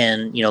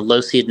 And,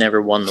 Losi had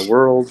never won the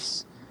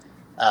Worlds.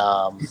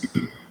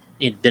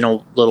 It'd been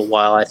a little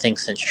while, I think,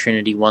 since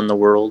Trinity won the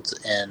Worlds.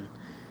 And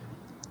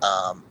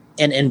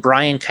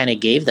Brian kind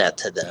of gave that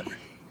to them.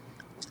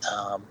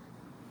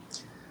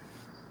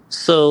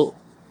 So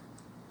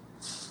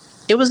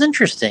it was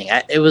interesting.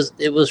 It was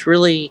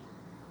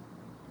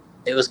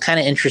kind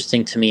of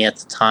interesting to me at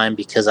the time,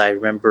 because I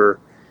remember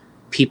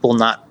people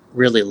not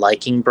really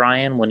liking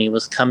Brian when he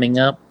was coming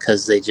up,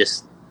 because they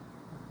just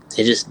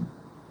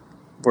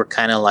were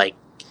kind of like,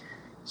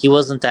 he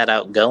wasn't that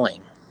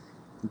outgoing.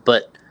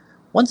 But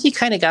once he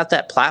kind of got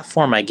that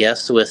platform, I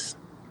guess, with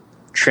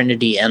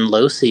Trinity and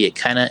Losi,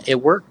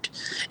 it worked.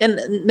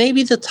 And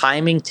maybe the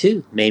timing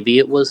too. Maybe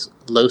it was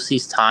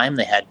Losi's time.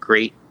 They had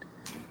great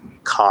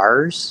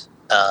cars.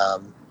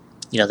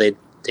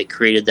 They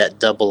created that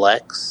Double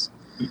X.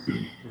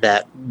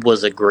 That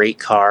was a great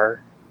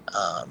car.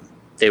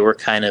 They were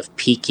kind of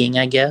peaking,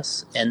 I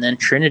guess. And then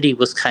Trinity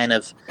was kind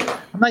of,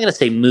 I'm not going to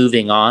say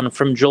moving on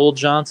from Joel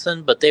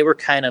Johnson, but they were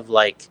kind of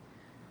like,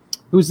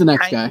 who's the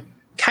next guy?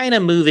 Kind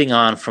of moving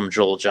on from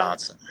Joel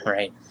Johnson,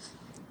 right?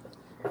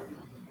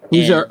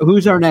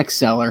 Who's our next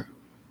seller?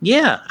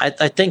 Yeah,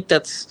 I think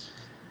that's,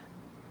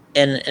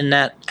 and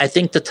that, I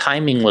think the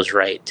timing was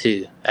right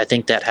too. I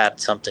think that had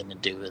something to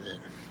do with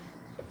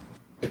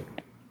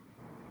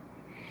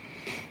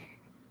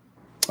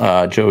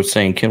it. Joe's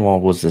saying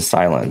Kinwald was the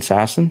silent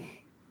assassin.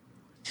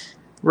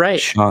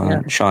 Right.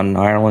 Sean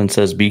Ireland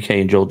says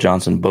BK and Joel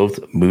Johnson both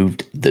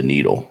moved the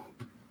needle.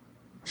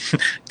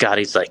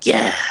 Gotti's like,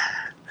 yeah.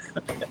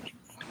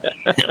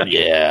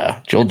 Yeah,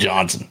 Joel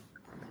Johnson.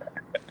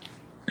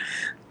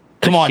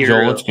 Come on,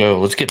 Joel, let's go.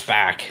 Let's get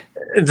back.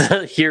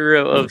 The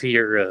hero of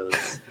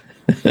heroes.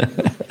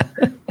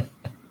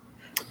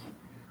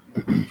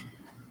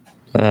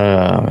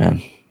 Oh,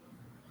 man.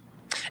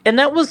 And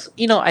that was,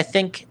 I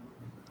think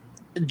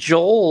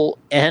Joel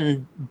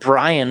and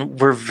Brian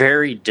were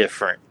very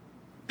different.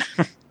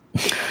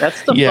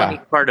 That's the funny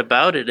part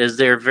about it, is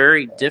they're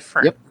very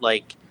different. Yep.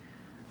 Like,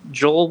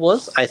 Joel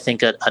was, I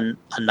think, a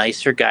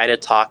nicer guy to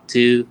talk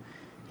to.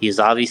 He's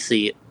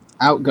obviously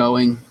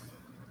outgoing.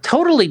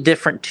 Totally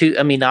different too.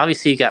 I mean,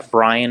 obviously you got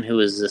Brian, who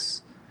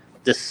is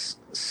this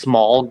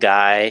small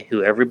guy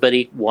who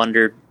everybody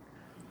wondered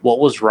what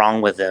was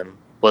wrong with him.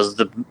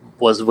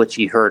 Was what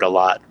you heard a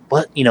lot.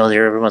 What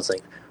everyone's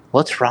like,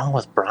 what's wrong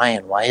with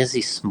Brian? Why is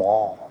he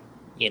small?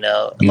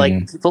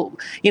 Like people,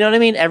 you know what I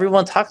mean?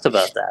 Everyone talked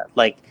about that.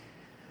 Like,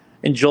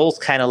 and Joel's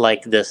kind of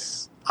like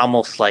this,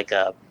 almost like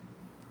a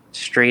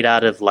straight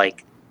out of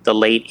like the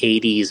late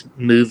 80s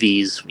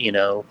movies,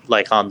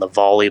 like on the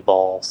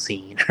volleyball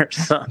scene or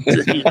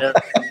something,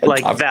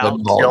 like Val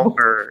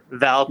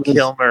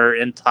Kilmer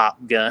in Top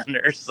Gun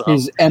or something.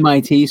 His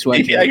MIT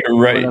sweatshirt. Yeah, you're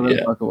right. Whatever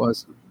the fuck it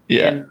was.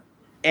 Yeah.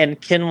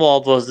 And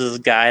Kinwald was this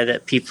guy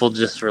that people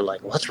just were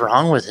like, what's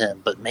wrong with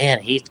him? But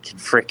man, he can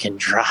freaking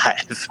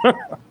drive.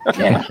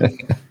 Yeah.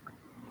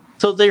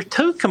 So they're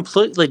two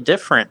completely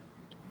different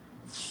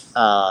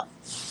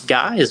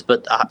guys,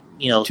 but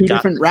two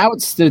different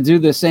routes to do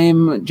the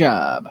same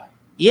job.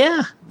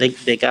 Yeah,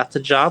 they got the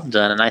job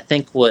done, and I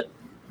think what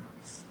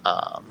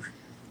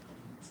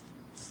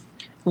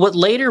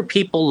later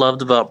people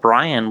loved about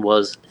Brian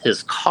was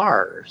his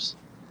cars.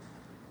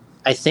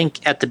 I think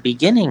at the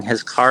beginning,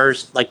 his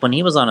cars, like when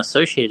he was on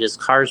Associated, his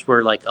cars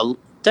were like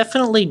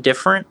definitely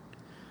different,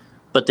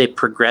 but they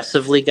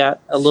progressively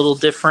got a little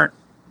different.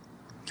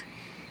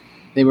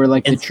 They were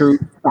like the true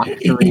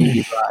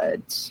factory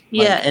rides.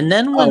 Yeah, like, and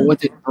then what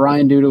did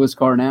Brian do to his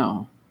car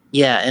now?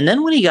 Yeah, and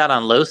then when he got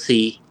on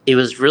Losi, it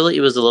was a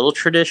little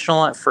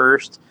traditional at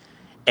first,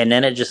 and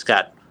then it just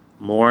got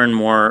more and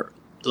more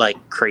like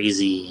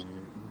crazy and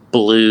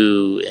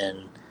blue,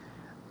 and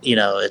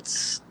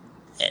it's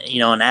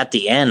and at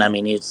the end, I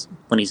mean,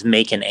 when he's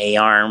making A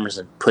arms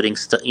and putting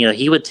stuff,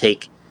 he would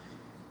take.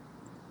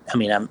 I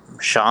mean,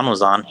 Sean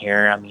was on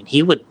here. I mean,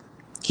 he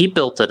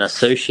built a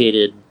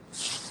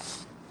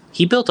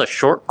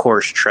short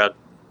course truck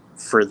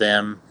for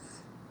them.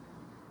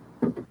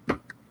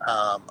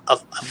 I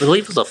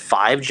believe it was a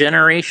 5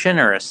 generation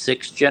or a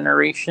 6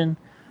 generation,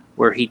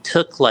 where he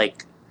took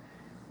like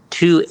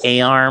 2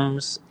 A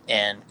arms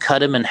and cut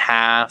them in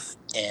half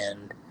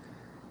and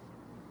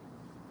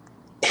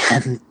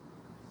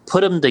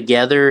put them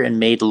together and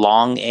made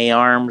long A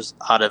arms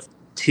out of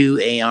 2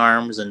 A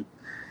arms and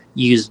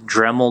used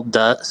Dremel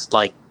dust,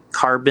 like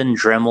carbon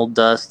Dremel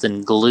dust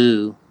and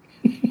glue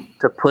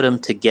to put them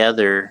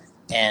together,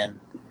 and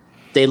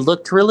they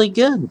looked really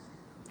good.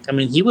 I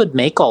mean, he would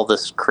make all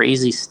this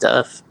crazy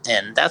stuff,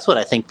 and that's what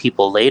I think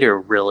people later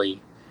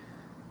really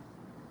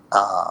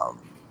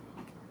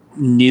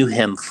knew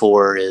him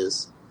for.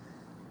 Is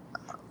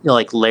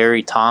like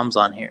Larry Tom's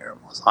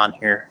was on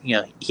here.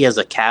 He has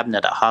a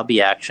cabinet at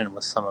Hobby Action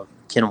with some of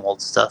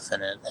Kinwald's stuff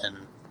in it, and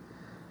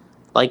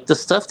like the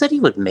stuff that he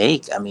would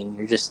make. I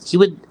mean, he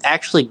would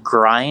actually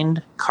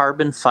grind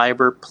carbon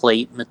fiber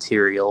plate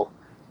material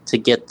to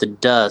get the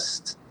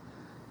dust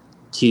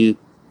to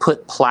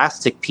put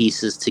plastic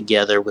pieces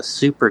together with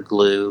super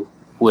glue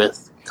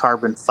with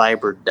carbon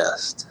fiber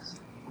dust.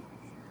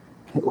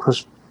 It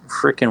was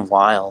freaking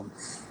wild.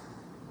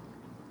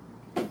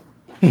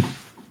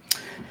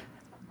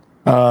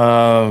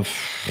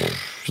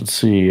 Let's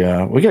see.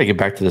 We got to get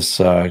back to this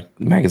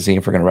magazine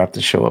if we're going to wrap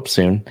the show up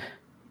soon.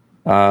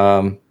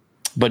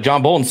 But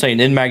John Bolton's saying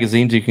in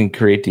magazines you can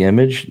create the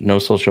image, no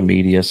social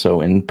media,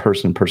 so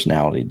in-person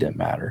personality didn't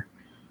matter.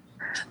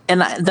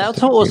 And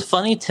that's what was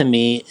funny to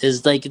me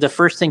is like the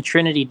first thing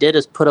Trinity did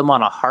is put him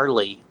on a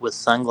Harley with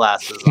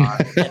sunglasses on,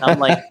 and I'm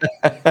like,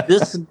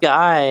 this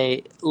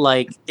guy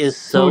like is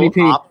so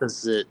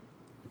opposite.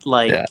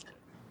 Like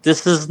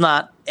this is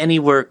not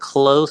anywhere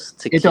close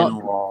to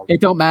Kinwald.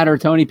 It don't matter.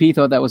 Tony P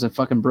thought that was a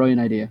fucking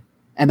brilliant idea,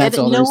 and that's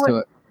all there is to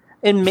it.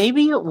 And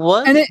maybe it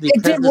was, and it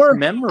did work.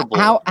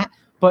 Memorable.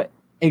 But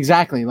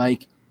exactly,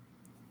 like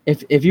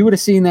if you would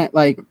have seen that,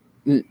 like,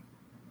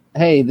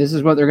 hey, this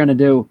is what they're gonna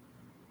do.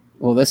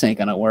 Well, this ain't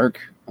gonna work.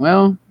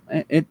 Well,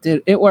 it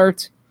did. It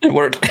worked. It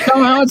worked.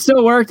 Somehow it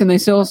still worked, and they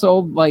still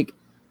sold like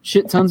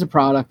shit tons of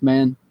product,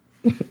 man.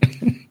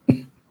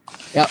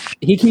 Yep.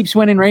 He keeps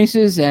winning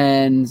races,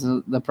 and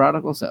the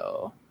product will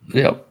sell.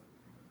 Yep.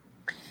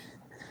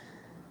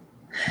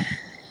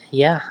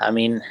 Yeah, I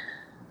mean,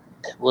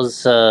 it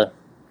was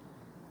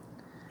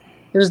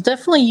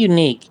definitely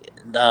unique.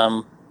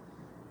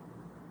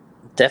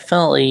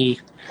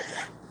 Definitely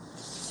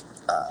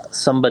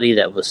somebody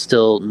that was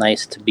still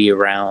nice to be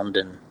around,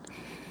 and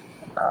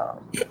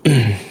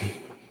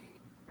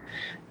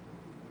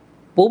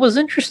what was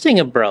interesting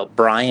about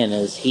Brian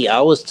is he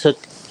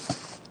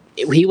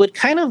would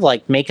kind of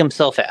like make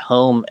himself at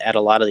home at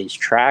a lot of these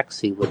tracks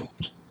he would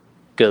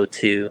go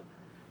to,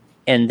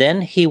 and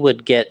then he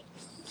would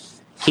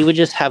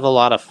just have a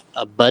lot of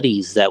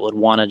buddies that would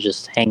want to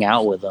just hang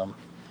out with him,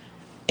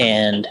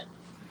 and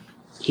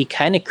he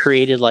kind of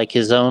created like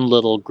his own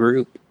little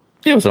group.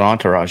 It was an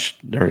entourage.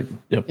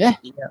 Yep. Yeah.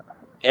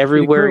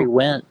 Everywhere he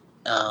went.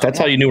 That's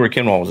how you knew where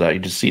Kinwald was at. You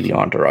just see the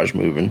entourage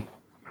moving.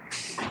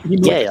 He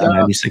moved,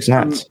 96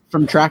 knots.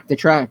 From track to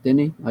track, didn't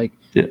he? Like,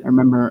 I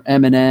remember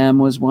Eminem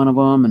was one of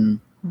them,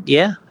 and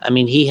I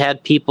mean, he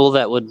had people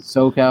that would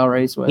SoCal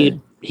Raceway.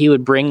 They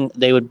would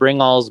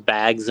bring all his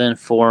bags in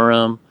for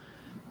him.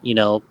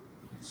 It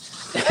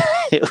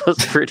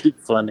was pretty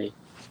funny.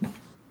 It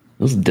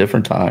was a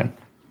different time.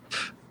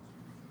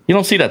 You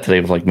don't see that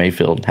today with like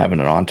Mayfield having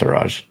an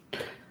entourage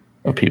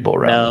of people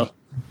around. No.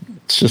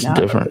 It's just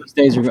different. These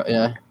days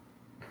are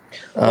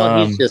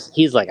Well,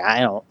 he's like,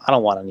 I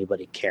don't want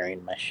anybody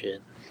carrying my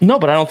shit. No,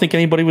 but I don't think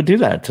anybody would do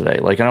that today.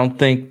 Like, I don't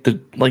think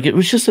that, it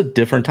was just a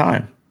different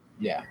time.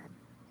 Yeah.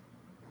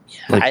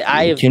 Like,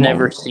 I have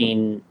never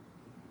seen,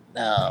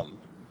 the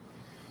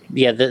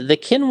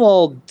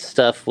Kinwald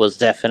stuff was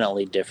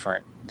definitely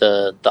different.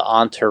 The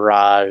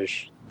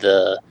entourage,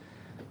 the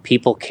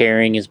people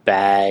carrying his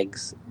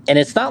bags. And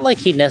it's not like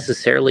he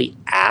necessarily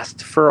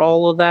asked for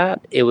all of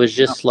that. It was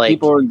just like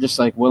people were just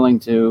like willing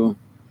to.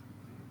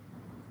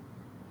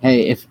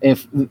 Hey,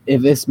 if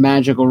this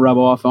magic will rub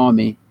off on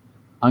me,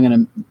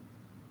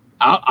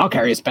 I'll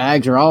carry his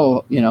bags, or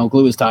I'll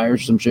glue his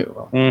tires or some shit.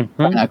 Well,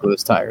 not glue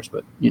his tires,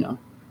 but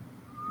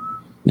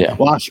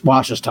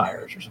wash his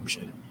tires or some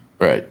shit.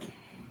 Right.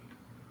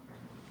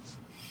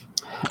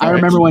 I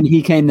remember when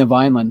he came to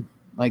Vineland,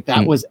 like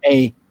that was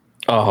a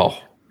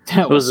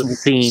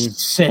scene.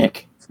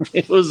 Sick.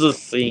 It was a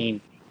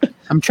scene.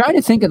 I'm trying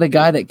to think of the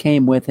guy that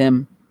came with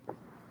him.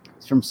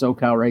 It's from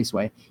SoCal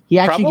Raceway. He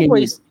actually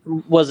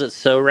was it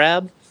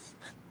Sorab?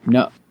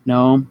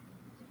 No.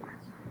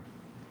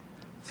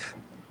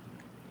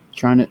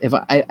 Trying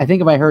to I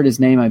think if I heard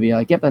his name, I'd be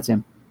like, yep, that's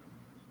him.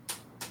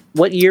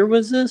 What year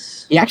was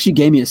this? He actually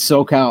gave me a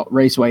SoCal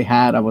Raceway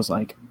hat. I was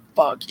like, fuck.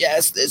 fuck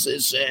yes, this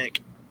is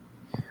sick.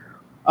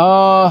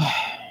 90.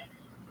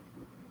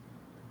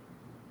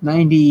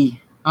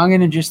 I'm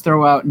gonna just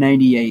throw out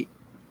 98.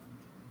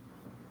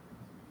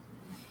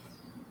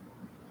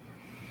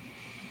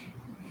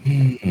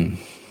 Hmm.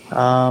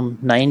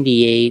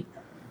 98.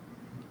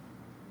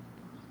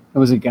 It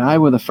was a guy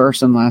with a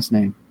first and last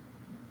name.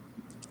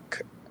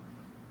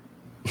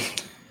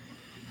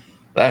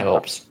 That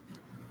helps.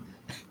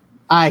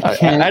 I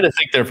can't. I had to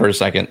think there for a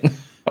second.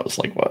 I was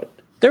like, what?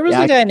 There was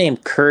a guy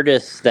named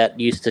Curtis that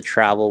used to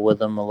travel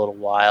with him a little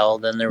while.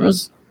 Then there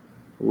was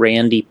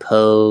Randy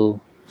Poe.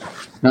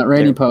 Not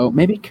Randy Poe.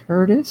 Maybe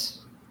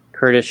Curtis?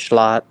 Curtis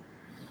Schlott.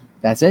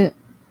 That's it.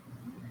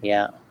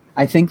 Yeah.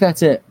 I think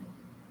that's it.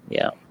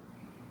 Yeah.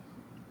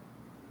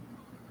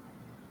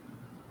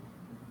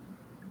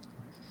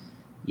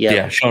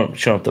 Yeah,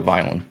 show up the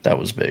violin. That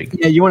was big.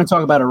 Yeah, you want to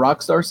talk about a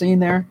rock star scene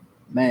there?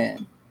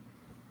 Man.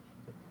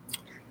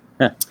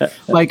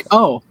 Like,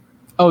 oh,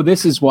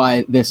 this is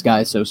why this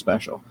guy is so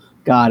special.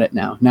 Got it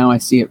now. Now I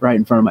see it right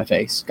in front of my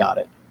face. Got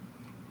it.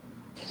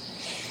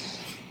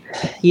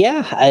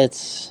 Yeah,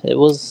 it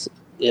was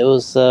you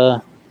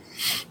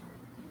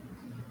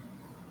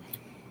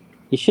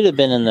should have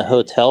been in the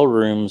hotel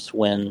rooms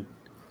when,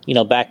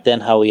 back then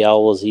how we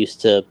always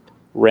used to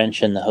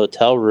wrench in the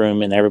hotel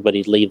room and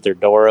everybody'd leave their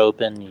door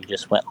open. You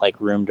just went like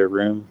room to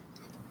room.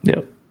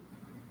 Yep.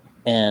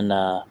 And,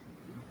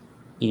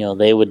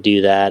 they would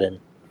do that, and,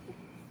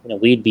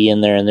 we'd be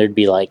in there and there'd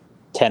be like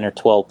 10 or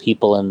 12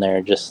 people in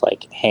there just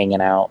like hanging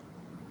out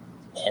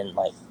and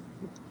like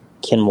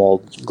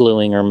Kinwald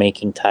gluing or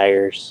making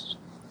tires.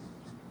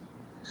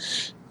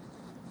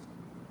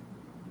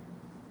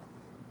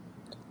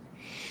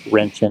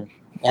 Wrenching.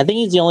 I think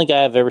he's the only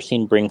guy I've ever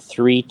seen bring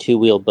 3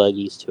 two-wheel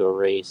buggies to a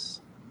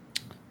race.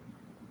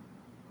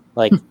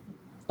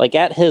 Like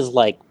at his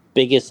like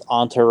biggest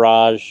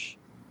entourage,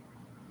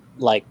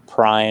 like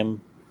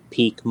prime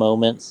peak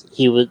moments,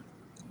 he was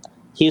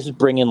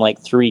bringing like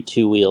 3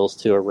 two-wheels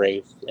to a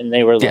race, and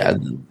they were like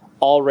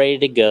all ready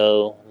to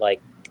go,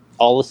 like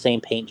all the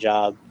same paint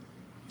job,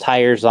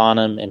 tires on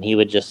them, and he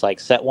would just like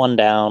set one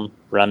down,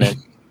 run it.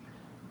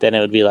 Then it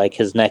would be like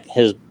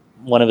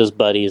one of his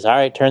buddies. All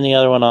right, turn the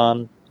other one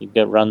on. You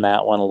could run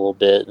that one a little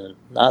bit, and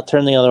not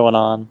turn the other one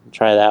on.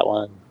 Try that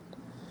one.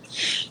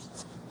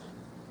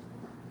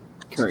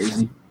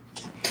 Crazy.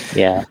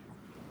 Yeah.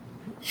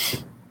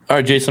 All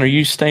right, Jason, are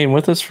you staying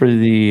with us for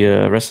the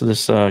rest of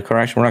this car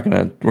action?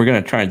 We're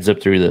gonna try and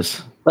zip through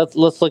this. Let's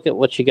look at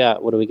what you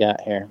got. What do we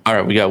got here? All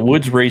right, we got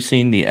Woods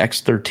Racing, the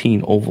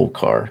X13 oval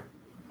car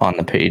on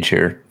the page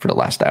here for the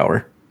last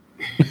hour.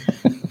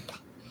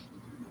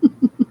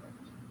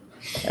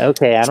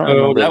 Okay, I don't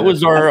remember. That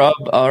was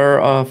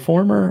our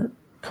former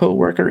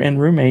co-worker and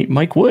roommate,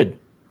 Mike Wood.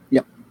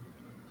 Yep.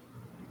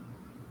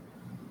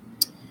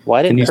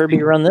 Why did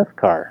Kirby run this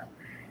car?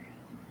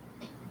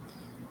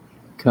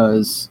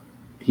 Because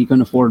he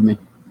couldn't afford me.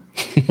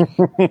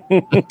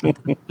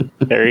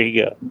 There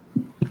you go.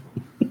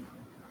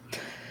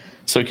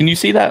 So can you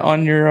see that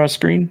on your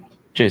screen,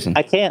 Jason?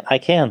 I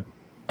can.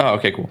 Oh,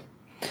 okay, cool.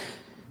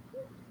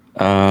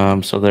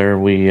 So there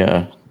we.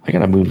 I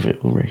gotta move it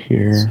over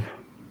here.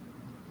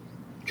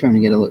 Trying to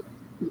get a look.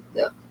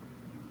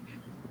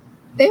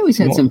 They always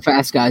had some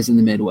fast guys in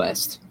the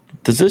Midwest.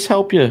 Does this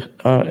help you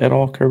at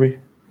all, Kirby?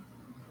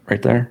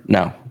 Right there?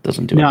 No, it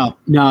doesn't do it.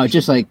 No,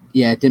 just like,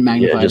 it didn't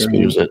magnify. Yeah, it just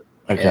moves it.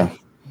 Okay. Yeah.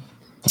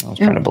 I was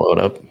trying to blow it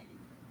up.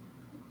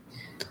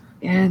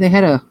 Yeah, they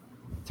had a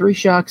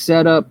 3-shock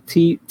setup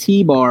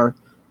T-bar,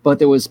 but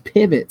there was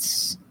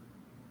pivots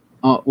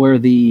where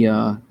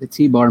the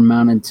T-bar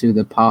mounted to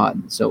the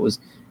pod. So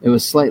it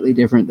was slightly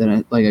different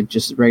than a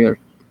just regular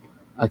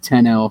a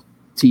 10L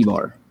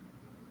T-bar.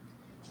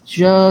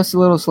 Just a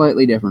little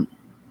slightly different.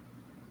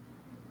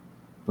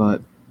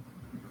 But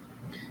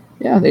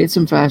yeah, they had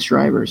some fast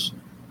drivers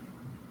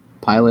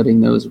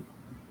piloting those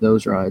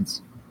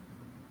rides.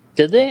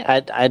 Did they? I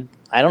don't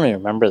even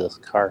remember this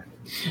car.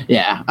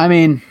 Yeah, I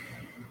mean,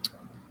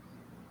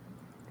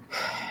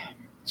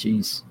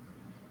 geez,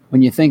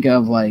 when you think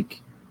of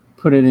like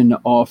put it into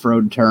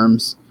off-road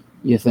terms,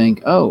 you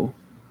think, oh,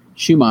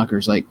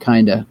 Schumacher's like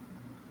kind of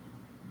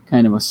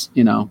a,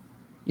 you don't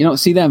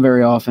see that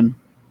very often.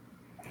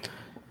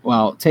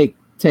 Well, take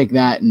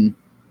that and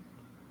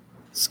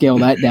scale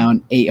that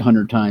down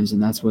 800 times,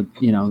 and that's what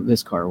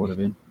this car would have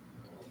been.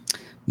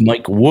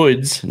 Mike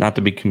Woods, not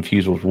to be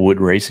confused with Wood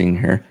Racing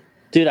here.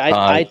 Dude,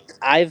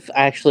 I've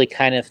actually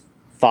kind of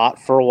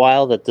thought for a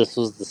while that this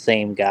was the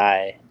same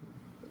guy.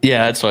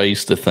 Yeah, that's what I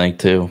used to think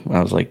too. I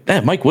was like,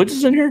 Mike Woods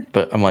is in here?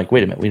 But I'm like,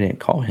 wait a minute, we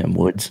didn't call him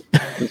Woods.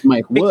 It's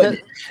Mike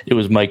Wood. It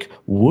was Mike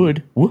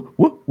Wood.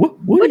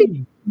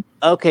 Woody.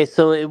 Okay,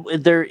 so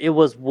it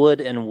was Wood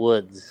and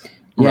Woods.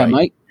 Yeah,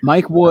 right.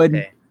 Mike Wood.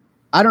 Okay.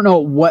 I don't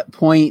know at what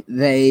point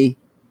they.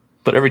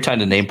 But every time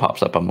the name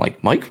pops up, I'm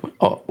like, Mike.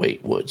 Oh,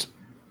 wait, Woods.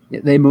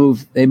 They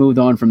moved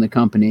on from the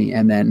company,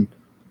 and then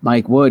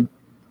Mike Wood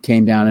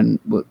came down and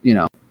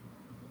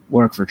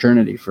worked for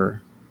Trinity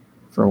for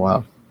a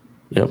while.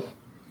 Yep.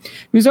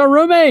 Who's our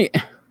roommate?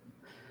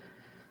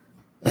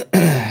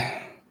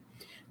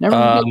 Never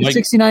forget the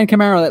 69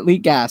 Camaro that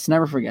leaked gas.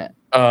 Never forget.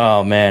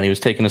 Oh man, he was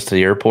taking us to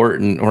the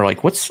airport, and we're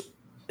like,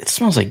 it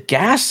smells like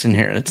gas in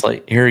here. It's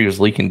like here he was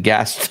leaking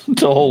gas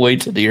the whole way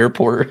to the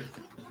airport.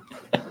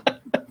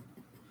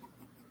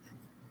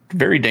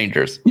 Very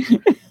dangerous.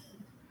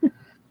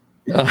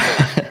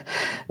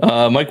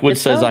 Mike Wood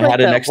says I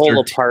had an extra. The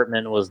whole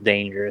apartment was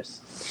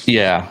dangerous.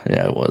 Yeah,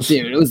 it was.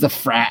 Dude, it was the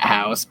frat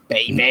house,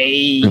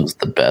 baby. It was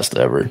the best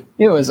ever.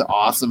 It was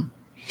awesome.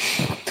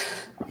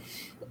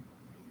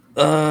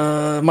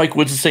 Mike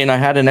Woods is saying I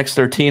had an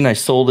X13. I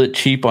sold it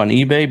cheap on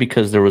eBay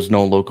because there was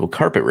no local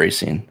carpet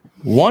racing.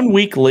 1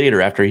 week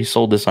later, after he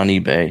sold this on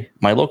eBay,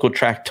 my local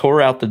track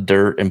tore out the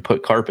dirt and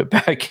put carpet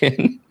back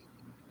in.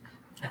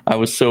 I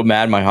was so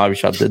mad my hobby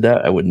shop did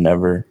that. I would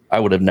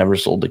have never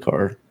sold the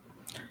car.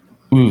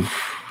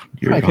 Oof.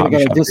 I could have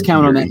got a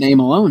discount on that name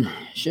alone.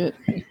 Shit.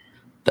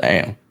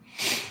 Damn.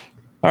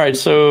 All right,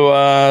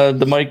 so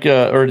the Mike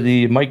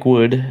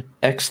Wood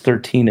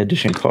X13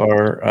 edition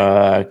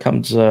car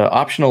comes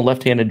optional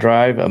left-handed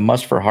drive, a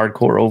must for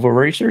hardcore oval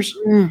racers.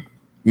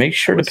 Make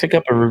sure to pick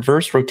up a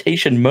reverse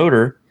rotation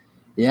motor,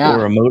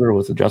 or a motor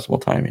with adjustable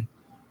timing.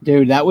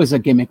 Dude, that was a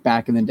gimmick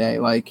back in the day.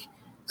 Like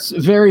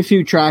very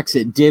few tracks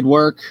it did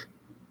work.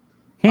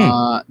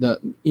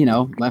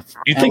 Left.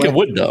 You think it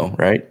would though,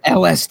 right?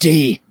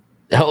 LSD,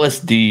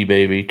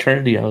 baby,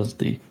 Trinity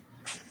LSD.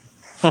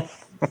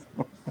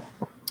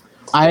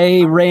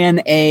 I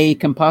ran a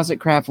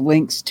Composite Craft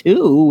Lynx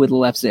 2 with a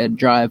left-side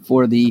drive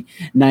for the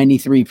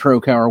 93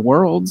 Pro Car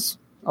Worlds.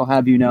 I'll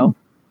have you know.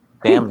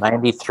 Damn,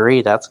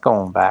 93, that's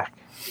going back.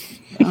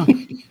 Oh.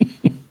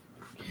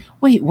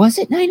 Wait, was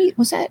it 90?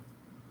 Was that?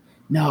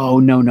 No.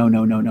 It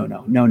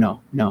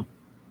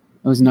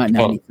was not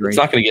 93. Well, it's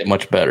not going to get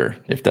much better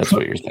if that's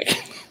what you're thinking.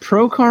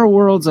 Pro Car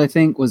Worlds, I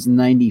think, was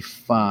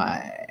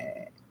 95.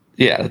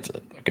 Yeah, that's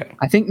it. Okay.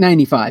 I think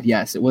 95,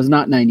 yes. It was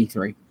not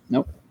 93.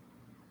 Nope.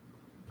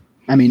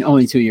 I mean,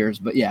 only 2 years,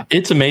 but yeah.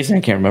 It's amazing.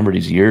 I can't remember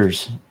these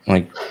years.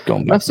 Like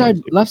going back.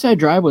 Left side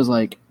drive was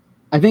like,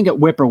 I think at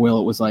Whippoorwill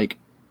it was like,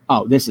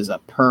 oh, this is a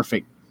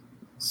perfect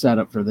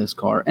setup for this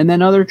car. And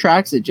then other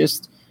tracks, it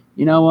just,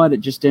 you know what, it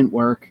just didn't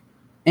work.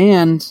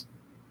 And,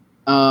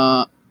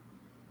 the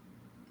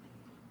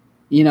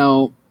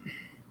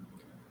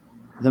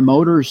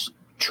motors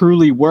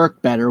truly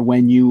work better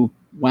when you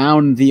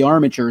wound the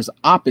armatures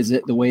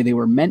opposite the way they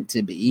were meant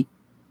to be,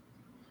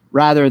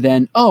 rather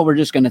than, we're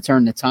just going to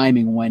turn the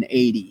timing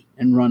 180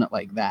 and run it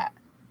like that.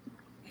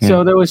 Yeah.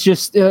 So there was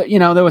just,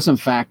 there was some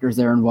factors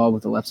there involved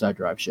with the left side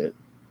drive shit.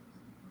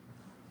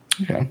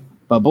 Okay.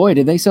 But boy,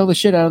 did they sell the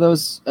shit out of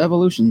those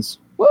Evolutions.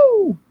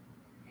 Woo!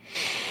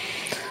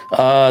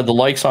 The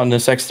likes on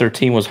this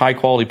X13 was high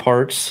quality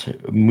parts,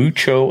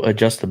 mucho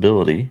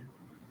adjustability.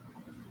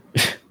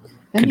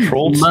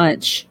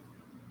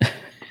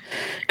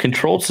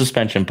 Controlled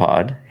suspension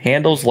pod,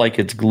 handles like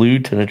it's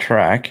glued to the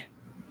track,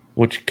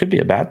 which could be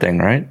a bad thing,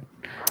 right?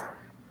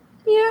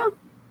 Yeah.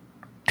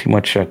 Too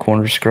much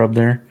corner scrub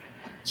there.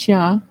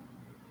 Yeah.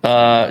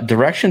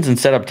 Directions and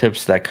setup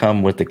tips that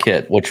come with the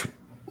kit, which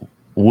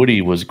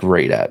Woody was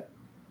great at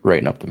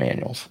writing up the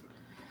manuals.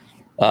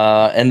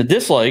 And the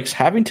dislikes,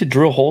 having to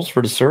drill holes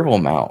for the servo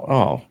mount.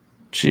 Oh,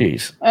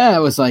 jeez.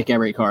 It was like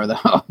every car,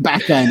 though.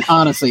 Back then,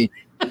 honestly.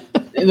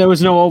 There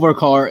was no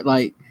overcar.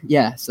 Like,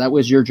 yes, that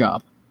was your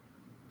job.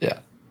 Yeah.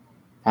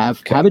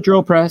 Have a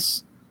drill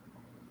press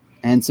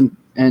and some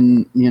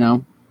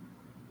counterbore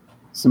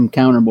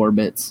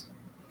bits,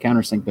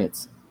 countersink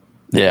bits.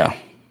 Yeah.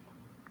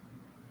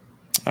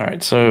 All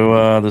right,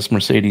 so this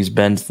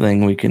Mercedes-Benz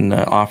thing, we can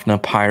often a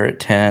Pirate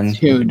 10.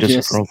 Dude,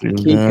 just scroll through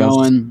keep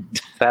going.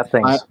 That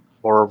thing's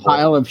horrible.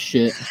 Pile of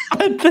shit.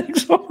 That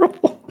thing's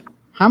horrible.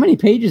 How many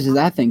pages does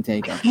that thing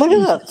take up? Look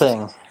at that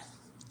thing.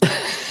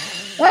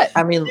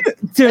 I mean,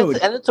 dude,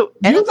 it's a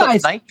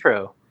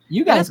nitro.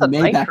 You guys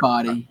made that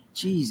body.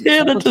 Jesus.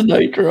 Yeah, that's a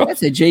nitro.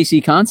 That's a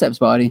JC Concepts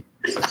body.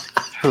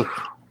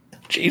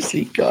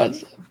 JC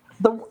Concepts.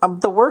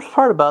 The worst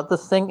part about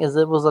this thing is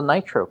it was a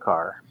nitro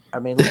car. I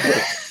mean,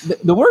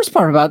 the worst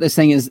part about this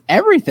thing is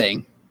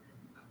everything.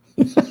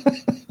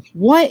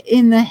 What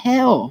in the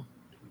hell?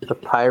 The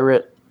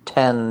Pirate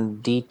 10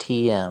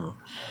 DTM.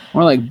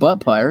 More like butt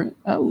pirate.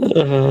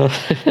 Oh.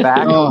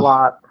 Back a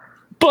lot.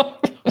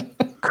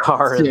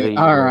 Car of the year.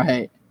 All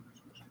right.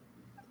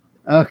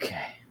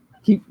 Okay.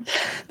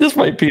 This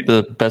might be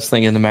the best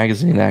thing in the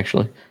magazine,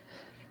 actually.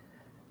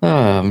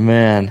 Oh,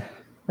 man.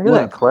 Look at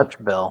that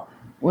clutch bell.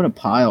 What a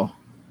pile.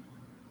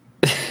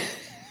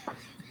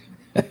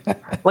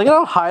 Look at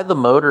how high the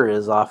motor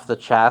is off the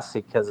chassis,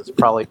 because it's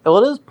probably...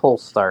 it is pull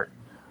start.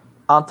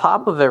 On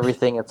top of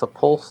everything, it's a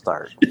pull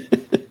start.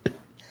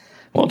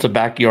 Well, it's a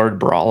backyard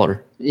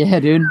brawler. Yeah,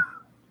 dude.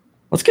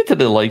 Let's get to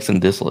the likes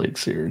and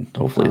dislikes here.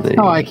 Hopefully they...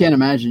 Oh, I can't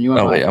imagine.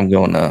 I'm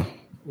going to...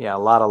 Yeah, a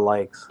lot of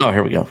likes. Oh,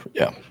 here we go.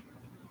 Yeah.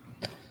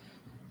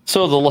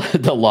 So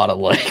the lot of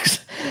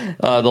likes.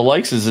 The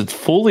likes is it's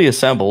fully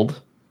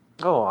assembled.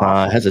 Oh,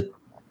 awesome. Has a...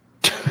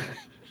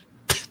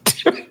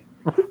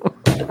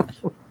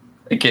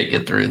 I can't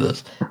get through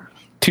this.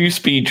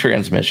 2-speed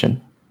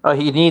transmission. Oh,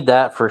 you need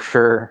that for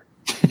sure.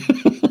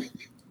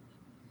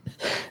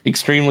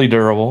 extremely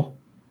durable,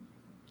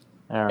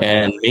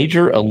 and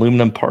major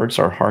aluminum parts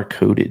are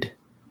hard-coated.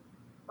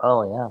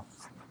 Oh, yeah.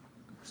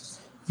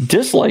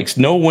 Dislikes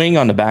no wing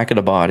on the back of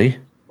the body.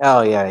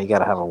 Oh, yeah, you got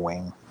to have a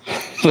wing.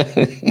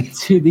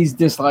 Dude, these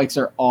dislikes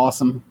are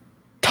awesome.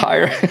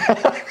 Tire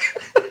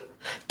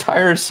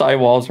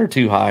sidewalls are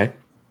too high.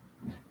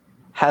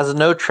 Has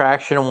no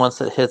traction once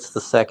it hits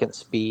the second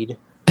speed.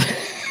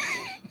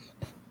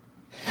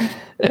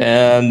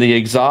 And the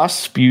exhaust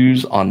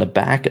spews on the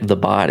back of the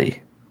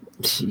body.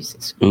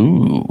 Jesus.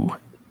 Ooh.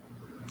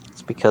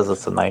 It's because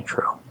it's a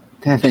nitro.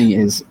 That thing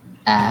is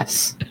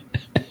ass.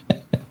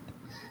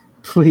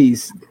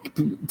 Please,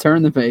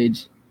 turn the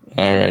page.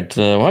 All right.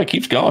 Well, it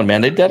keeps going,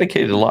 man. They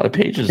dedicated a lot of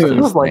pages to This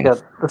this is like thing.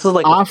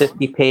 a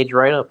 50-page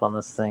write-up on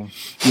this thing.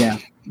 Yeah.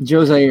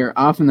 Jose, you're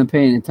often the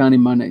pain and Tony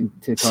Monday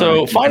to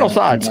So, final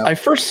thoughts. I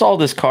first saw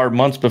this car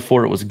months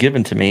before it was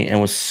given to me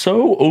and was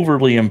so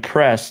overly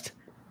impressed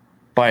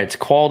by its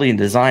quality and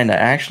design that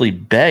I actually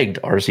begged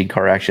RC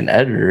Car Action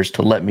editors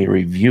to let me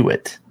review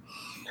it.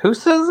 Who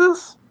says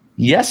this?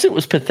 Yes, it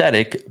was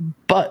pathetic,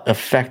 but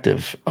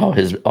effective. I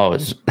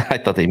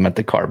thought they meant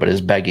the car, but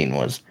his begging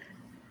was.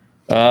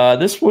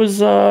 This was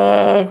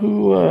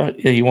who?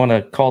 You want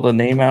to call the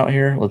name out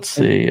here? Let's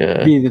see.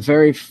 Be the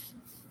very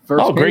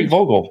first. Oh, Greg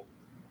Vogel.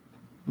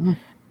 You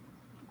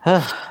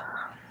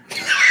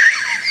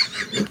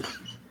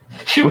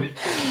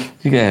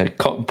gotta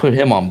put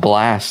him on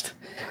blast.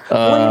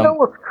 Well, you know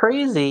what's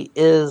crazy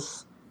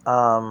is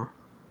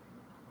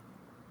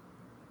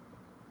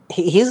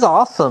he's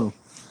awesome.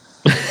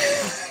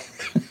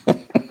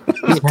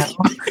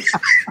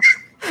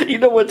 You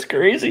know what's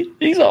crazy?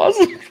 He's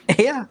awesome.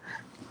 Yeah,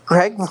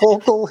 Greg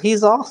Vogel,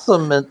 he's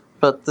awesome.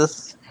 But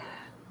this,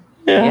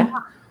 yeah.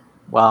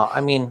 Well,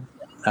 I mean,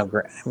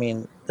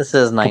 this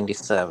is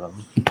 97.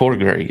 Poor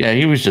Greg. Yeah,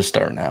 he was just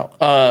starting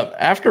out.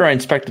 After I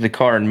inspected the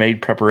car and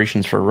made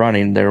preparations for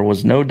running, there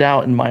was no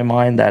doubt in my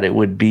mind that it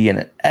would be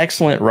an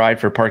excellent ride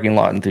for parking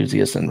lot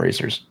enthusiasts and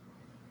racers.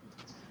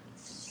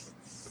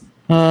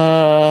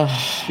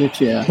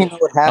 Shit, yeah. You know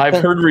what happens?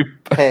 I've heard.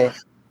 Hey,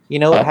 you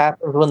know what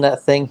happens when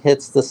that thing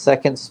hits the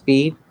second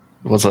speed?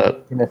 What's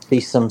that? You're gonna see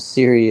some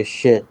serious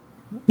shit.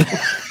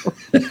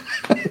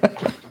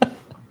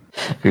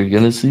 You're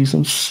gonna see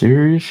some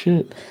serious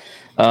shit.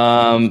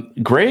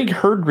 Greg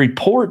heard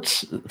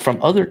reports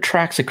from other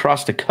tracks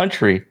across the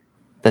country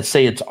that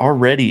say it's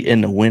already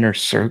in the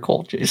winner's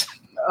circle, Jason.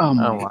 Oh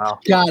wow.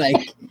 God,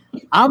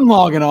 I'm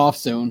logging off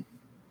soon.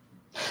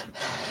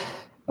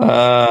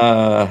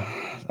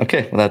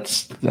 Okay, well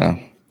that's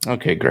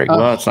okay, Greg.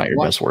 Well, it's not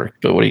your best work,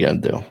 but what are you gonna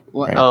do?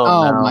 Right?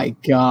 Oh no. My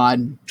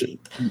God.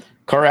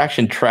 Car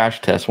Action trash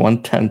test,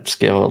 1/10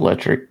 scale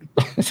electric.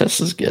 This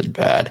is getting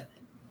bad.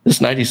 This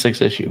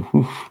 96 issue.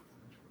 Whew.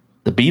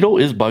 The Beetle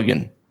is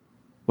bugging.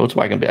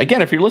 Volkswagen.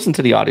 Again, if you're listening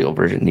to the audio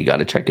version, you got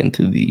to check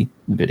into the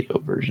video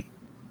version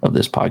of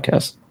this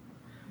podcast.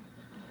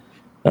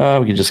 We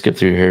can just skip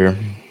through here.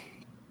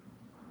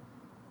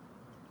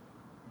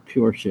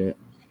 Pure shit.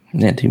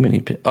 Man, too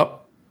many.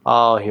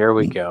 Oh, here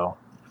we go.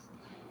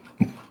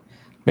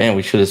 Man,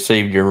 we should have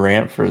saved your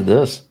rant for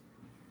this.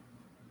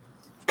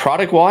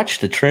 Product watch,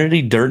 the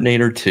Trinity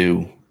Dirtnator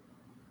 2.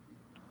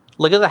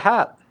 Look at the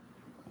hat.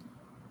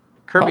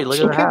 Kirby, look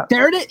at the hat.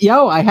 There it is.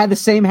 Yo, I had the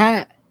same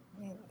hat.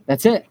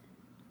 That's it.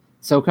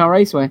 SoCal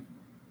Raceway.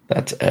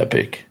 That's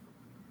epic.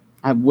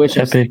 I wish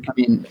not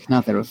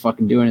that it would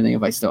fucking do anything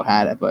if I still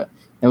had it, but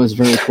that was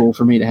very cool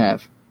for me to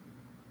have.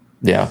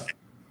 Yeah.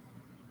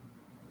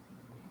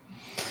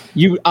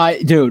 I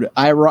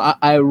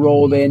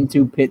rolled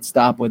into pit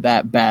stop with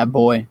that bad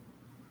boy.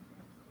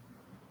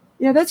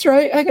 Yeah, that's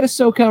right. I got a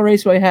SoCal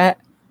Raceway hat.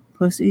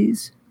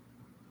 Pussies.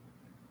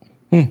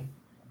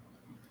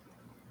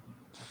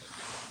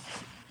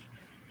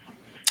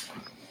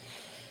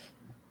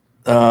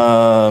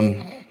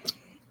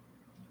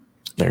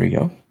 There you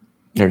go.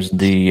 There's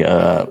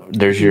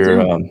your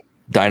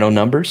dyno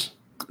numbers.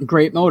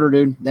 Great motor,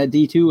 dude. That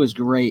D2 was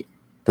great.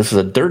 This is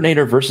a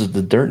Dirtnator versus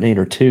the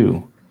Dirtnator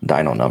 2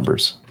 dyno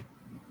numbers.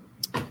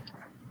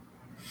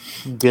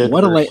 Good.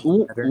 What a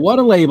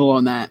label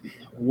on that.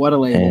 What a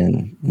label.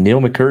 And Neil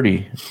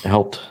McCurdy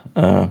helped.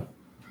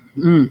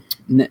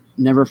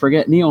 Never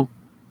forget Neil.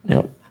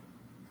 Yep.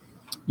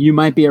 You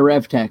might be a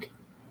Rev Tech.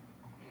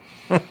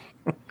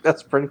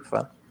 That's pretty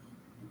fun.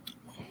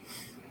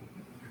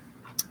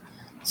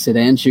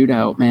 Sedan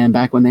shootout, man,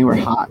 back when they were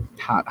hot.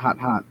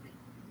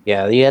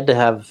 Yeah, you had to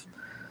have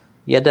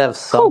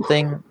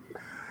something,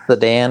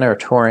 sedan or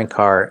touring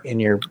car in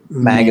your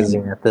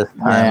magazine at this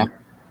time.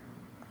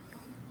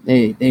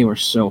 Yeah. They were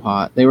so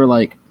hot. They were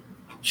like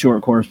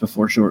short course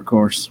before short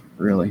course,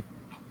 really.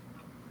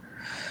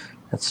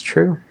 That's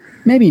true.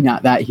 Maybe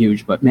not that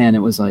huge, but man, it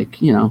was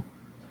like, you know.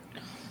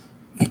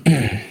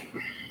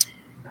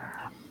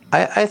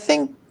 I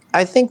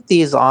think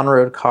these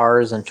on-road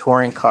cars and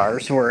touring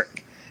cars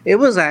it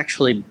was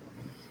actually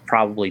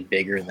probably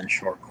bigger than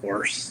short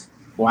course.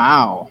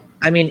 Wow.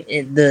 I mean,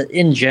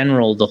 in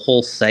general, the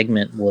whole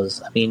segment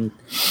was. I mean,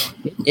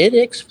 it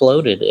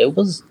exploded. It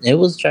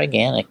was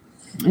gigantic.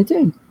 It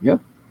did.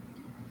 Yep.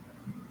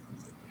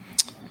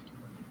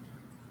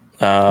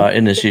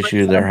 In this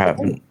issue, they're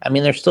having. I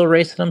mean, they're still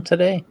racing them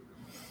today.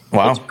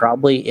 Wow.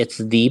 It's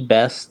the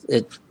best.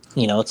 It's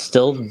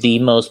still the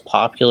most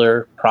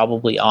popular,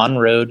 probably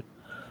on-road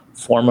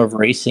form of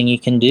racing you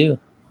can do.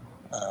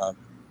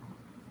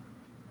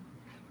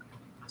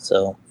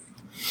 So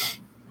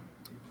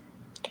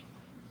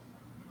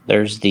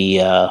there's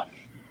the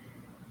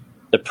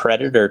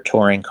Predator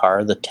touring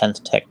car, the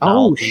 10th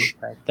technology,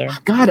 right there.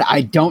 God,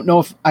 I don't know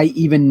if I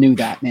even knew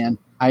that, man.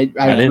 I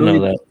didn't know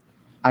that.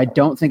 I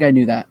don't think I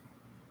knew that.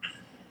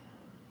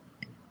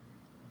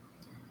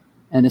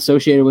 And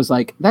Associated was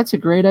like, "That's a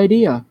great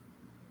idea."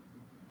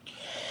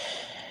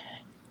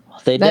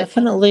 They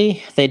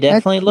definitely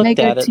looked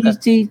at it.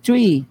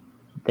 TT3.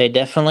 They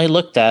definitely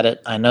looked at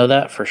it. I know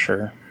that for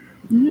sure.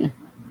 Yeah,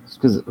 it's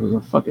because it was a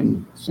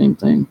fucking same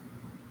thing.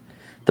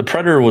 The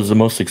Predator was the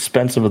most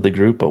expensive of the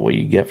group, but what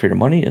you get for your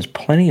money is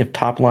plenty of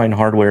top-line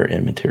hardware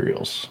and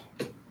materials.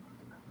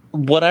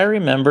 What I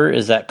remember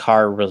is that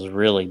car was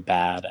really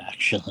bad,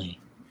 actually.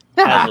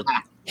 As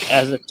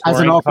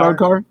an off-road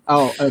car?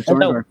 Oh, a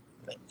touring car.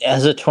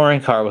 As a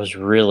touring car was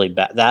really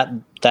bad.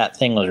 That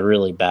thing was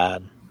really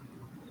bad.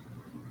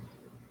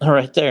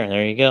 Right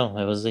there you go.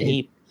 It was a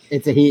heap.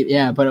 It's a heap,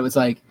 yeah, but it was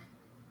like,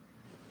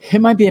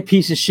 it might be a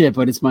piece of shit,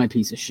 but it's my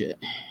piece of shit.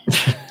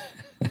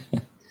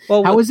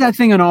 Well, how was that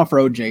thing on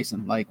off-road,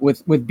 Jason? Like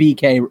with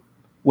BK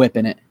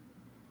whipping it?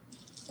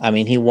 I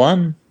mean, he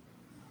won.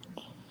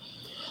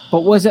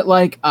 But was it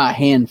like a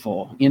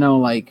handful?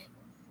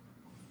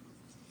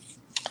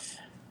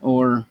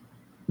 Or...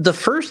 The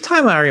first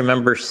time I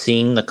remember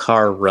seeing the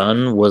car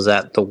run was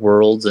at the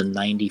Worlds in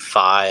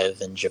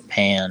 '95 in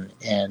Japan.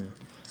 And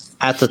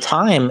at the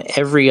time,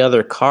 every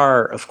other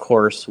car, of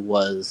course,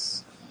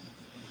 was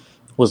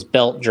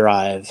belt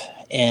drive.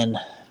 And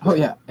oh,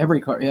 yeah,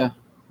 every car, yeah.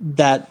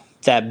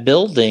 That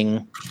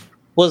building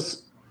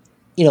was,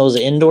 it was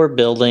an indoor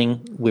building.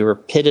 We were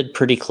pitted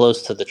pretty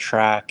close to the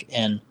track.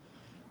 And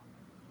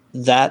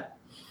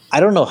I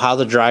don't know how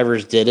the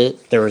drivers did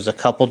it. There was a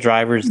couple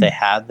drivers they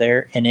had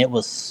there, and it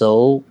was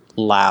so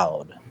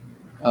loud.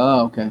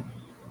 Oh, okay.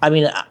 I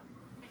mean,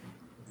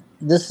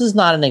 this is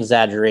not an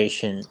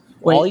exaggeration.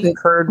 Wait, all you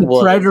heard was...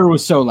 The Predator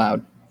was so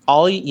loud.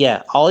 All you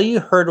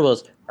heard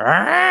was...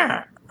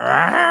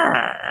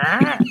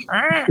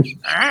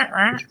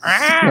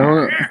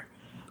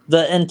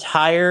 the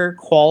entire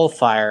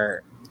qualifier,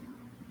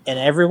 and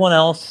everyone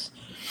else...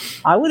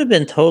 I would have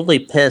been totally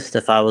pissed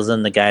if I was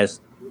in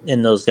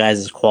those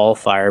guys'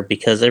 qualifier,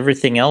 because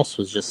everything else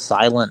was just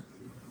silent.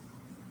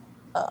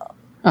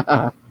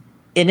 And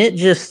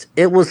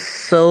it was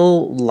so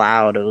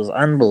loud. It was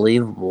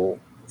unbelievable.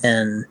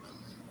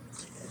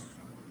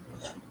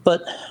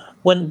 But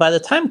by the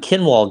time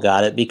Kinwall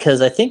got it,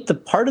 because I think the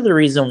part of the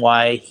reason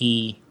why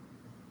he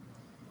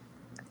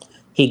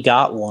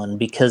got one,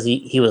 because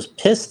he got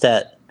pissed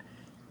at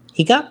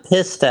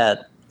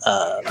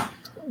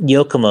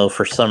Yokomo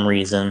for some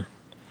reason,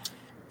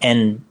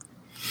 and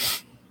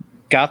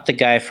got the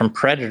guy from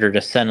Predator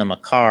to send him a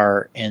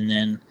car, and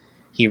then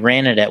he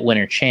ran it at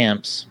Winter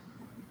Champs,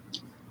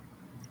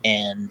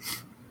 and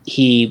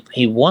he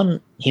won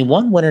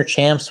Winter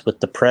Champs with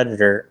the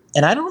Predator.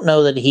 And I don't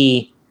know that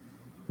he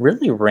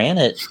really ran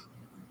it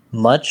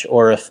much,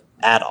 or if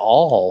at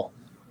all,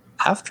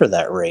 after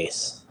that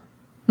race.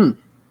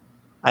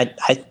 I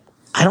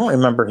don't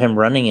remember him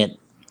running it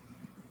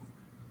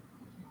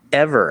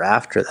ever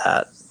after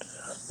that.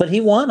 But he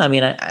won. I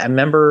mean, I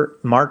remember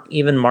Mark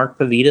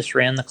Pavidis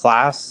ran the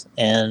class,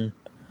 and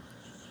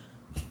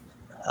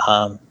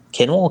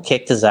Kinwall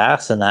kicked his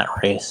ass in that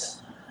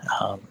race.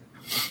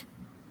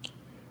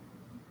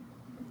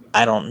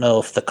 I don't know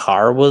if the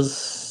car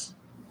was...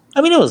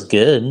 I mean, it was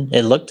good.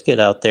 It looked good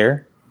out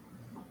there.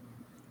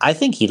 I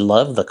think he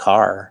loved the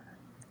car.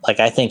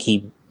 Like, I think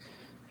he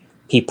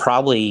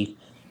probably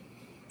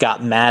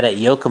got mad at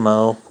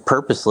Yokomo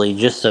purposely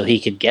just so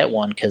he could get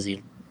one because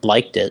he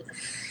liked it.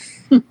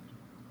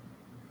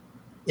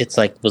 It's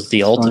like, was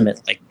the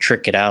ultimate, like,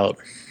 trick it out.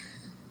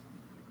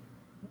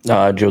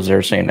 Joe's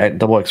there saying that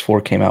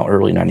XX4 came out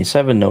early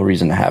 97, no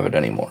reason to have it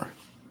anymore.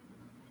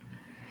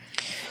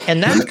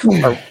 And that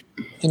car,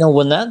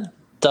 when that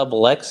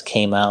XX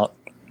came out,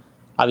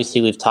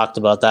 obviously we've talked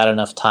about that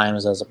enough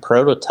times as a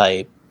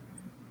prototype,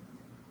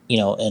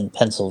 in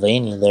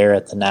Pennsylvania there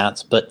at the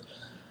Nats. But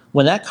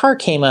when that car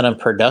came out in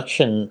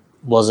production,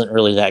 wasn't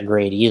really that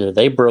great either.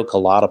 They broke a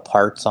lot of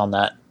parts on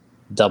that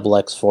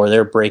XX4.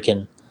 They're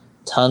breaking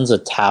tons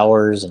of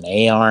towers and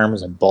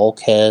A-arms and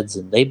bulkheads,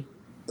 and they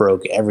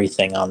broke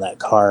everything on that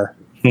car.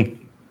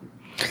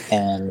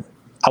 And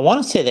I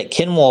want to say that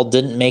Kinwall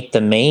didn't make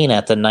the main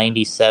at the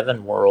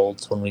 97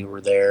 Worlds when we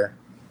were there.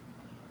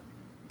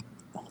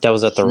 That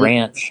was at the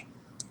ranch.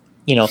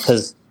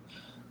 Because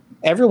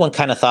everyone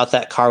kind of thought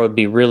that car would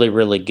be really,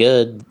 really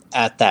good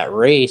at that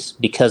race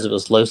because it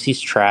was Losey's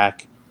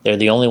track. They're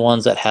the only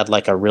ones that had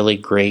like a really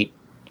great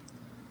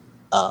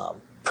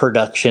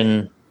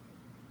production,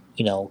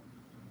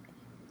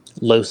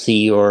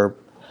 Losey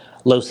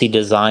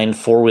designed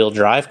 4-wheel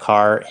drive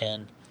car,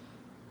 and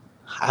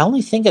I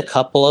only think a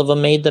couple of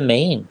them made the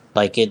main.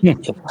 Like it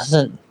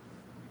wasn't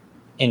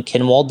and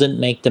Kinwald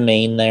didn't make the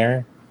main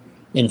there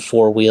in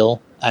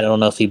 4-wheel. I don't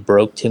know if he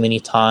broke too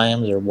many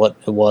times or what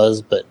it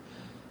was, but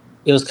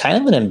it was kind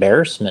of an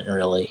embarrassment,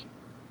 really.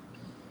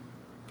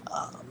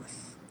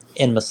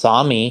 In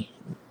Masami,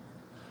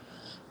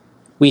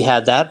 we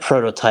had that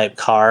prototype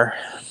car,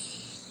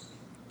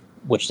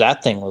 which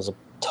that thing was a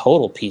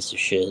total piece of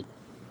shit.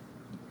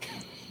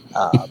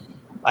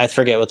 I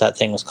forget what that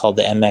thing was called,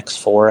 the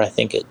MX4, I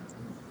think it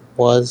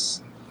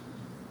was.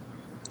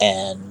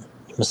 And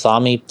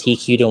Masami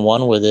TQ'd and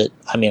won with it.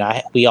 I mean,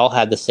 we all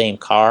had the same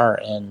car,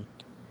 and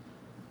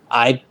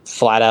I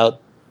flat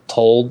out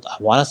told,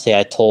 I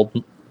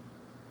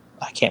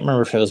can't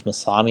remember if it was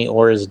Masami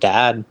or his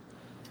dad.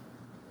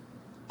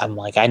 I'm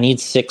like, I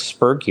need 6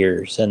 spur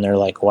gears. And they're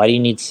like, why do you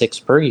need 6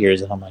 spur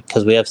gears? And I'm like,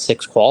 because we have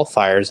 6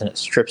 qualifiers and it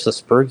strips a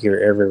spur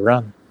gear every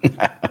run.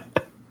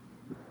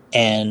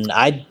 And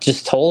I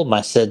just told him,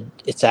 I said,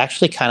 it's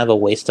actually kind of a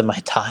waste of my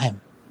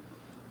time.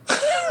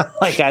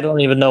 Like, I don't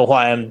even know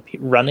why I'm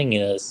running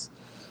this.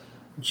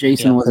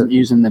 Jason wasn't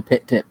using the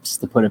pit tips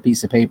to put a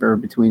piece of paper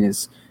between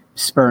his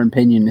spur and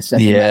pinion to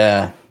set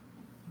Yeah.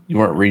 You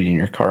weren't reading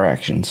your car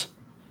actions.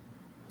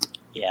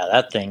 Yeah,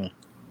 that thing.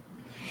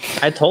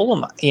 I told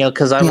him,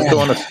 because I was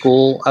going to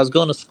school. I was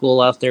going to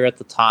school out there at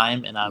the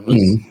time, and I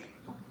was.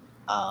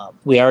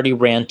 We already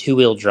ran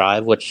 2-wheel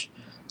drive, which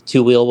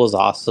 2-wheel was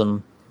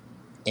awesome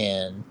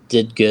and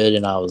did good.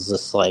 And I was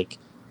just like,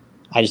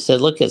 I just said,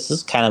 look, this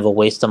is kind of a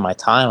waste of my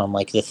time. I'm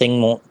like, the thing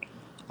won't.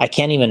 I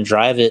can't even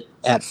drive it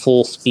at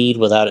full speed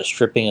without it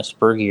stripping a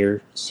spur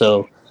gear.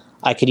 So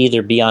I could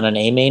either be on an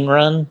A main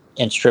run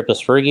and strip a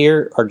spur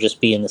gear, or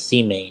just be in the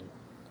C main.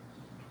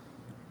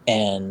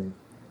 And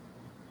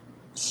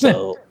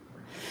so,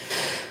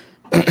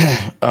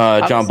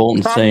 John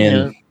Bolton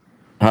saying,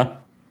 huh?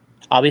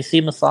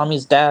 Obviously,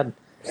 Masami's dad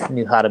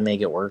knew how to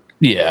make it work.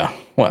 Yeah,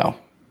 well,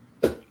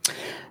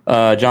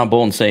 John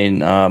Bolton saying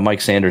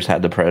Mike Sanders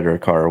had the Predator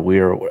car. We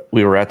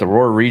were at the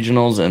Roar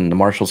Regionals, and the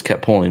marshals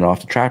kept pulling it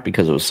off the track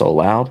because it was so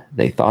loud.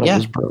 They thought it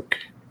was broke.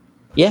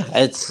 Yeah,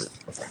 it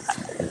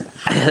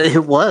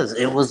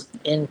was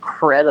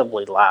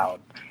incredibly loud.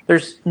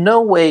 There's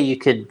no way you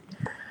could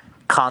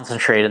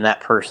concentrate in that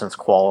person's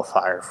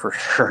qualifier for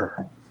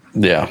sure.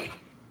 Yeah.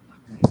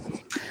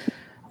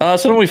 So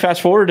then we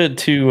fast forwarded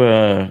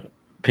to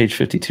page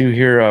 52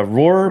 here.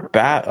 Roar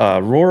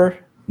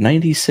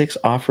 96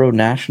 Off-Road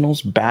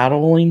Nationals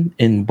battling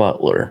in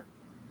Butler.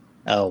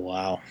 Oh,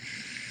 wow.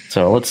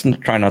 So let's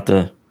try not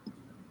to.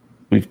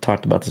 We've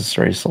talked about this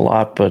race a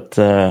lot, but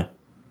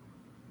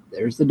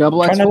there's the double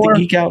X4. Try not to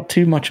geek out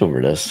too much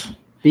over this.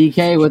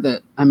 BK with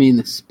it. I mean,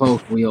 the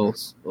spoke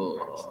wheels.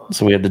 Oh.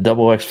 So we have the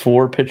double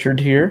X4 pictured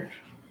here.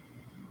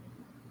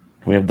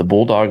 We have the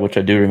Bulldog, which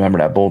I do remember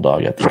that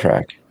Bulldog at the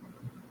track.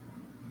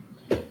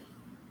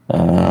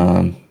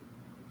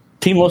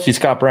 Team Lucy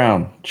Scott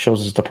Brown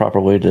shows us the proper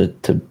way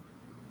to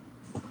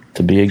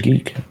be a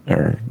geek,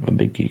 or a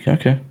big geek.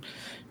 Okay.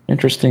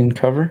 Interesting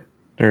cover.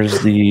 There's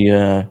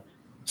the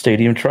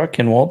stadium truck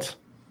in Waltz.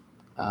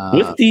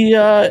 With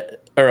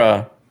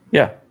the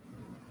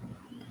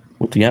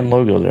with the N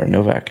logo there,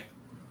 Novak.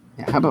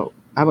 Yeah, how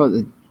about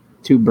the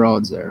two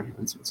broads there?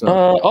 That's what's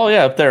up.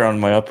 Up there on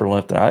my upper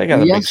left. I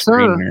got a big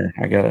screen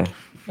here.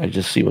 I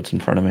just see what's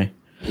in front of me.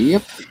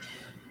 Yep.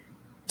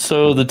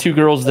 So the two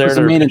girls there,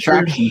 the main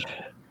attraction.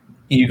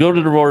 You go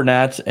to the Roar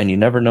Nats and you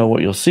never know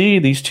what you'll see.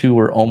 These two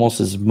were almost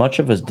as much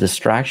of a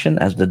distraction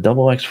as the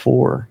double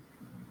X4.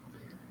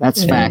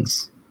 That's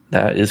facts.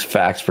 That is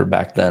facts for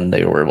back then.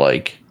 They were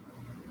like,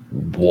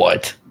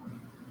 what?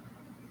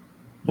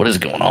 What is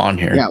going on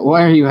here? Yeah,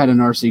 why are you at an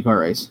RC car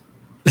race?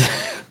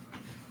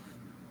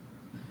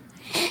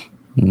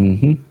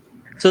 Mm-hmm.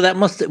 So that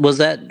was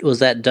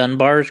that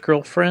Dunbar's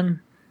girlfriend?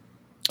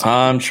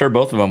 I'm sure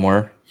both of them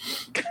were.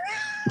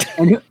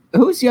 And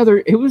who was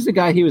the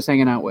guy he was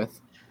hanging out with?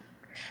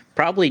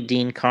 Probably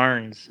Dean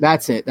Carnes.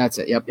 That's it.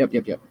 Yep.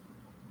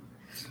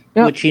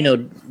 Which,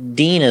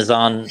 Dean is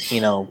on,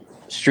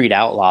 Street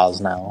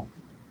Outlaws now.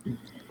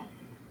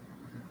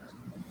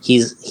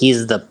 He's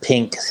the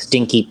pink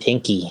Stinky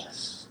Pinky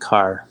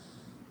car.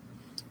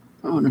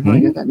 I wonder if I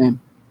get that name.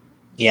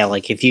 Yeah,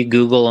 like if you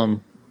Google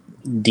him,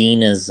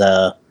 Dean is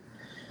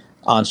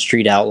on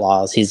Street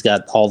Outlaws. He's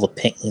got all the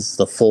pink. It's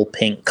the full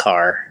pink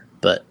car,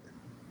 but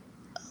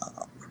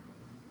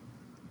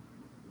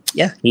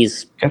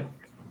he's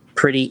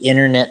pretty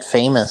internet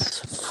famous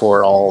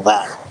for all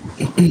that.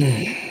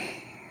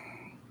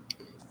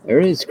 There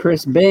is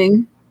Chris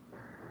Bing.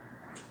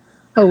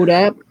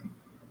 Hodap.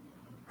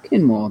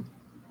 Kinwald.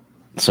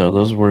 So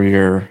those were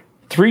your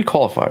three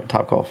top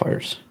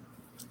qualifiers.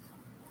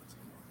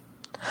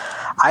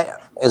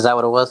 Is that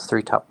what it was?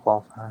 3 top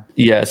qualifiers?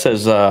 Yeah, it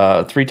says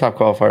 3 top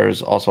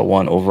qualifiers also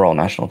won overall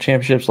national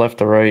championships. Left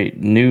to right,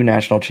 new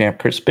national champ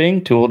Chris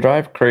Bing, 2-wheel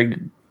drive,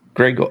 Greg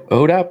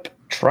Odap,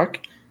 truck,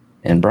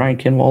 and Brian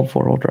Kinwald,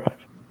 4-wheel drive.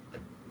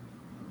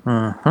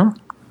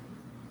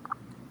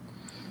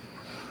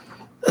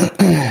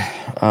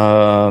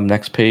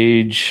 Next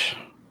page.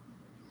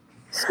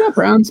 Scott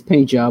Brown's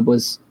paint job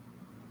was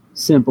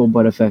simple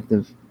but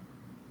effective.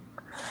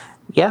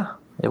 Yeah,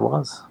 It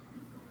was.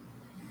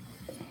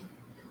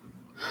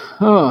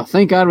 Oh,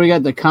 thank God we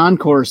got the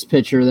concourse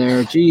picture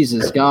there.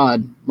 Jesus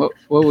God. What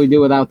would we do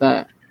without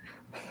that?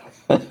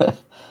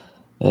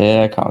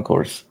 Yeah,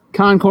 concourse.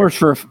 Concourse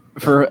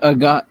for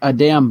a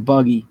damn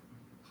buggy.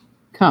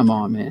 Come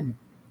on, man.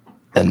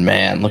 And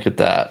man, look at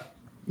that.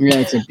 Yeah,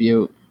 it's a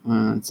beaut.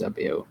 It's a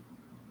beaut.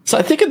 So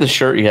I think of the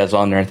shirt he has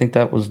on there. I think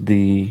that was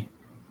the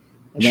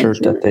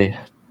shirt that they...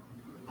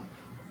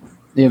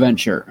 The event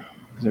shirt. Is that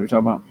what you're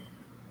talking about?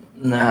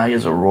 Nah, he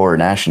has a Roar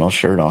National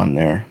shirt on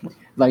there.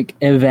 Like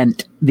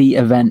event. The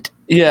event.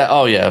 Yeah.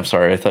 Oh, yeah. I'm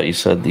sorry. I thought you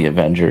said the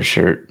Avengers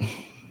shirt.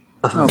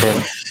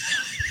 Oh,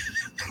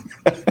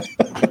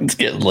 It's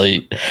getting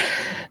late.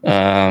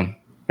 Man,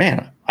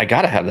 I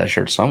got to have that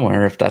shirt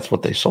somewhere if that's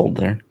what they sold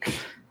there.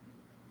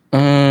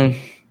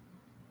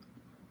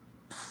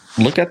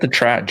 Look at the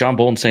track. John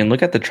Bolton saying,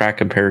 look at the track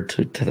compared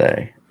to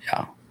today.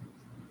 Yeah.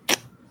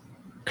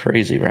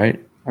 Crazy,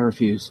 right? I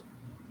refuse.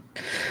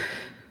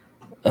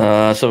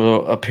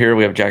 So up here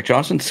we have Jack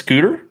Johnson,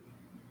 Scooter.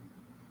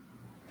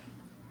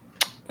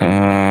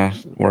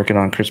 Working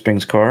on Chris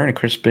Bing's car. And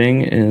Chris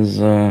Bing is...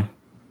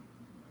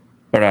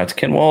 Or no, it's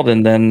Kinwald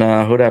and then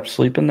Hodap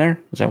sleeping there.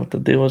 Is that what the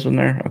deal was in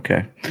there?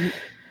 Okay.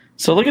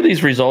 So look at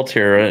these results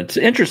here. It's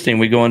interesting.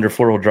 We go under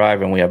four-wheel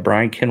drive and we have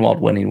Brian Kinwald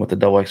winning with the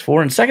double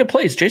X4. In second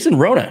place, Jason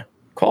Ruona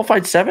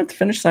qualified seventh,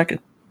 finished second.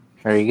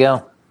 There you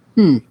go.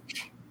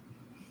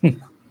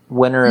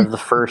 Winner of the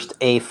first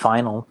A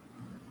final.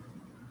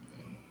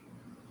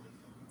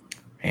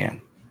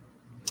 Man.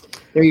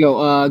 There you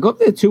go. Go up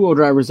to the two-wheel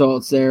drive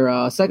results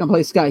there. Second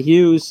place, Scott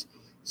Hughes.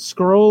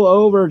 Scroll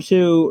over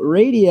to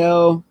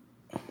radio.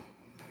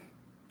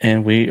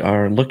 And we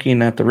are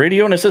looking at the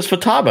radio, and it says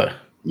Futaba.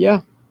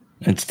 Yeah.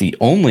 It's the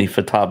only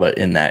Futaba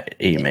in that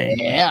A main.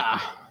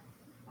 Yeah.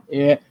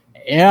 Yeah.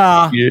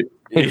 Yeah.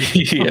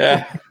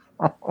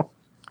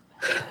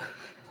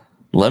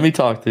 Let me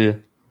talk to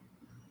you.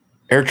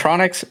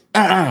 Airtronics?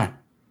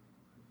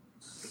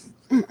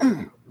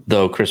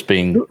 Though Chris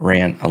Bing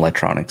ran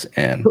electronics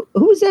and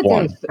Who was that?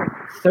 won.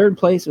 Third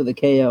place with a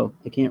KO.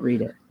 I can't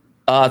read it.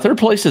 Third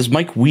place is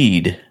Mike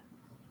Weed.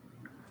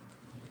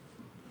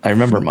 I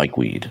remember Mike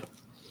Weed.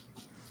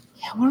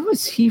 Yeah, where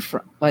was he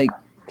from? Like,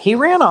 He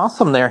ran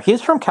awesome there.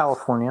 He's from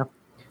California.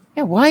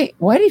 yeah, why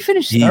did he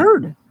finish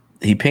third?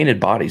 He painted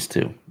bodies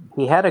too.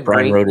 He had a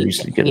Brian great Roeder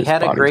used to get he his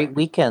had a bodies. great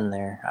weekend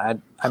there.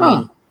 I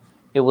mean,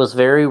 it was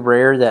very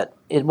rare that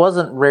it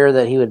wasn't rare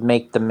that he would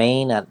make the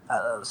main at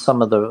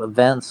some of the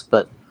events,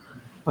 but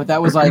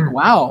that was like,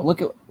 wow,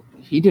 look at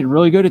he did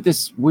really good at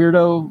this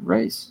weirdo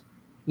race.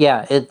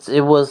 yeah,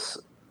 it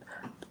was.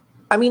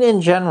 I mean,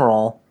 in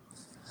general,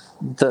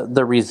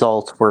 the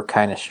results were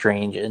kind of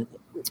strange, and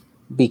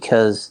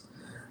because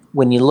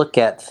when you look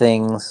at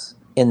things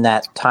in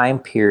that time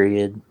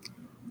period,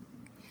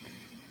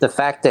 the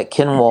fact that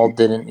Kinwald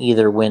didn't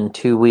either win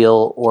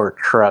two-wheel or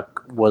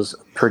truck was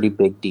a pretty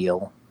big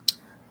deal.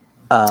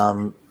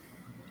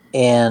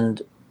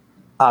 And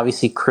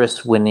obviously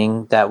Chris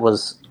winning, that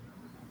was,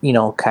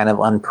 kind of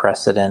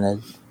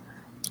unprecedented.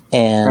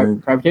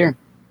 And Privateer.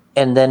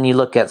 And then you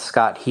look at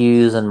Scott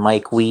Hughes and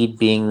Mike Weed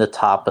being the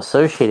top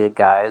associated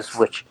guys,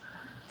 which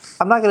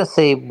I'm not going to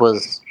say it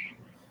was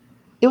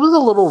a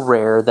little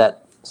rare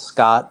that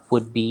Scott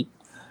would beat.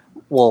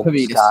 Well,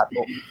 Pavitas. Scott.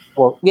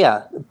 Well,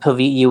 yeah,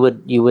 you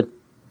would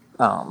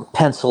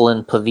pencil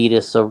in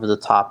Pavitas over the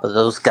top of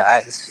those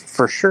guys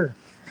for sure.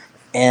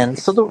 And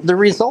so the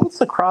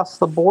results across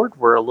the board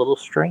were a little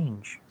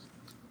strange.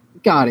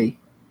 Gotti,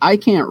 I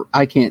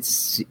can't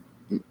see.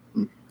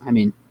 I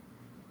mean,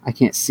 I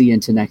can't see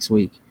into next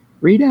week.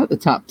 Read out the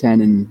top 10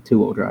 in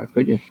two-wheel drive,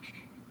 could you?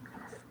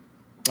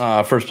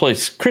 First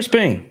place, Chris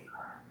Bing.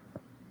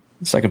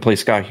 Second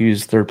place, Scott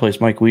Hughes. Third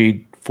place, Mike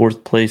Weed.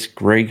 Fourth place,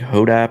 Greg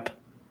Hodap.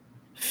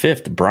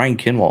 Fifth, Brian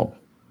Kinwald.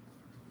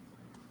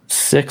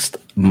 Sixth,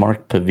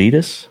 Mark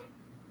Pavitas.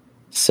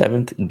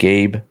 Seventh,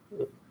 Gabe.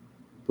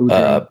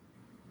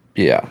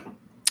 Yeah.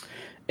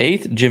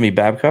 Eighth, Jimmy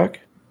Babcock.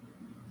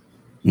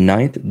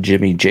 Ninth,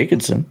 Jimmy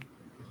Jacobson.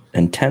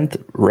 And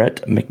 10th,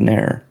 Rhett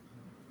McNair.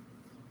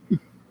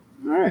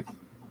 All right.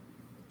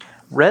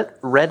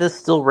 Rhett is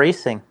still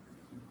racing.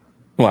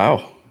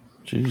 Wow.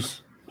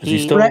 Jeez. Is he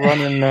still Rhett-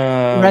 running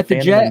Rhett the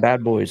Phantom Jet. and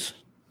Bad Boys?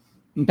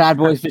 Bad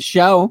Boys for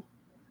show.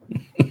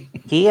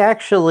 He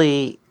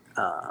actually,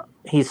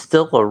 he's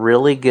still a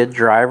really good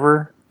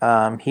driver.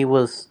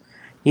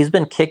 He's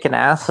been kicking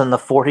ass in the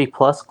 40+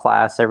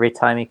 class every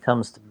time he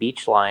comes to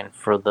Beachline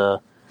for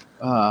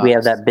we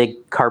have that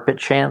big carpet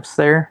champs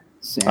there.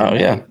 Oh,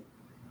 yeah.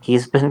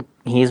 He's been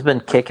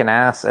kicking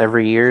ass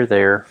every year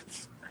there,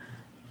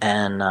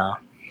 and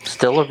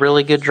still a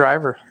really good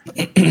driver.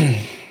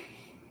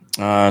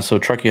 So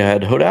truck you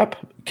had Hodap,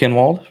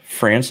 Kinwald,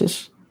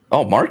 Francis.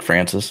 Oh, Mark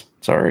Francis.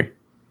 Sorry.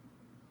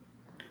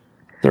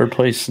 Third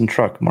place in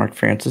truck, Mark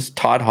Francis.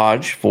 Todd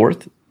Hodge,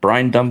 fourth.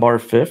 Brian Dunbar,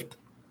 fifth.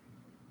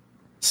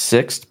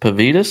 Sixth,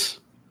 Pavitas.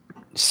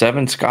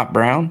 Seventh, Scott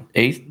Brown.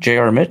 Eighth,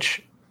 J.R.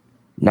 Mitch.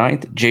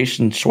 Ninth,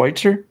 Jason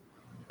Schweitzer.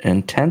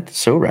 And 10th,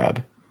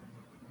 Sorab.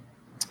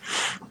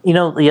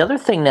 The other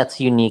thing that's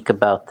unique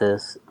about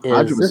this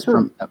Roger is was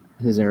from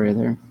his area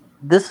there.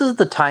 this is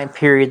the time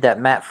period that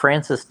Matt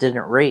Francis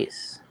didn't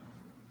race.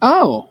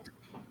 Oh,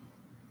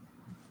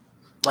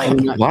 Like, I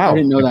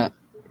didn't know that.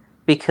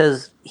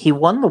 Because he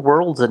won the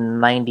Worlds in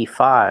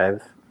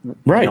 '95,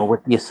 Right.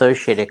 with the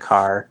Associated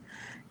car,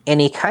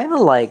 and he kind of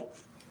like,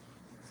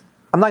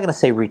 I'm not going to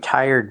say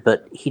retired,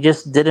 but he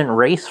just didn't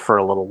race for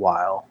a little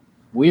while.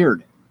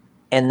 Weird.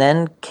 And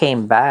then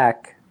came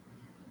back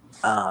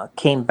at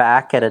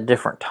a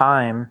different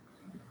time,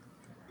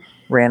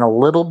 ran a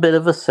little bit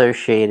of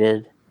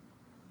Associated,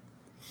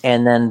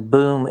 and then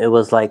boom, it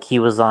was like he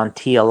was on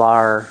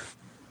TLR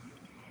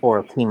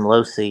or Team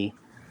Losi.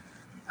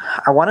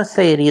 I want to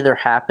say it either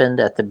happened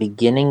at the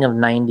beginning of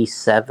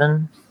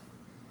 '97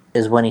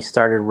 is when he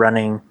started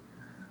running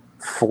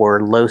for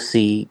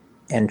Losi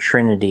and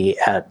Trinity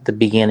at the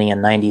beginning of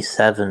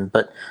 '97.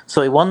 But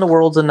so he won the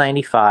Worlds in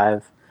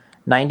 '95.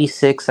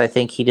 '96, I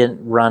think he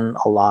didn't run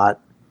a lot.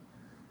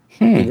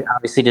 He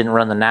obviously didn't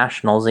run the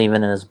Nationals,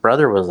 even his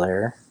brother was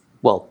there.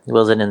 Well, he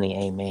wasn't in the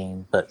A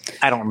main, but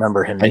I don't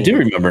remember him. I do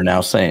remember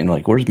now saying,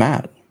 like, where's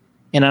Matt?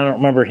 And I don't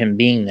remember him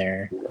being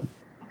there.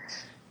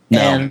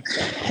 No.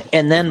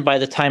 And then by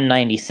the time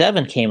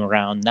 '97 came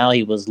around, now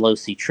he was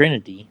Losi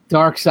Trinity.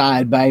 Dark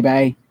side,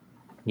 baby.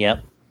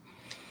 Yep.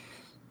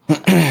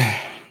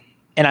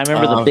 And I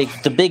remember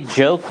the big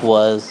joke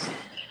was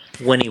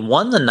when he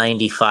won the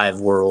 '95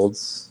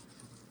 Worlds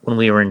when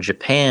we were in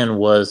Japan,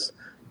 was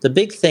the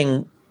big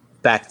thing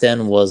back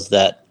then was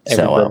that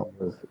everybody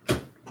was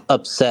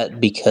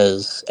upset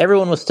because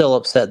everyone was still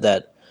upset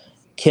that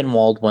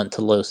Kinwald went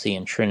to Losi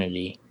and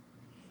Trinity.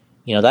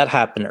 That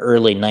happened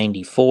early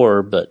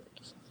 '94, but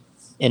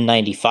in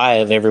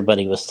 '95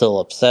 everybody was still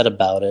upset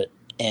about it,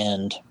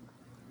 and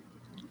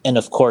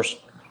of course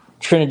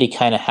Trinity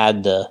kind of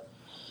had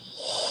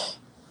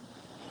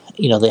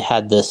they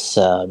had this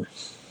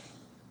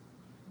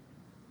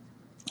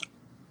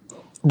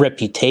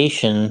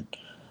reputation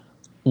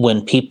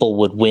when people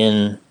would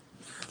win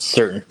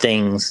certain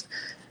things,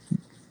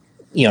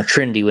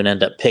 Trinity would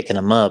end up picking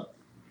them up,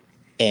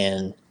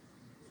 and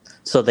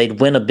so they'd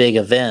win a big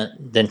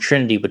event, then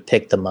Trinity would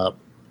pick them up,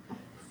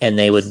 and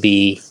they would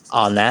be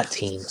on that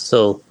team.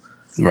 So,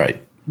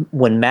 right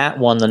when Matt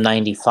won the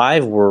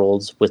 '95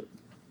 Worlds with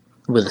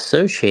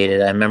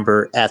Associated, I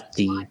remember at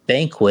the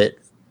banquet,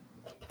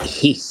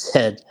 he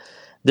said,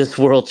 "This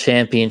World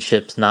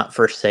Championship's not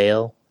for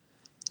sale."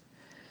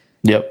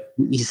 Yep.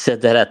 He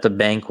said that at the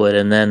banquet,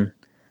 and then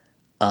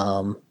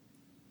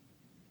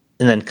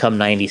come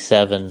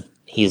 '97,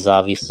 he's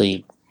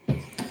obviously.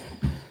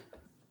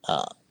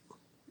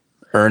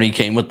 Ernie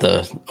came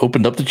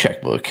opened up the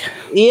checkbook.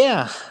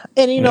 Yeah,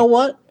 and you know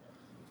what?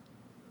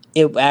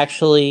 It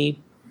actually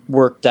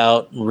worked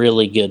out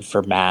really good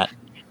for Matt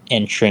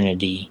and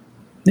Trinity.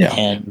 Yeah,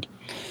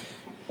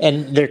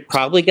 and there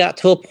probably got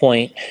to a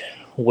point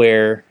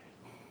where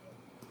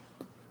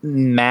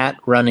Matt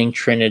running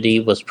Trinity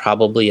was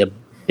probably a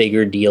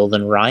bigger deal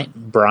than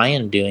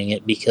Brian doing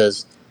it,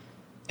 because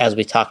as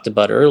we talked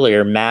about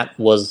earlier, Matt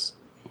was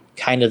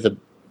kind of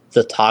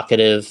the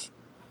talkative,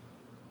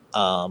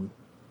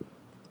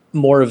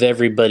 more of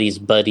everybody's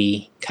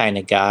buddy kind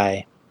of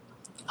guy.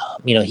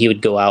 He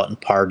would go out and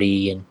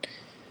party, and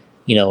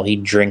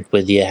he'd drink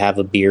with you, have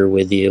a beer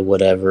with you,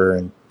 whatever,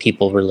 and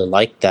people really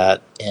liked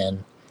that.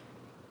 And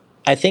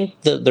I think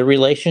the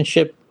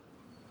relationship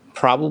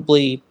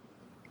probably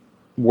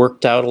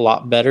worked out a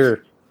lot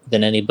better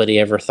than anybody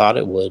ever thought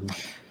it would.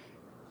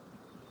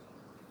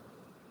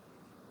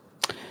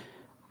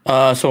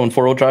 So in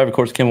four-wheel drive, of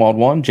course, Kinwald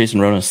won. Jason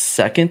Ruona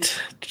second.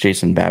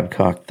 Jason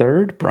Babcock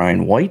third.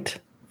 Brian White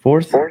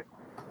fourth.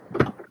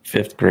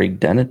 Fifth, Greg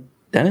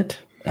Dennett.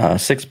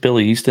 Sixth,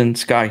 Billy Easton.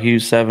 Scott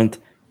Hughes seventh.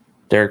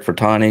 Derek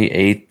Fertani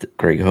eighth.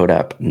 Greg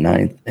Hodap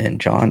ninth.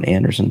 And John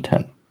Anderson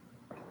 10th.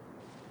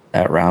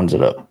 That rounds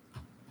it up.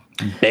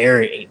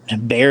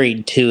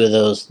 Buried two of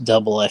those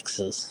double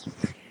X's.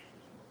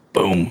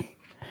 Boom.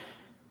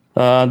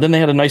 Then they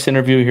had a nice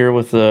interview here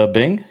with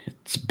Bing.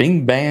 It's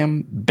Bing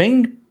Bam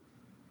Bing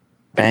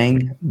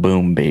Bang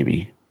Boom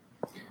Baby.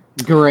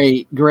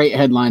 Great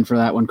headline for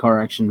that one.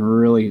 Car Action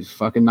really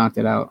fucking knocked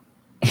it out.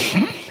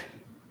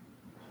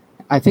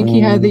 I think he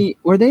had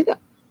were they the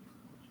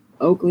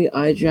Oakley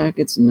eye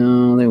jackets?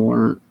 No, they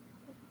weren't.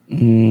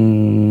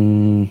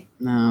 No, they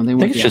weren't. I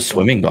think it's just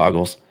swimming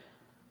goggles.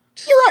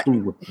 You're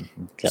right.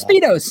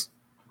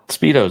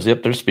 Speedos.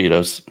 Yep, they're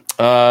Speedos.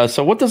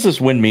 So what does this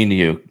win mean to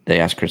you? They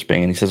asked Chris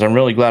Bing, and he says, I'm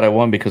really glad I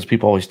won because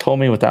people always told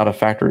me without a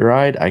factory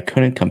ride, I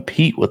couldn't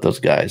compete with those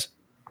guys.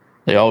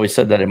 They always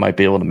said that I might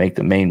be able to make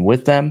the main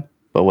with them,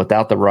 but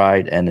without the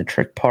ride and the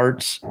trick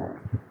parts,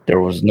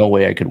 there was no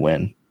way I could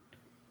win.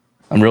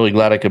 I'm really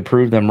glad I could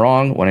prove them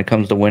wrong. When it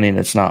comes to winning,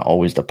 it's not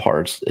always the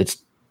parts.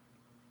 It's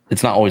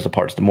not always the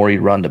parts. The more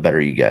you run, the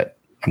better you get.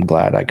 I'm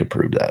glad I could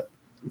prove that.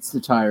 It's the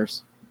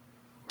tires.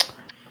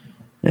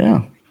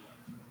 Yeah.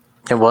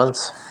 It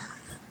was.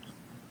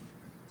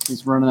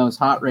 He's running those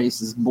hot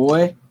races,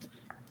 boy.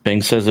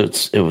 Bing says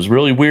it was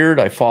really weird.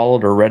 I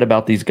followed or read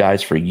about these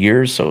guys for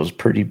years, so it was a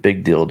pretty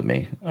big deal to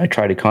me. I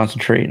tried to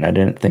concentrate, and I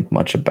didn't think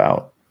much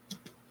about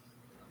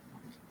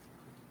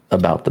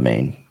the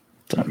main.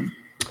 So.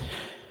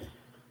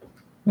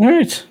 All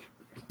right.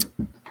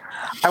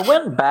 I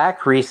went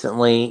back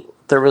recently.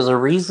 There was a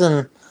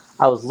reason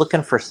I was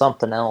looking for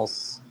something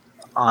else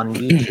on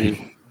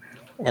YouTube,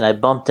 and I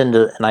bumped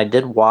into, and I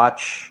did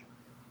watch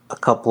a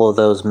couple of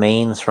those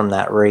mains from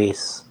that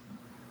race,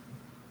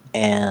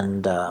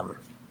 and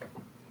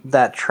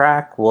that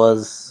track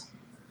was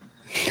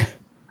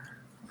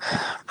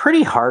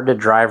pretty hard to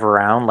drive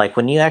around. Like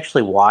when you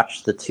actually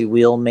watch the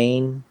two-wheel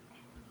main,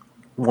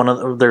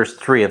 there's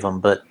three of them,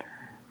 but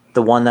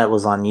the one that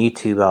was on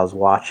YouTube I was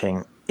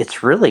watching,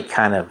 it's really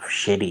kind of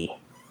shitty.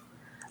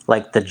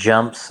 Like the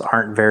jumps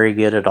aren't very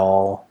good at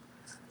all.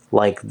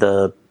 Like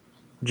the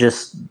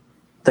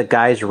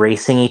guys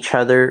racing each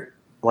other,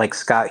 like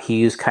Scott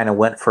Hughes kind of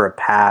went for a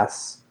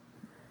pass.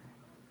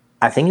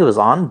 I think it was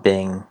on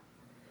Bing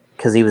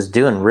because he was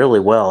doing really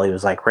well. He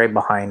was like right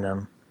behind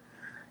him.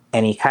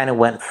 And he kind of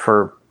went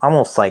for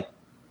almost like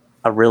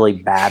a really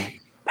bad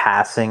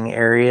passing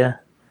area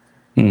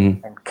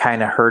and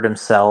kind of hurt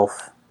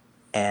himself.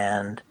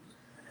 And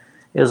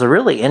it was a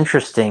really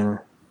interesting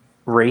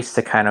race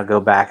to kind of go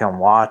back and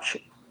watch.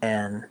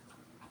 And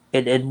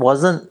it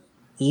wasn't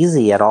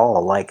easy at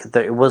all. Like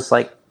it was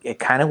like it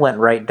kind of went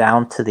right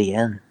down to the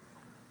end.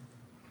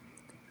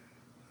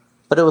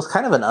 But it was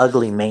kind of an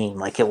ugly main.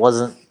 Like it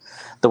wasn't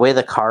the way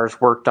the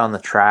cars worked on the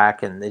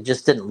track, and it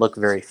just didn't look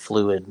very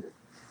fluid.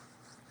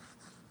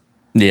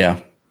 Yeah.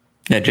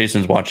 Yeah,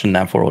 Jason's watching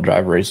that 4-wheel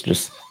drive race.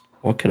 Just,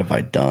 what could have I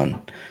done?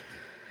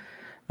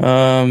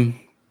 I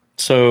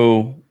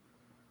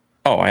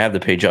have the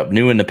page up.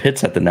 New in the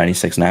pits at the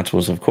 96 Nats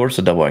was, of course,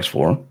 a double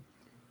X4.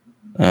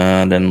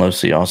 Then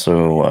Losi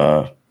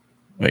also,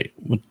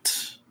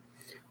 what?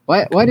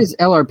 Why does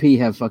LRP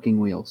have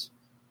fucking wheels?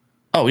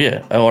 Oh,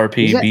 yeah.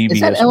 LRP, is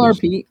that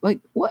LRP? Like,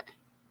 what?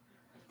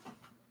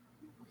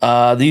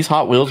 These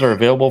Hot Wheels are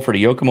available for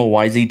the Yokomo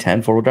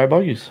YZ10 4-wheel drive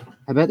buggies.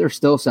 I bet they're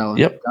still selling.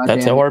 Yep,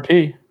 that's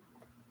LRP.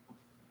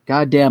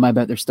 God damn, I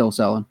bet they're still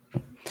selling.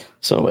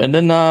 So, and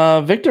then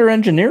Victor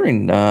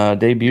Engineering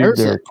debuted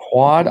their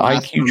quad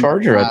IQ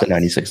Charger at the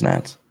 96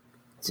 Nats.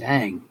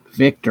 Dang,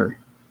 Victor.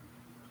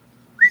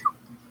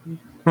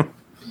 All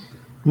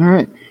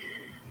right.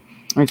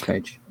 Next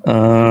page.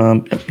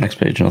 Next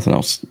page. Nothing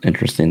else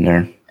interesting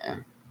there. Yeah.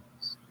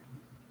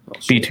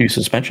 B2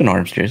 suspension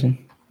arms, Jason.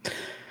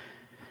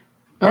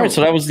 All right,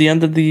 so that was the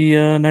end of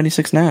the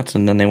 96 Nats,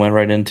 and then they went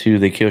right into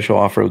the Kyosho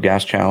Off-Road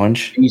Gas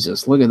Challenge.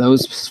 Jesus, look at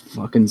those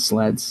fucking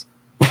sleds.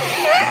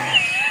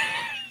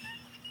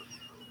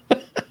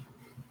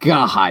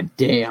 God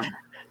damn.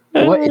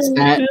 What is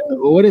that?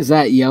 What is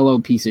that yellow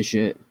piece of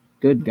shit?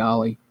 Good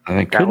golly.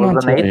 That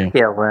was an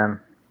 8-scale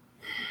then.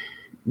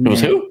 It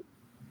was who?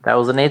 That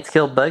was an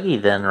 8-scale buggy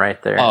then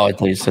right there. Oh, I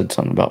thought you said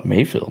something about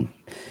Mayfield.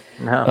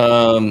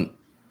 No.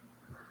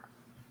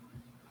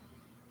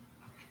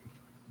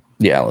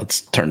 Yeah,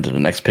 let's turn to the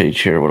next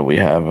page here. What do we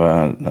have?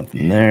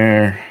 Nothing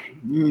there.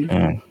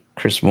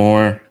 Chris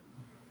Moore.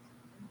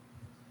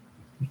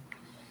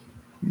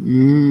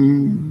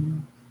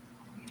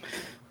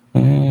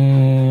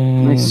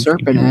 Nice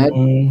serpent ad.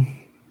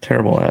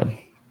 Terrible ad.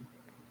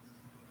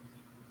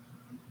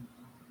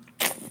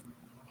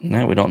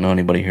 No, we don't know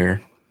anybody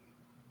here.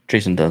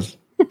 Jason does.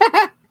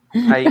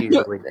 I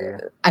usually do.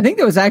 I think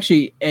there was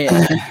actually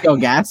a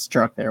gas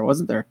truck there,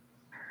 wasn't there?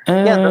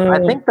 I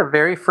think the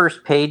very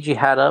first page you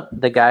had up,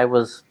 the guy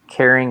was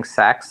carrying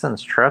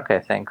Saxon's truck, I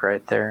think,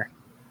 right there.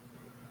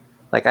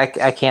 Like,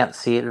 I can't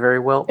see it very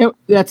well.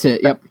 That's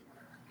it, yep.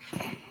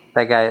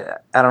 That guy,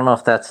 I don't know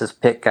if that's his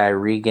pit guy,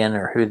 Regan,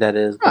 or who that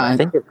is, but I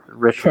think it's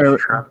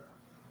Richard's truck.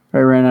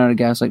 Probably ran out of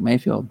gas like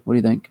Mayfield. What do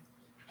you think?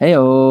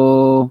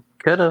 Hey-oh.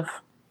 Could have.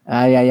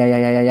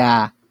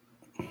 Yeah.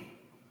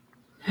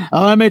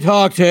 Let me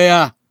talk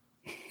to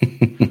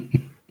you.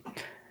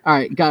 All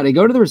right, got it.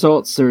 Go to the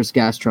results. There's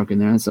gas truck in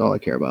there. That's all I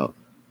care about.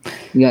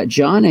 You got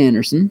John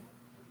Anderson.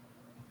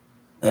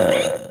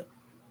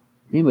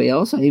 Anybody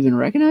else I even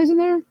recognize in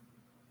there?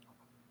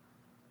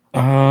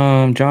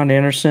 John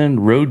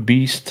Anderson, Road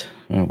Beast,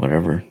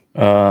 whatever.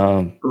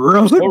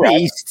 Road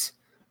Beast.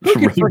 Who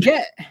could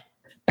forget?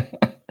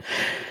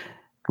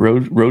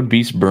 Road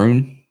Beast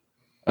Brune.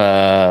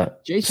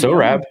 Jason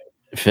Sorab,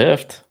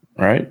 5th,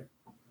 right?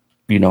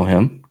 You know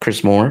him.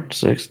 Chris Moore,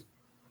 6th.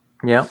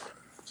 Yep.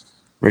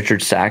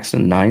 Richard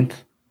Saxon, 9th.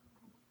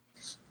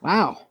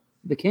 Wow.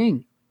 The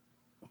king.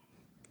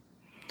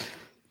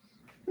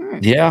 All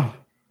right. Yeah.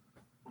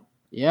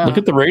 Look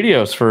at the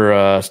radios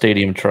for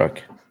Stadium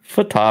Truck.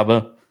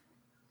 Futaba.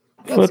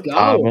 Let's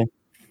go.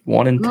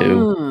 1 and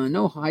 2.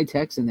 No high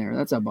techs in there.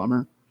 That's a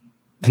bummer.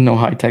 No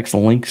high techs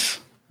links.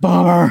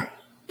 Bummer.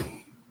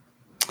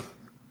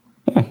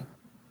 All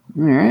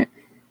right.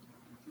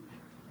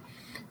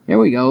 Here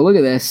we go. Look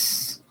at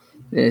this.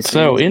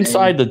 So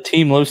inside the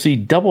Team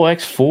Losi Double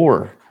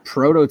X4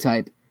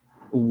 prototype.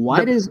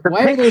 Why do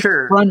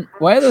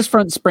those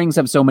front springs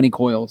have so many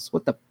coils?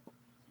 What the?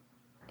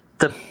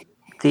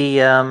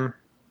 The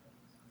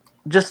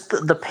just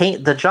the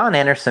paint, the John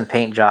Anderson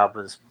paint job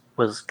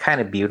was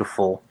kind of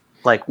beautiful.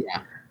 Like,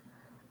 Yeah.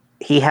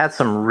 he had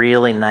some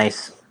really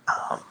nice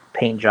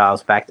paint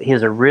jobs back. He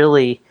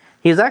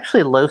was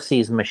actually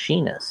Losey's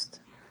machinist.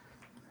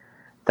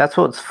 That's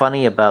what's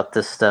funny about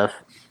this stuff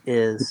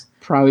is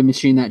Probably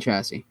machine that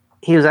chassis.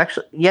 he was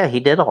actually, he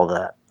did all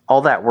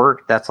that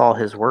work. That's all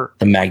his work.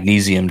 The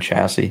magnesium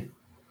chassis.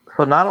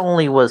 So not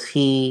only was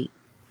he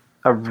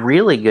a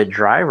really good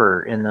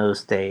driver in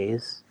those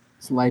days,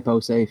 It's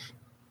lipo safe.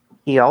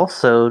 he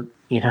also,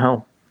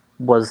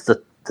 was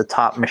the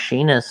top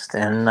machinist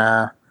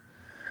and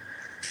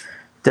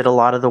did a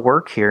lot of the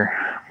work here.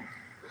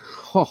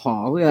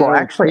 Oh, Well,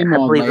 actually, I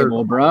believe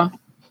label, bruh.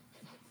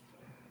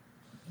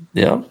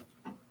 Yeah.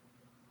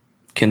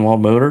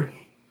 Kinwall motor.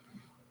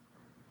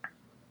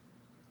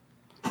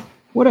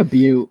 What a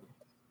beaut.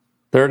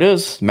 There it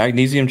is.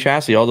 Magnesium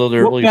chassis. Although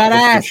they're Whoop really that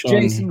ass,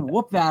 showing... Jason.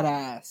 Whoop that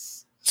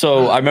ass.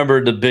 So I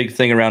remember the big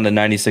thing around the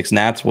 96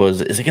 Nats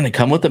was, is it going to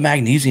come with the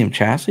magnesium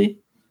chassis?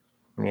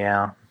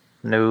 Yeah.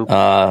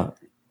 No.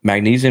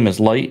 Magnesium is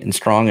light and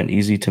strong and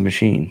easy to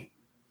machine.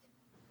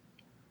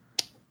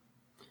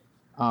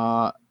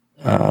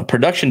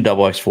 Production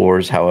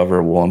XX4s,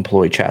 however, will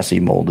employ chassis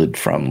molded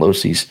from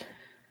Losey's.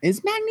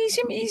 Is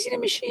magnesium easy to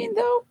machine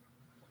though?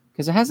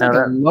 Because it has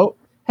No,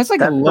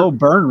 like a low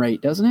burn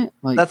rate, doesn't it?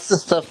 Like, that's the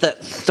stuff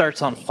that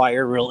starts on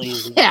fire real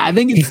easy. yeah, I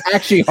think it's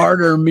actually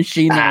harder to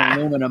machine than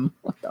aluminum.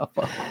 What the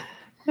fuck?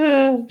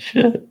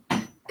 Shit.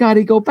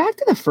 Gotti, go back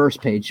to the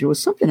first page. There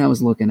was something I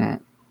was looking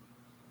at.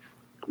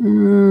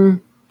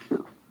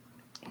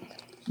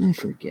 I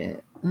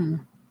forget.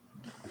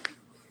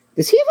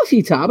 Does he have a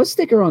Futaba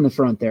sticker on the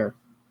front there?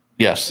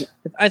 Yes.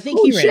 I think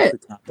Holy he ran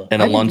shit. Futaba.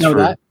 And a Lunsford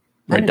that.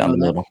 right down the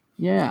middle.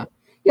 Yeah.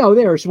 Yeah, oh,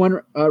 there's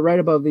one right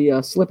above the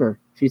slipper,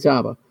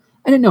 Futaba.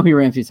 I didn't know he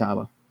ran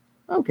Futaba.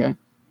 Okay.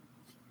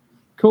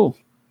 Cool.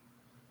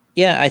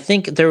 Yeah, I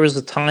think there was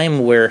a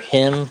time where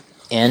him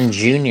and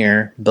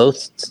Junior both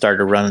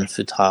started running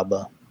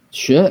Futaba.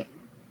 Shit.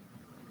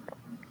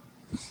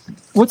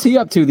 What's he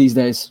up to these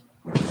days?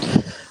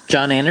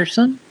 John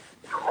Anderson?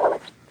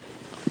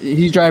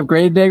 He drive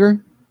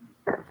Gravedigger?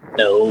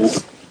 No.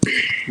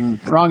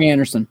 Wrong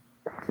Anderson.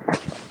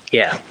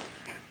 Yeah.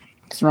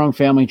 It's the wrong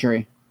family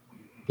tree.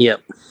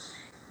 Yep.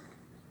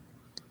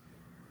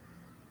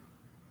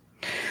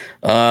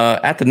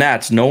 At the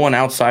Nats, no one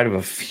outside of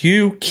a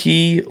few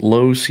key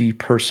Losey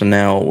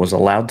personnel was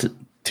allowed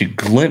to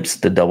glimpse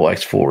the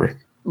XX4.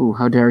 Ooh,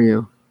 how dare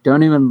you.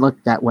 Don't even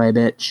look that way,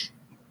 bitch.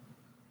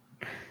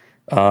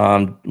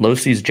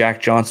 Losey's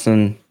Jack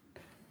Johnson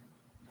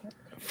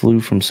flew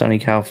from sunny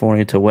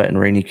California to wet and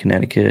rainy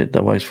Connecticut,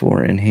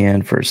 XX4 in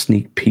hand for a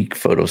sneak peek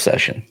photo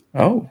session.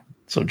 Oh,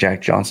 so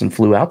Jack Johnson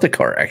flew out to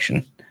car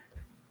action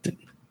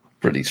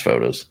for these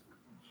photos.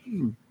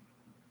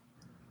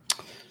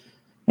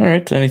 All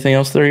right. Anything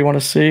else there you want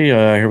to see?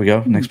 Here we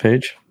go. Next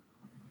page.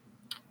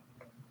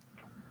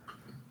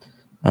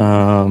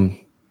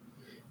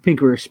 Pink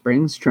River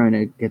Springs trying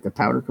to get the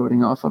powder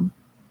coating off them.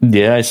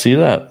 Yeah, I see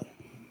that.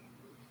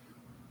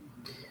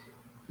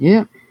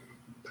 Yeah.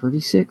 Pretty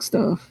sick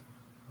stuff.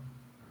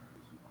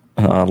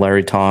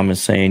 Larry Tom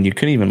is saying, you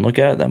couldn't even look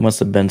at it. That must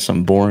have been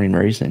some boring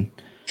racing.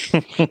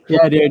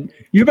 Yeah, dude.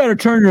 You better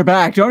turn your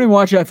back. Don't even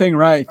watch that thing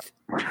right.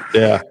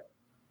 Yeah.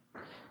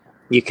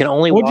 You can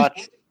only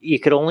watch. You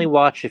could only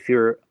watch if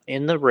you're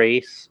in the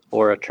race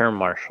or a turn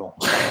marshal.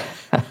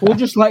 We'll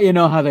just let you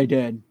know how they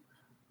did.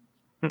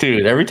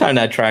 Dude, every time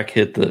that track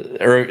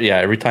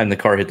every time the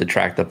car hit the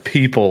track, the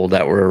people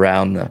that were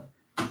around and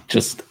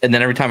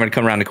then every time I'd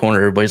come around the corner,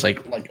 everybody's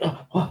like,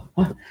 oh,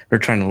 what? They're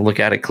trying to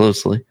look at it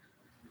closely.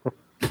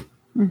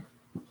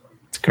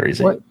 It's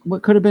crazy.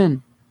 What could have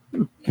been?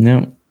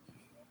 Yeah.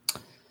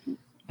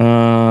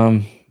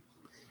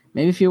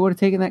 Maybe if you would have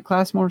taken that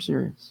class more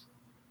serious.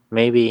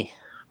 Maybe.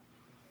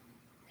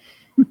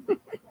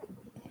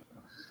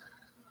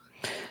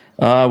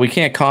 We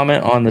can't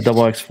comment on the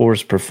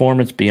XX4's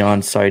performance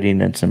beyond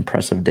citing its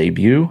impressive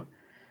debut.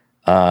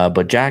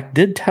 But Jack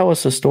did tell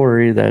us a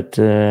story that,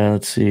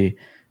 let's see,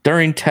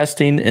 during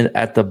testing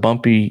at the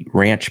Bumpy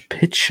Ranch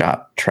Pit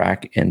Shop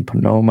track in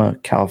Sonoma,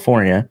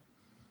 California,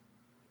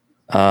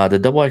 the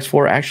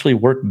XX4 actually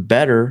worked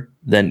better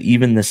than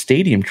even the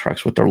stadium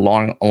trucks with their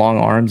long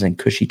arms and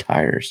cushy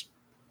tires.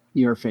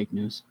 You're fake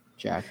news,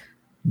 Jack.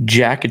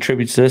 Jack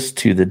attributes this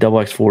to the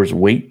XX4's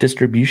weight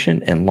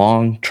distribution and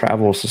long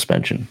travel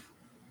suspension.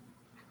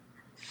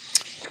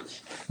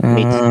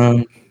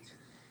 Yeah,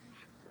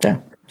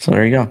 so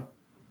there you go.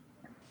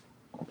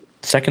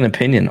 Second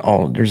opinion.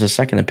 Oh, there's a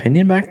second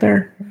opinion back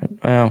there?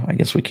 Well, I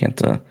guess we can't.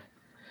 If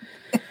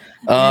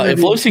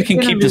Losey can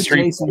keep the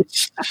street,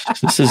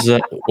 this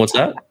is what's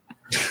that?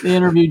 They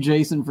interviewed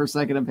Jason for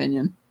second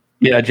opinion.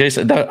 Yeah,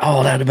 Jason. That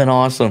would have been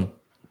awesome.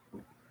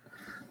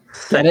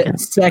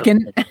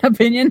 Second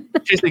opinion.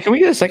 Jason, can we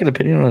get a second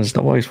opinion on this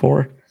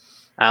XX4?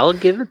 I'll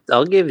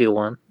give you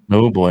one.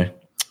 Oh boy.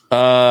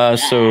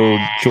 So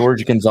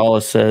George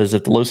Gonzalez says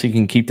if the Losey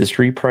can keep the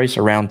street price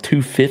around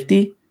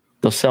 $250,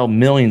 they'll sell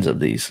millions of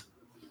these.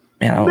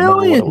 Man, I don't remember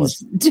what it Millions, was.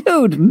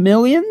 dude,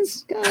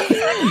 millions. God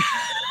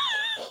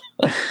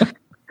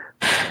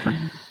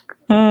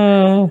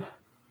damn.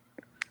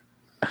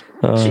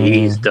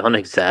 Jeez, don't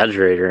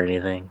exaggerate or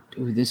anything.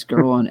 Dude, this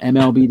girl on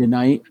MLB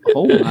Tonight.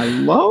 Oh my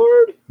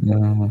lord.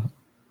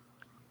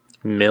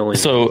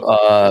 Millions.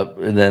 So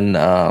then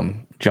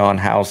John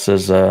House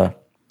says, I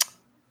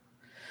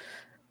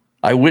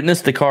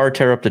witnessed the car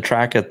tear up the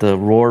track at the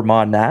Roar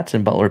Mod Nats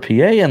in Butler, PA,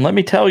 and let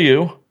me tell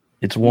you,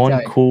 it's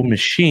one cool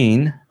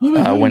machine. When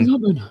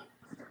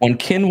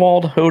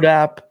Kinwald,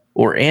 Hodap,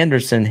 or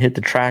Anderson hit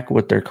the track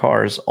with their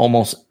cars,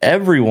 almost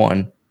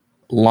everyone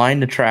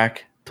lined the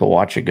track to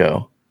watch it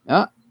go.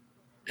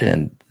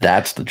 And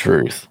that's the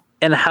truth.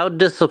 And how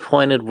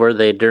disappointed were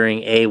they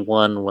during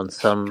A1 when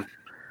some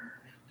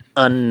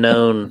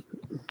unknown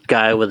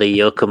guy with a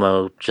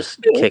Yokomo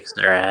just kicks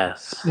their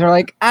ass? They're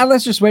like,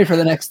 let's just wait for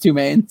the next two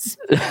mains.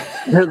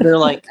 They're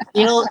like,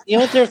 you know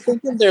what they're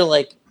thinking? They're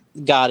like,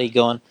 Gotti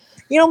going,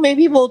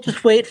 maybe we'll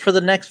just wait for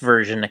the next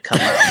version to come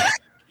out.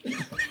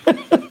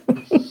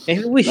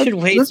 Maybe we should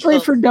wait. Let's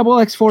wait for double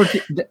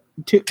X4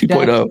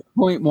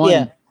 2.0.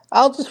 Yeah,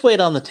 I'll just wait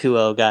on the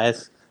 2.0,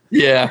 guys.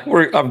 Yeah,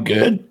 I'm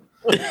good.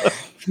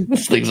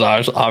 This thing's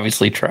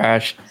obviously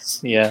trash.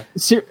 Yeah.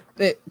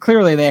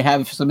 Clearly, they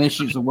have some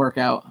issues to work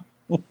out.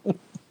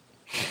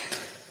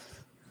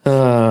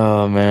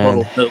 Oh, man.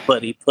 Well,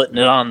 nobody putting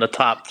it on the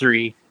top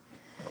 3.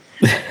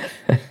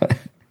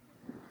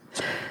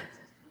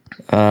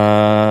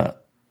 John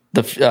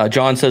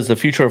says the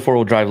future of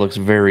four-wheel drive looks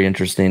very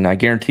interesting. I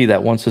guarantee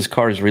that once this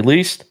car is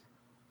released,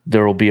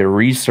 there will be a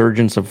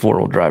resurgence of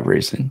four-wheel drive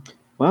racing.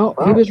 Well,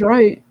 he was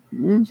right.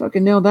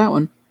 Fucking nailed that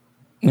one.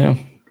 Yeah.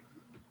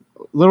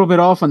 A little bit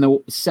off on the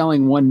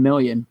selling 1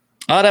 million.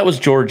 Oh, that was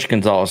George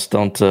Gonzalez.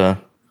 Don't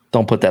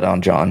put that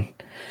on John.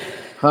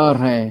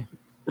 Hooray.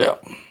 Yeah.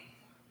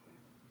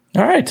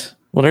 All right.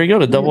 Well, there you go.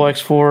 The double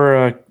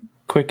X4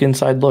 quick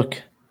inside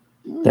look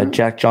that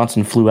Jack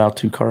Johnson flew out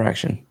to car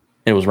action.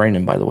 It was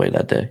raining, by the way,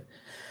 that day.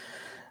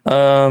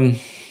 All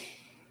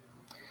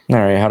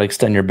right. How to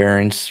extend your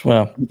bearings?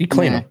 Well, you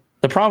clean them.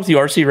 The problem with you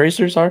RC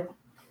racers are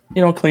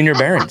you don't clean your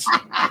bearings.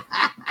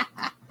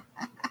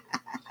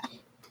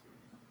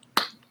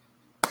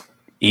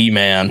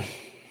 E-man.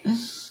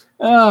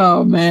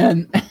 Oh,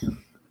 man.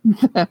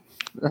 that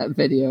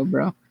video,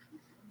 bro.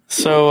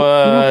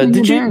 So,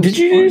 did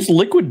you use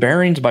liquid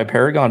bearings by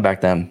Paragon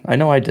back then? I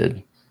know I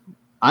did.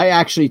 I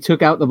actually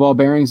took out the ball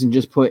bearings and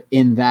just put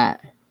in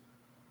that.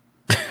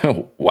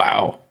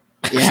 Wow.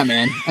 Yeah,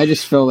 man. I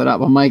just filled it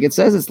up. I'm like, it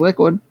says it's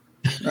liquid,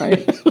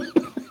 right?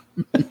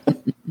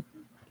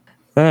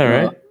 All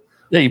right.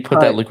 Yeah, you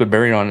put that liquid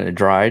bearing on and it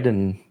dried.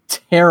 And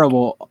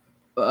terrible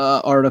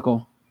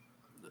article.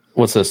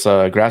 What's this?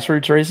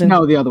 Grassroots Racing?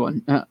 No, the other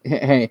one.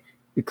 Hey,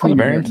 you clean your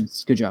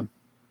bearings. Good job.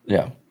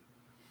 Yeah.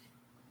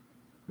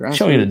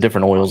 Showing you the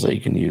different oils that you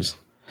can use.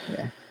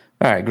 Yeah.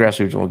 All right,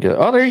 Grassroots will get it.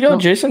 Oh, there you go,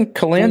 Jason.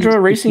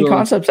 Calandra Racing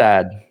Concepts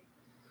ad.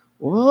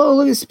 Whoa,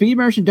 look at Speed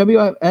Merchant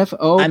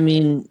WFO. I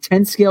mean,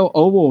 10 scale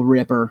oval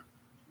ripper.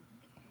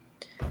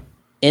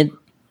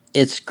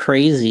 It's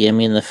crazy. I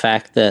mean, the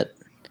fact that,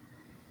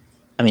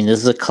 this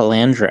is a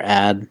Calandra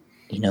ad,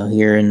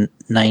 here in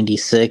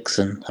 96.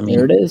 And I mean,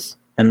 there it is.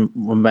 And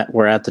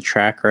we're at the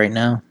track right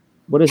now.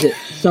 What is it?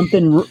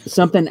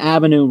 Something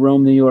Avenue,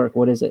 Rome, New York.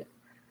 What is it?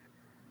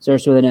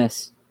 Starts with an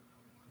S.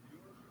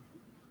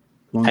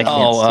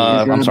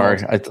 I'm sorry.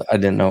 I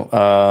didn't know.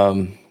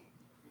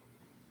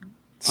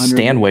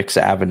 Stanwix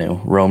Avenue,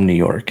 Rome, New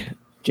York.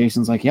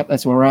 Jason's like, yep,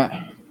 that's where we're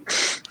at.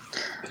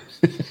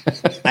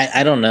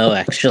 I don't know,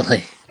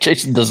 actually.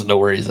 Jason doesn't know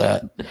where he's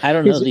at. I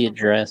don't know the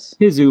address.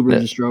 His Uber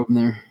just drove him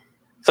there.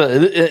 So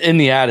in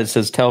the ad, it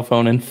says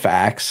telephone and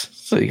fax.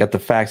 So you got the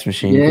fax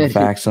machine. You can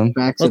fax them.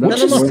 Send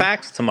them a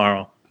fax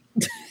tomorrow.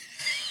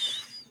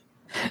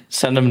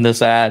 Send them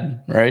this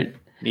ad, right?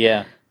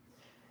 Yeah.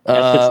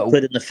 That's what you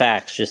put in the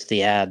fax, just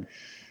the ad.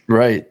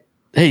 Right.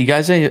 Hey, you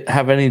guys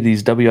have any of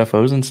these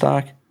WFOs in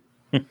stock?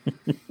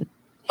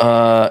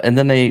 And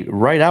then they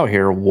write out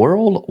here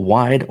World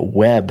Wide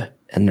Web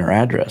in their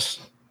address.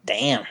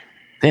 Damn.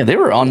 Yeah, they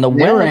were on the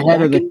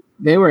web.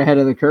 They were ahead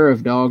of the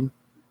curve, dog.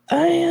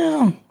 I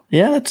am.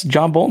 Yeah, that's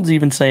John Bolton's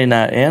even saying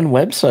that. And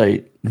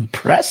website.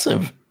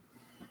 Impressive.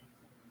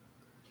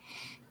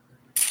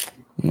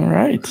 All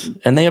right.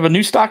 And they have a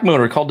new stock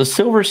motor called the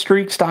Silver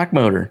Streak stock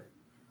motor.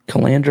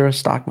 Calandra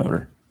stock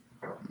motor.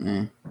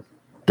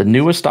 The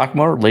newest stock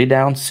motor, lay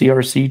down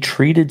CRC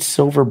treated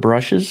silver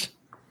brushes.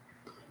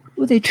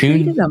 Well, they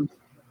treated them.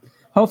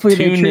 Hopefully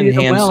they treated and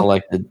them hand well.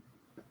 selected.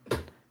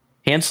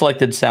 Hand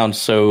selected sounds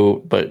so,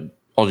 but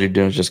all you're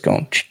doing is just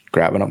going,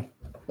 grabbing them.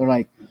 They're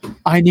like,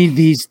 I need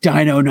these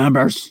dyno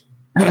numbers.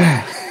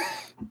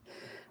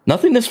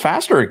 Nothing is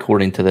faster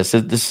according to this.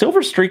 The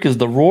Silver Streak is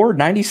the Roar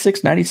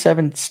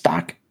 96-97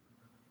 stock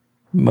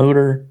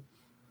motor.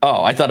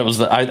 Oh, I thought it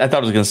was I thought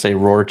it was going to say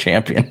Roar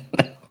Champion.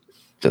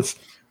 Just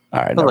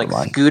all right. Never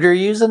mind. Scooter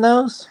using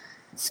those?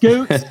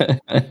 Scoots.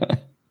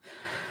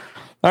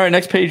 All right,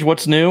 next page.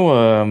 What's new?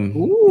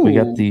 We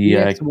got the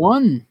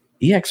EX1.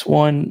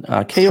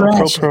 EX1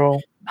 KO Pro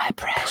My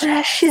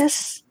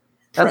precious.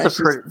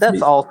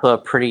 That's also a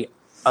pretty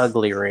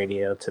ugly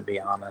radio, to be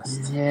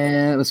honest.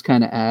 Yeah, it was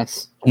kind of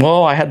ass.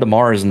 Well, I had the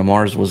Mars, and the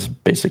Mars was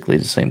basically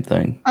the same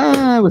thing.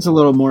 It was a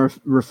little more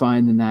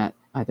refined than that,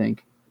 I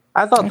think.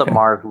 I thought the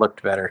Mars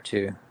looked better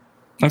too.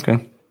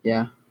 Okay.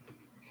 Yeah.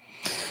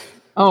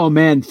 Oh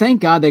man,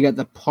 thank God they got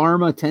the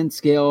Parma 10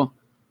 scale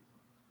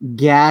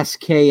gas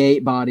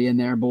K8 body in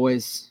there,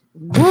 boys.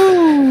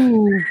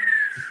 Woo!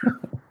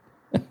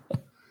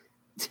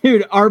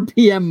 Dude,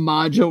 RPM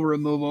module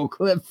removal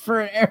clip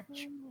for air.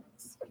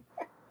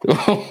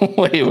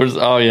 Wait,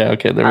 oh yeah,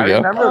 okay, there we go. I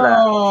remember that.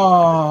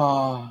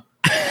 Oh,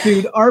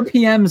 dude,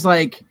 RPM's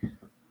like,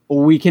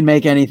 we can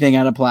make anything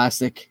out of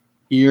plastic.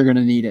 You're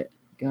gonna need it.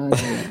 God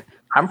damn.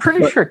 I'm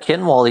pretty sure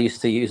Kinwall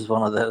used to use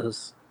one of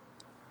those.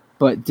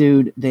 But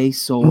dude, they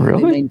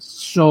made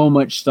so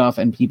much stuff,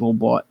 and people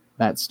bought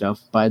that stuff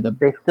by the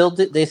They still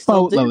do. They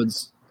still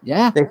boatloads.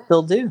 Yeah, they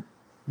still do.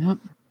 yep.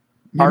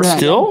 Are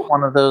still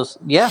one of those?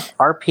 Yeah,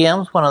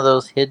 RPM's one of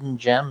those hidden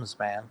gems,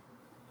 man.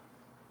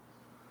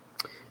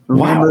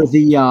 Remember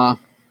the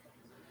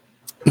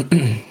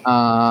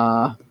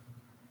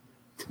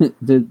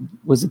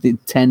was it the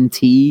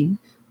 10T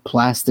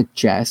plastic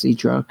chassis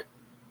truck?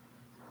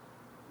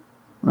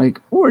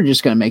 Like, we're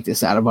just gonna make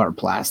this out of our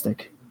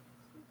plastic.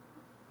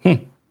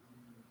 I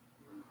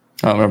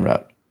don't remember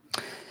that.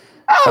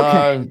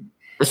 Okay.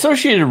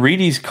 Associated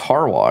Reedy's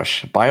Car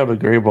Wash,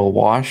 biodegradable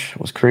wash,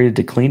 was created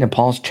to clean and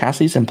polish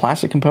chassis and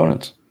plastic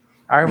components.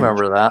 I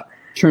remember that.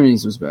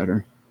 Trinity's was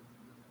better.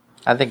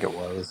 I think it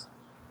was.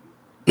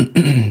 All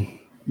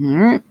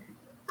right.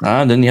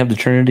 Then you have the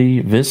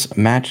Trinity Vis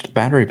matched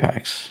battery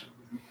packs.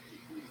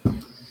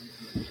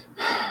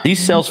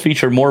 These cells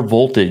feature more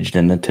voltage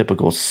than the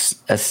typical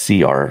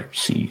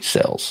SCRC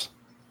cells,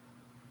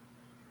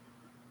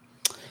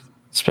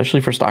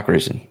 especially for stock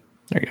racing.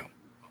 There you go.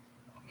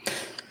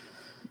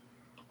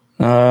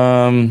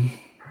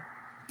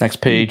 Next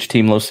page,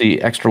 Team Losi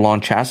extra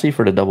long chassis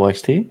for the double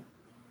XT.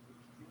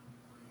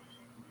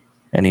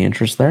 Any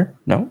interest there?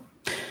 No.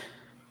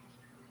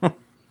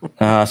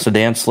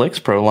 Sedan slicks,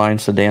 Proline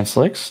sedan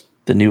slicks,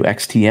 the new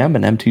XTM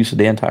and M2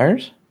 sedan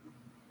tires.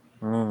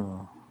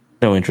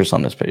 No interest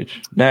on this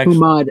page. Next.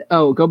 Humad.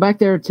 Oh, go back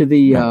there to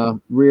the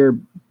rear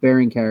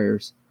bearing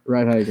carriers,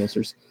 ride height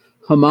adjusters.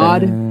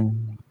 Humad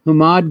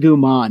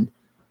Guman.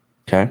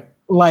 Okay.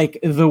 Like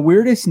the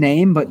weirdest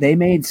name, but they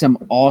made some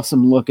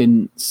awesome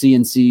looking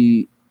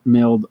CNC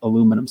milled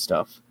aluminum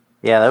stuff.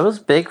 Yeah, that was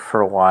big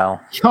for a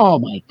while. Oh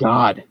my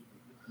God.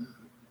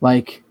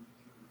 Like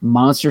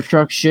monster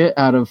truck shit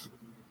out of,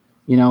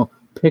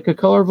 pick a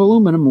color of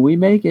aluminum, we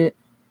make it.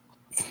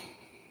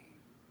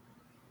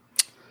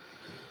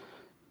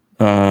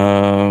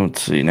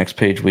 Let's see. Next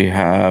page we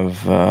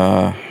have.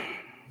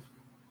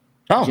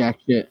 Jack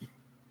shit.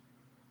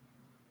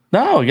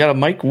 No, we got a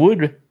Mike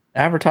Wood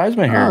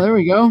advertisement here. Oh, there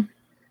we go.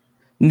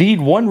 Need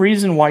one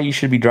reason why you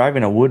should be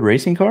driving a Wood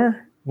racing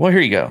car? Well, here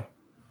you go.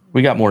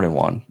 We got more than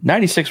one.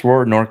 96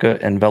 Roar Norca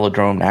and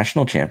Velodrome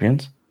national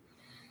champions.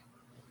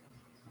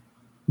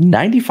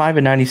 95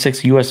 and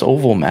 96 U.S.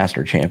 Oval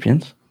Master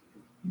champions.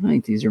 I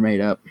think these are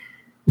made up.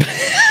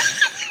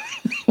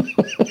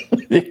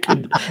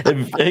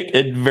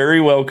 It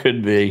very well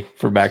could be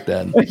for back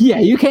then. Yeah,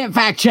 you can't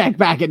fact check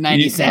back in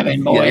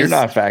 97, boys. Yeah, you're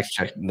not fact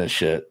checking this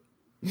shit.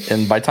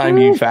 And by the time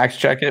you fact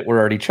check it, we're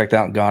already checked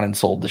out and gone and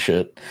sold the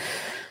shit.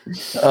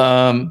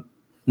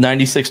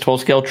 96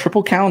 12 scale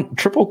triple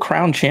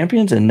crown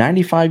champions and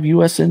 95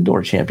 U.S.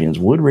 indoor champions.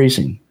 Wood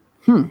Racing.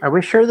 Are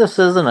we sure this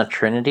isn't a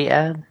Trinity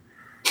ad?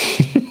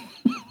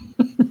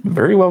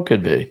 Very well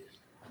could be.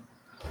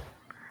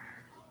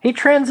 He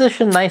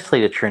transitioned nicely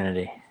to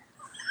Trinity.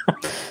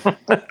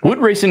 Wood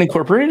Racing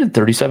Incorporated,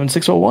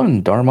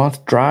 37601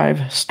 Dartmouth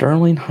Drive,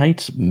 Sterling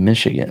Heights,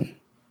 Michigan.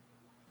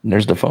 And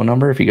there's the phone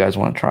number if you guys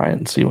want to try it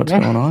and see what's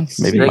going on.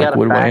 Maybe Mike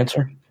Wood will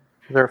answer.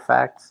 Is there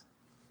facts?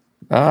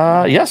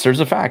 Yes,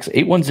 there's a fax.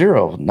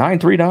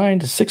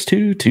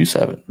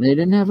 810-939-6227. They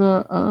didn't have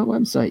a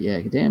website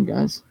yet. Damn,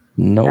 guys.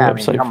 No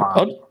website.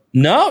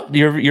 No,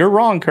 you're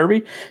wrong,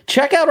 Kirby.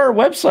 Check out our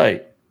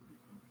website.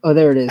 Oh,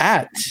 there it is.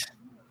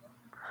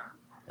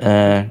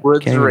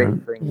 Woods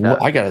Racing.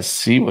 I gotta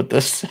see what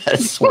this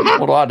says.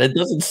 Hold on, it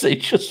doesn't say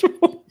just.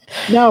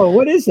 No,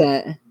 what is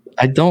that?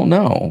 I don't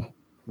know.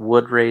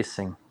 Wood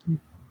Racing.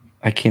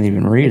 I can't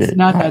even read it. It's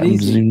not that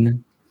easy.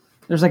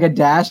 There's like a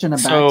dash and a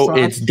backslash. So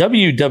it's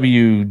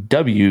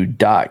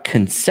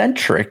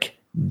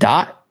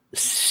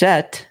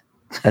www.concentric.set.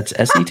 That's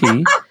SET.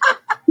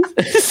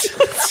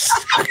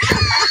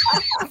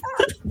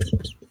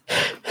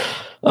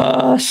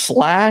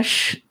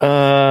 Slash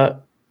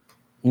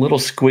little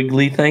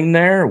squiggly thing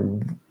there.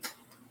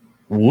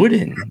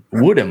 Woodham.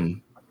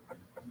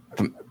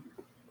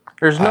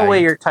 There's no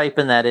way you're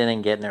typing that in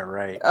and getting it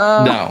right.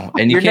 No,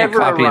 and you can't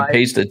copy and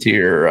paste it to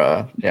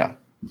your yeah.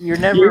 You're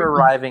never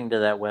arriving to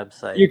that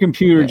website. Your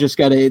computer just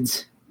got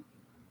AIDS.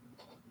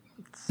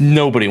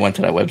 Nobody went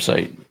to that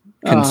website.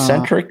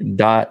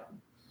 Concentric.net.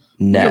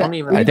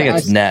 I think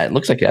it's net. It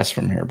looks like S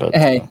from here, but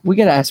hey, we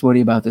gotta ask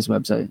Woody about this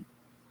website.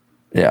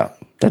 Yeah,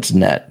 that's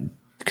net.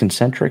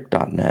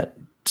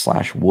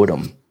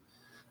 concentric.net/Woodham.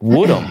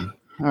 Woodham.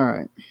 All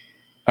right.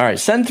 All right.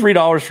 Send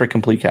 $3 for a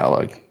complete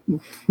catalog.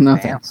 No Damn,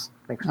 thanks.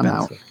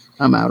 expensive.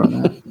 I'm out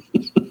on that.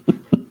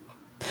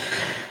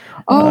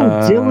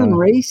 Dylan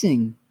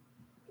Racing.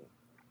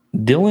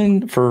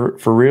 Dylan for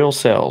real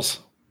sales.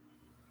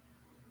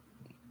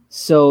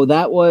 So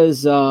that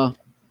was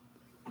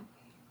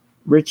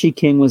Richie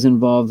King was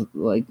involved.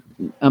 Like,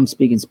 I'm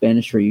speaking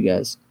Spanish for you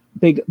guys.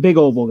 Big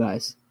oval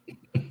guys.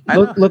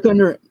 Look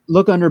under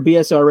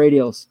BSR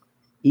radials.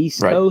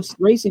 East Coast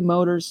Racing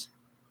Motors.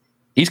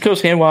 East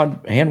Coast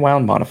hand-wound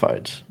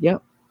modifieds.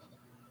 Yep,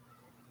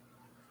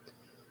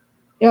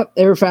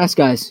 they were fast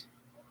guys.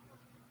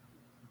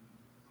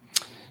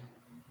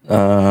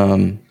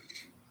 And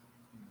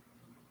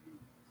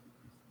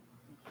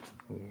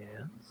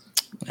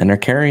they're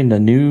carrying the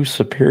new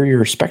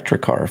Superior Spectra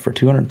car for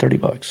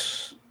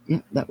 $230.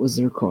 Yeah, that was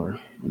their car.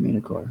 They made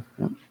a car.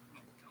 Yep.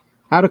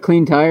 How to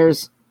clean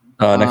tires.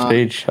 Next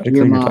page. How to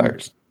clean your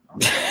tires.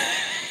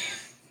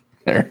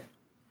 There.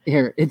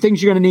 Here,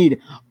 things you're going to need.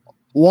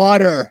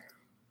 Water.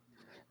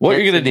 What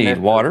you're going to need?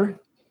 Water.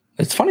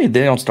 It's funny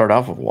they don't start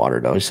off with water,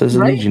 though. It says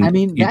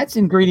that's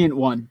ingredient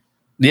one.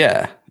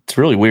 Yeah, it's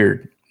really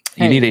weird.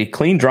 You need a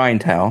clean drying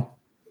towel.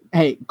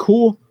 Hey,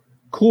 cool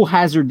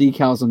hazard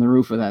decals on the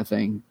roof of that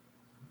thing.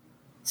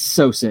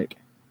 So sick.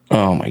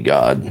 Oh my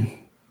god.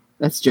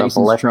 That's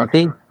Jason's truck.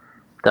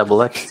 Double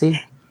XT.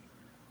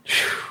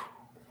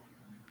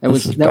 That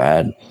was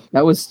bad.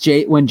 That was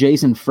when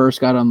Jason first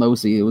got on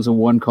Losi. It was a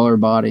one color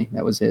body.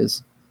 That was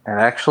his. It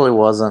actually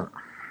wasn't.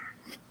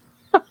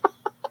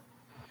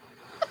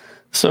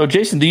 So,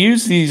 Jason, do you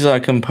use these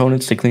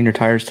components to clean your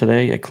tires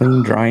today? A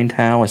clean drying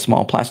towel, a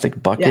small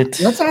plastic bucket.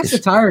 Yeah, let's ask the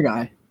tire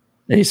guy.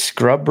 A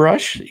scrub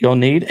brush. You'll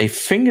need a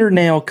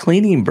fingernail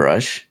cleaning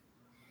brush,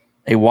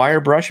 a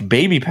wire brush,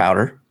 baby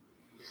powder.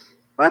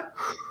 What?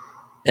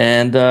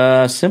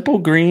 And simple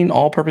green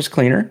all-purpose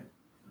cleaner.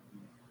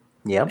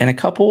 Yep. And a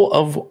couple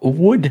of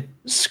wood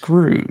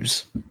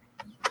screws.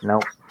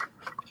 Nope.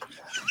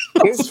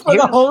 That's for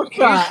the whole shot.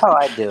 Here's how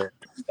I do it.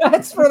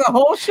 That's for the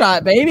whole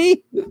shot,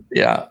 baby.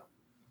 Yeah.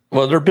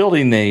 Well, they're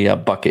building a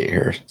bucket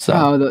here.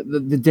 So.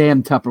 The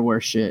damn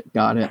Tupperware shit.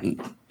 Got it.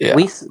 Yeah.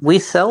 We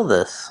sell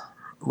this.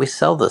 We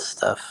sell this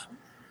stuff.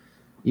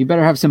 You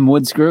better have some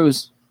wood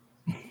screws.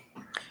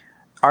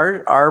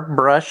 Our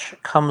brush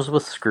comes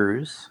with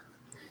screws.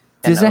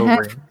 Does it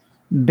have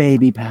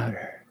baby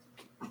powder?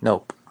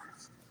 Nope.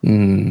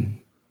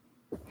 When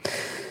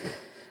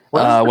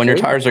your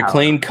tires are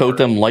clean, coat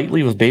them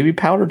lightly with baby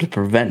powder to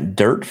prevent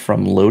dirt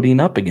from loading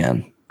up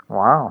again.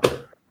 Wow. Do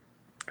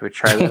we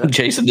try that?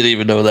 Jason didn't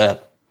even know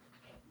that.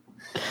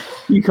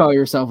 You call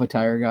yourself a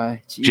tire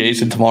guy. Jeez.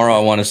 Jason, tomorrow I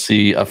want to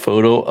see a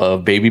photo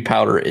of baby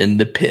powder in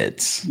the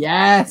pits.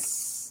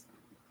 Yes.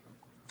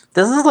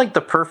 This is like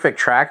the perfect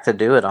track to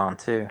do it on,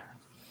 too.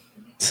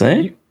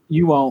 See?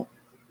 You won't.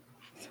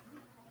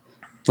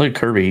 Look at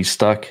Kirby. He's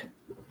stuck.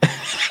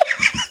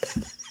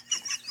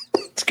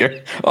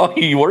 Scared. Oh,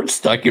 you weren't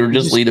stuck. You were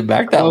just leaning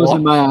back that long.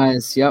 Closing my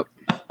eyes. Yep.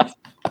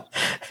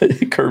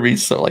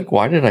 Kirby's so like,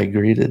 why did I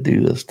agree to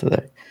do this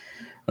today?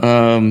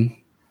 All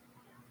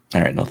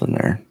right, nothing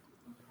there.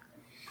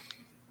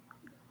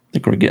 I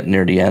think we're getting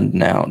near the end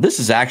now. This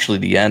is actually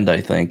the end,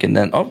 I think. And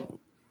then,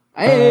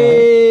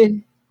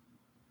 hey,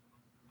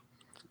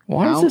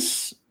 why is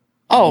this?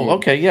 Oh,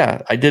 okay,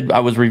 yeah, I did. I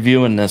was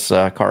reviewing this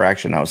car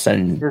action. I was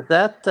sending. Is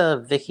that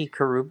Vicky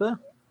Karuba?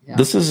 Yeah.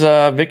 This is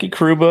Vicky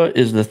Karuba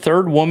is the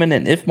third woman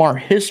in IFMAR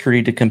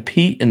history to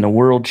compete in the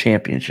World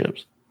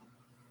Championships.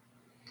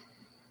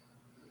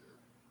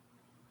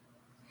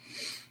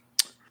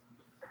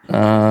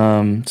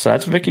 So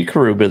that's Vicky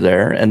Karuba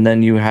there. And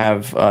then you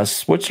have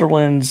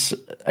Switzerland's,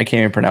 I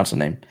can't even pronounce the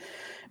name.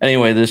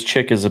 Anyway, this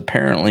chick is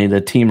apparently the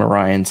Team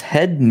Orion's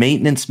head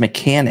maintenance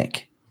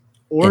mechanic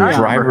and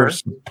driver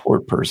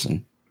support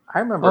person. I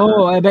remember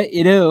her. I bet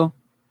you do.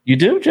 You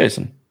do,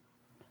 Jason?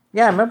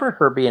 Yeah, I remember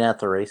her being at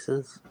the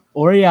races.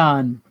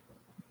 Orion.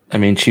 I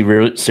mean, she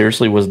really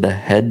seriously was the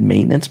head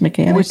maintenance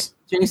mechanic?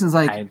 Jason's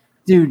like,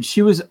 dude,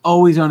 she was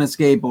always on a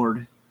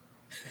skateboard.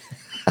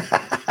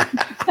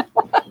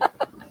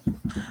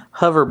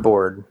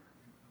 Hoverboard,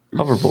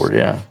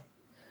 yeah.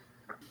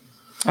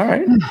 All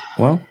right.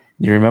 Well,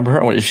 you remember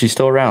her? Is she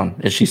still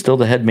around? Is she still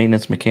the head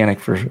maintenance mechanic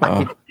for...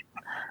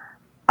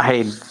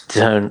 I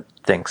don't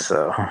think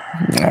so. All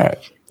right.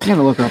 I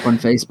gotta look her up on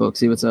Facebook,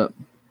 see what's up.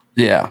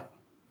 Yeah.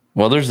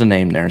 Well, there's the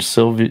name there.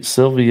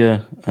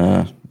 Sylvia.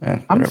 I'm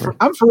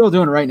for real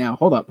doing it right now.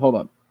 Hold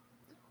up.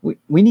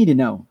 We need to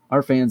know.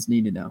 Our fans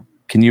need to know.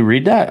 Can you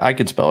read that? I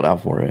could spell it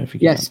out for you. If you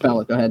yes, spell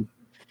it. Go ahead.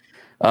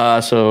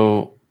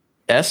 So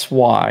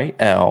Sylvie.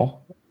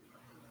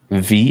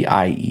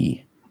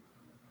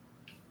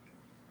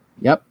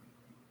 Yep.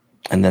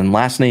 And then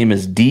last name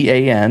is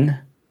DANAND.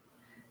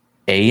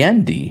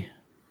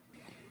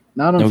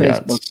 Not on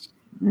Facebook.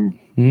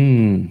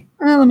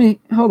 Let me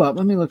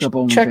look up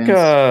Check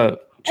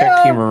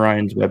Team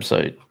Orion's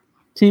website.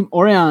 Team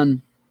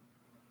Orion.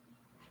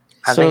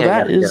 So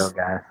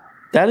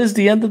that is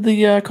the end of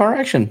the car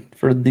action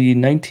for the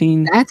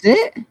 19. That's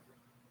it.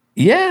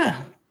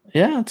 Yeah.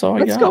 Yeah, that's all I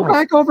got. Let's go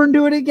back over and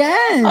do it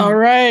again. All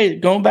right.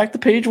 Going back to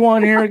page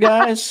 1 here,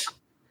 guys.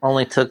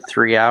 Only took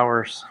 3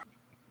 hours.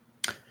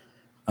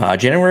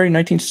 January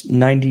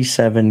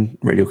 1997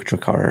 radio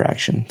control car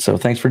action. So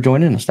thanks for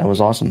joining us. That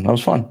was awesome. That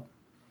was fun.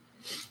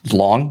 It was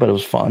long, but it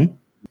was fun.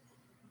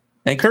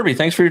 And Kirby,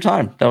 thanks for your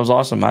time. That was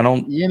awesome.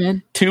 Yeah,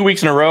 man. 2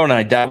 weeks in a row, and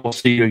I doubt we'll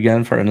see you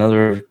again for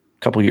another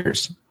couple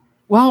years.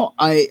 Well,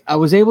 I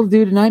was able to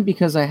do tonight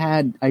because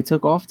I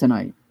took off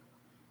tonight.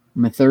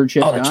 I'm a third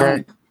shift Oh, that's guy,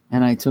 right.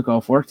 and I took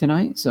off work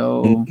tonight.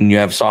 So And you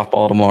have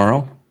softball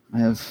tomorrow. I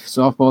have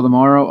softball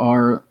tomorrow.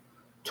 Our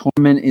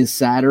tournament is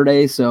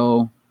Saturday,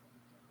 so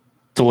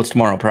what's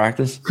tomorrow?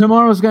 Practice?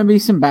 Tomorrow's going to be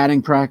some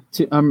batting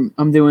practice.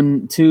 I'm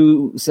doing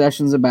 2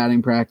 sessions of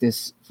batting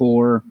practice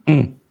for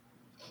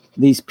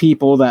these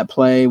people that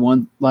play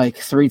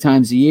 3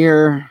 times a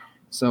year.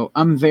 So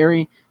I'm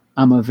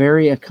a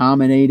very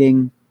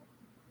accommodating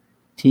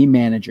team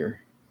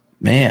manager.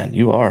 Man,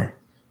 you are.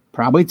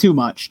 Probably too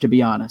much, to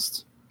be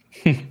honest.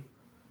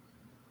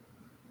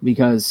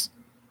 Because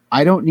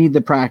I don't need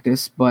the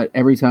practice, but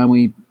every time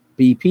we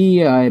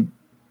BP,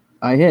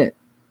 I hit.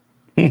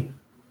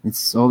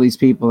 It's all these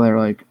people that are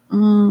like,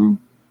 oh.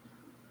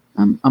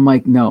 I'm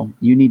like, no,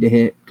 you need to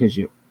hit because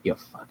you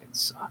fucking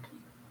suck.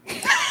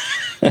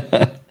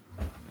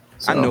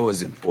 I know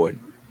it's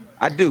important.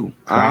 I do.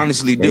 Practice, I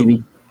honestly baby.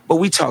 do. But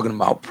we talking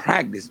about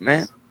practice,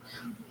 man.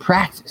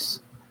 Practice.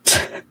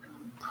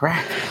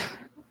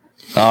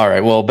 All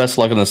right. Well, best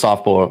luck in the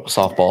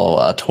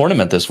softball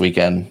tournament this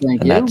weekend.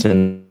 Thank and you. That's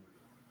in.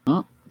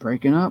 Oh,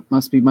 breaking up.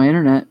 Must be my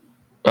internet.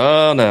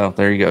 Oh no!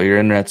 There you go. Your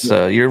internet's.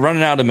 You're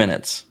running out of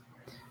minutes.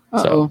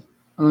 Uh-oh.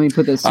 Let me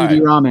put the All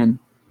CD-ROM in.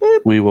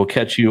 We will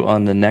catch you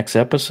on the next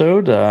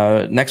episode.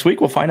 Next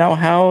week, we'll find out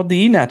how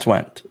the ENATs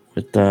went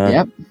with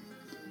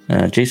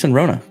Jason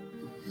Ruona.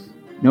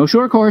 No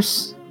short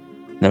course.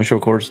 No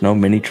short course, no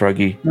mini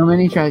truggy. No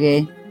mini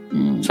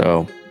truggy.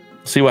 So,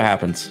 see what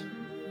happens.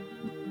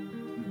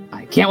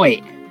 I can't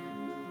wait.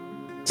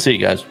 See you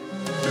guys.